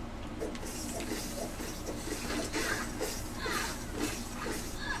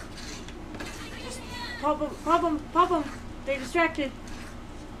 Pop him, pop him, pop him. They're distracted.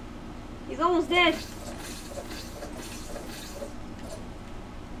 He's almost dead.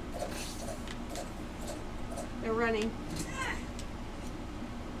 They're running.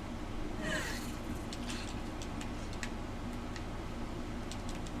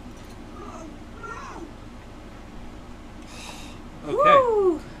 Okay.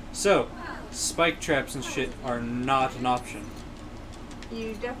 Woo! So, spike traps and shit are not an option.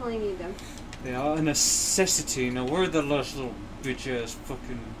 You definitely need them. They are a necessity. Now, where'd the last little bitch ass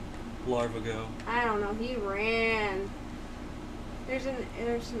fucking larva go? I don't know. He ran. There's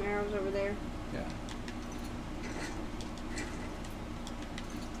some arrows over there. Yeah.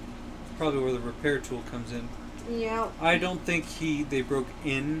 Probably where the repair tool comes in. Yeah. I don't think they broke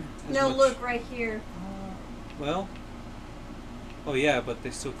in as No, much. look right here. Well. Oh yeah, but they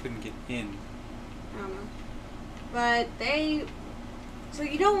still couldn't get in. I don't know. But they... So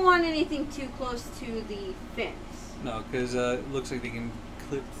you don't want anything too close to the fence. No, because it looks like they can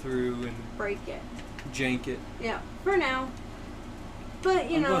clip through and Break it. jank it. Yeah, for now. But,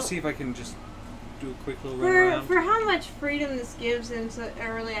 you I'm know... going to see if I can just do a quick little run around. For how much freedom this gives into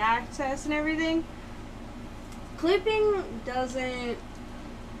early access and everything, clipping doesn't...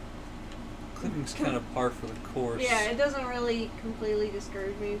 Clipping's kind of par for the course. Yeah, it doesn't really completely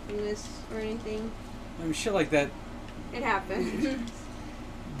discourage me from this or anything. I mean, shit like that. It happens.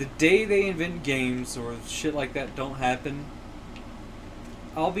 The day they invent games or shit like that don't happen,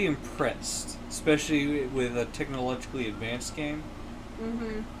 I'll be impressed. Especially with a technologically advanced game.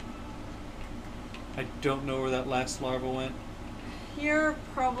 Mm-hmm. I don't know where that last larva went. You're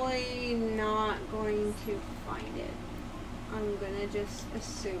probably not going to find it. I'm gonna just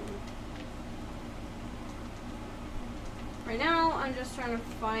assume. Right now, I'm just trying to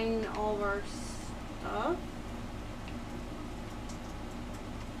find all of our stuff.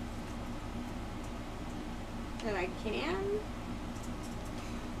 That I can.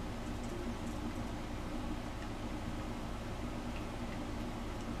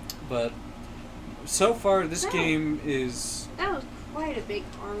 But so far, this game is... That was quite a big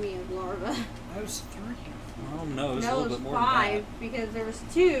army of larvae. That was 3. Well, no, it was a No, little it was bit more 5 than because there was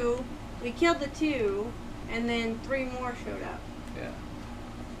 2. We killed the 2, and then 3 more showed up. that. Yeah.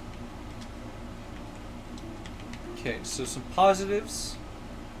 Okay, so some positives.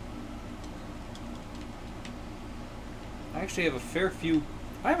 I actually have a fair few...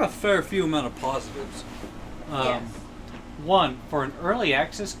 I have a fair few amount of positives. Yes. One, for an early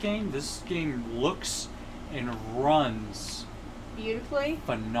access game, this game looks and runs Beautifully.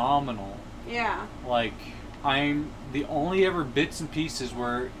 phenomenal. Yeah. Like, I'm the only ever bits and pieces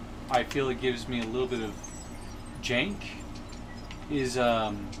where I feel it gives me a little bit of jank is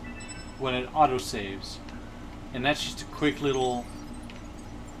when it autosaves. And that's just a quick little,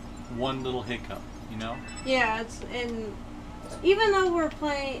 one little hiccup, you know? Yeah, and even though we're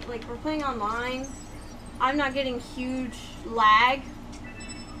playing online, I'm not getting huge lag.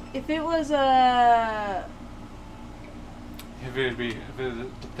 If it was a If it was a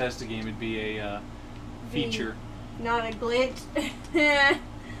Bethesda game, it'd be a feature. Not a glitch.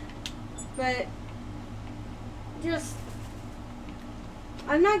 But just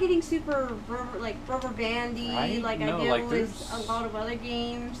I'm not getting super rubber bandy Right? like No, I do like with there's- a lot of other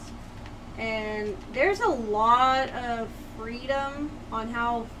games. And there's a lot of freedom on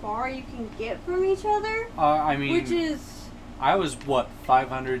how far you can get from each other, I mean, which is I was, what,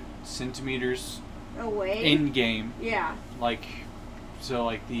 500 centimeters away. in game? Yeah. Like, so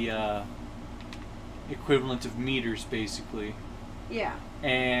like the equivalent of meters, basically. Yeah.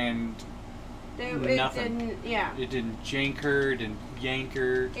 And It nothing. didn't. Yeah. It didn't janker, didn't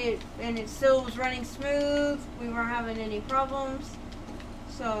yanker. It still was running smooth. We weren't having any problems.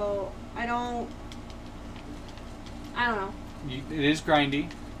 So I don't know. It is grindy.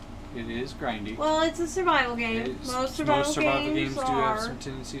 It is grindy. Well, it's a survival game. Most survival games do are. have some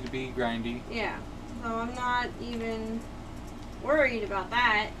tendency to be grindy. Yeah. So I'm not even worried about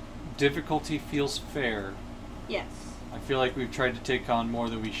that. Difficulty feels fair. Yes. I feel like we've tried to take on more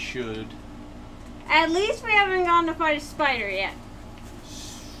than we should. At least we haven't gone to fight a spider yet.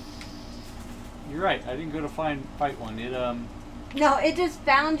 You're right. I didn't go to fight one. It No, it just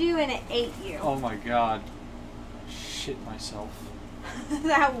found you and it ate you. Oh my god. Shit myself.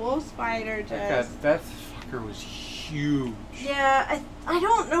 That wolf spider just. That fucker was huge. Yeah, I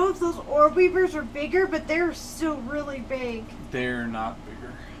don't know if those orb weavers are bigger, but they're still really big. They're not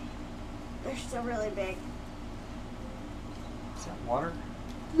bigger. They're still really big. Is that water?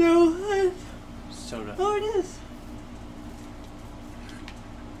 No. Soda. Oh, it is.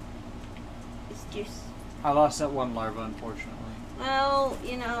 It's juice. I lost that one larva, unfortunately. Well,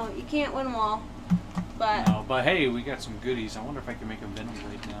 you can't win them all. But No, but hey, we got some goodies. I wonder if I can make a venom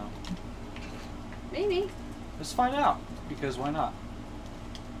blade now. maybe. Let's find out, because why not?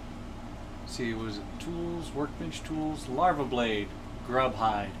 Let's see, was it tools, workbench tools, larva blade, grub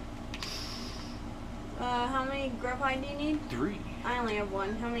hide. How many grub hide do you need? 3. I only have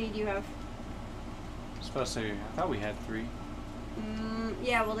one. How many do you have? I was supposed to say, I thought we had 3.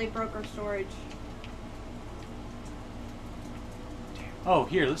 Yeah, well, they broke our storage. Oh,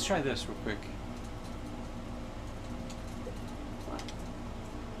 here, let's try this real quick. What?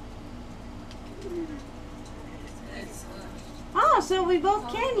 Oh, so we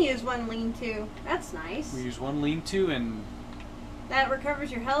both can use one lean-to. That's nice. We use one lean-to and... That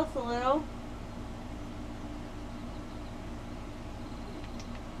recovers your health a little.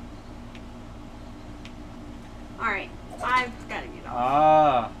 Alright, I've got to get off.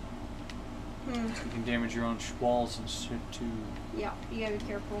 Ah! Hmm. You can damage your own walls and shit too. Yeah, you gotta be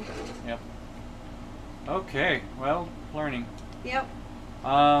careful. Yep. Okay, well, learning. Yep.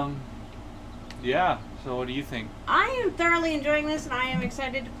 Yeah, so what do you think? I am thoroughly enjoying this and I am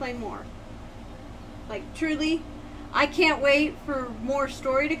excited to play more. Like, truly, I can't wait for more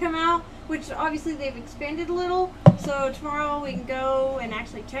story to come out, which obviously they've expanded a little. So tomorrow we can go and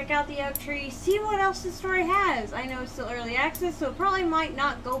actually check out the oak tree, see what else the story has. I know it's still early access, so it probably might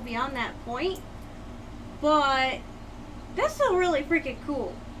not go beyond that point. But that's still really freaking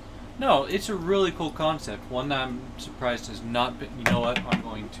cool. No, it's a really cool concept. One that I'm surprised has not been... You know what? I'm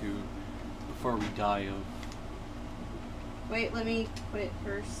going to, before we die of... Wait, let me put it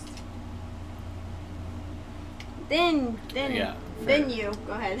first. Then Yeah, then fair. you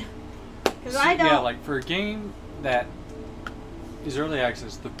go ahead. Because I don't. Yeah, like for a game that is early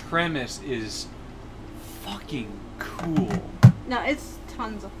access, the premise is fucking cool. No, it's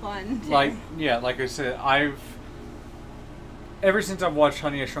tons of fun. Too. Like, yeah, like I said, ever since I've watched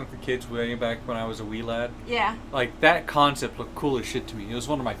Honey, I Shrunk the Kids way back when I was a wee lad, Yeah. like that concept looked cool as shit to me. It was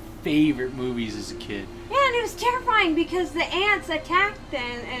one of my favorite movies as a kid. Yeah, and it was terrifying because the ants attacked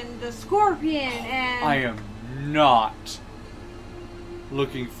and the scorpion and. I am not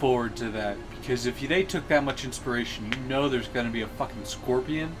looking forward to that, because if they took that much inspiration, you know there's going to be a fucking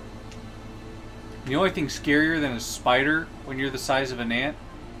scorpion. The only thing scarier than a spider when you're the size of an ant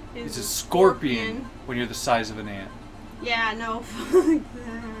is a scorpion when you're the size of an ant. Yeah, no, fuck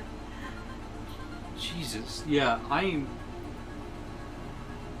that. Jesus. Yeah, I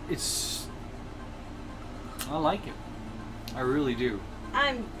like it. I really do.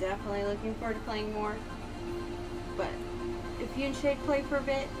 I'm definitely looking forward to playing more. But if you and Shade play for a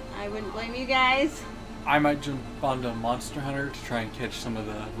bit, I wouldn't blame you guys. I might jump onto Monster Hunter to try and catch some of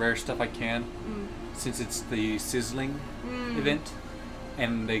the rare stuff I can, since it's the sizzling event,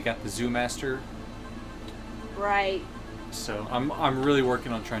 and they got the Zoo Master. Right. So I'm really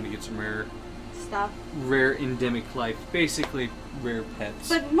working on trying to get some rare Stuff. rare endemic life, basically rare pets.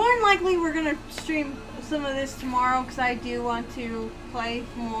 But more than likely, we're gonna stream some of this tomorrow because I do want to play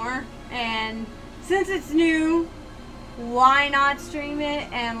more. And since it's new, why not stream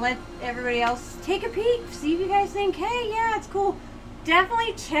it and let everybody else take a peek, see if you guys think, hey, yeah, it's cool.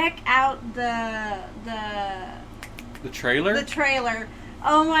 Definitely check out the trailer. The trailer.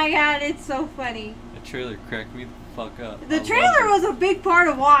 Oh my god, it's so funny. The trailer cracked me the fuck up. The trailer was a big part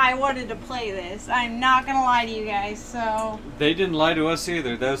of why I wanted to play this. I'm not gonna lie to you guys. So they didn't lie to us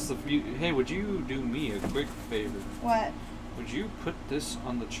either. That's the hey, would you do me a quick favor? what? Would you put this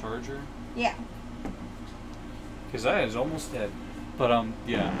on the charger? Yeah. Because I was almost dead. But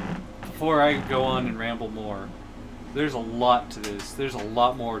yeah. Before I go on and ramble more, there's a lot to this. There's a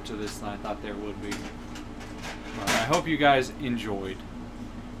lot more to this than I thought there would be. I hope you guys enjoyed,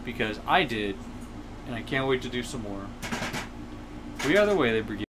 because I did, and I can't wait to do some more. We are the Waylaid Brigade.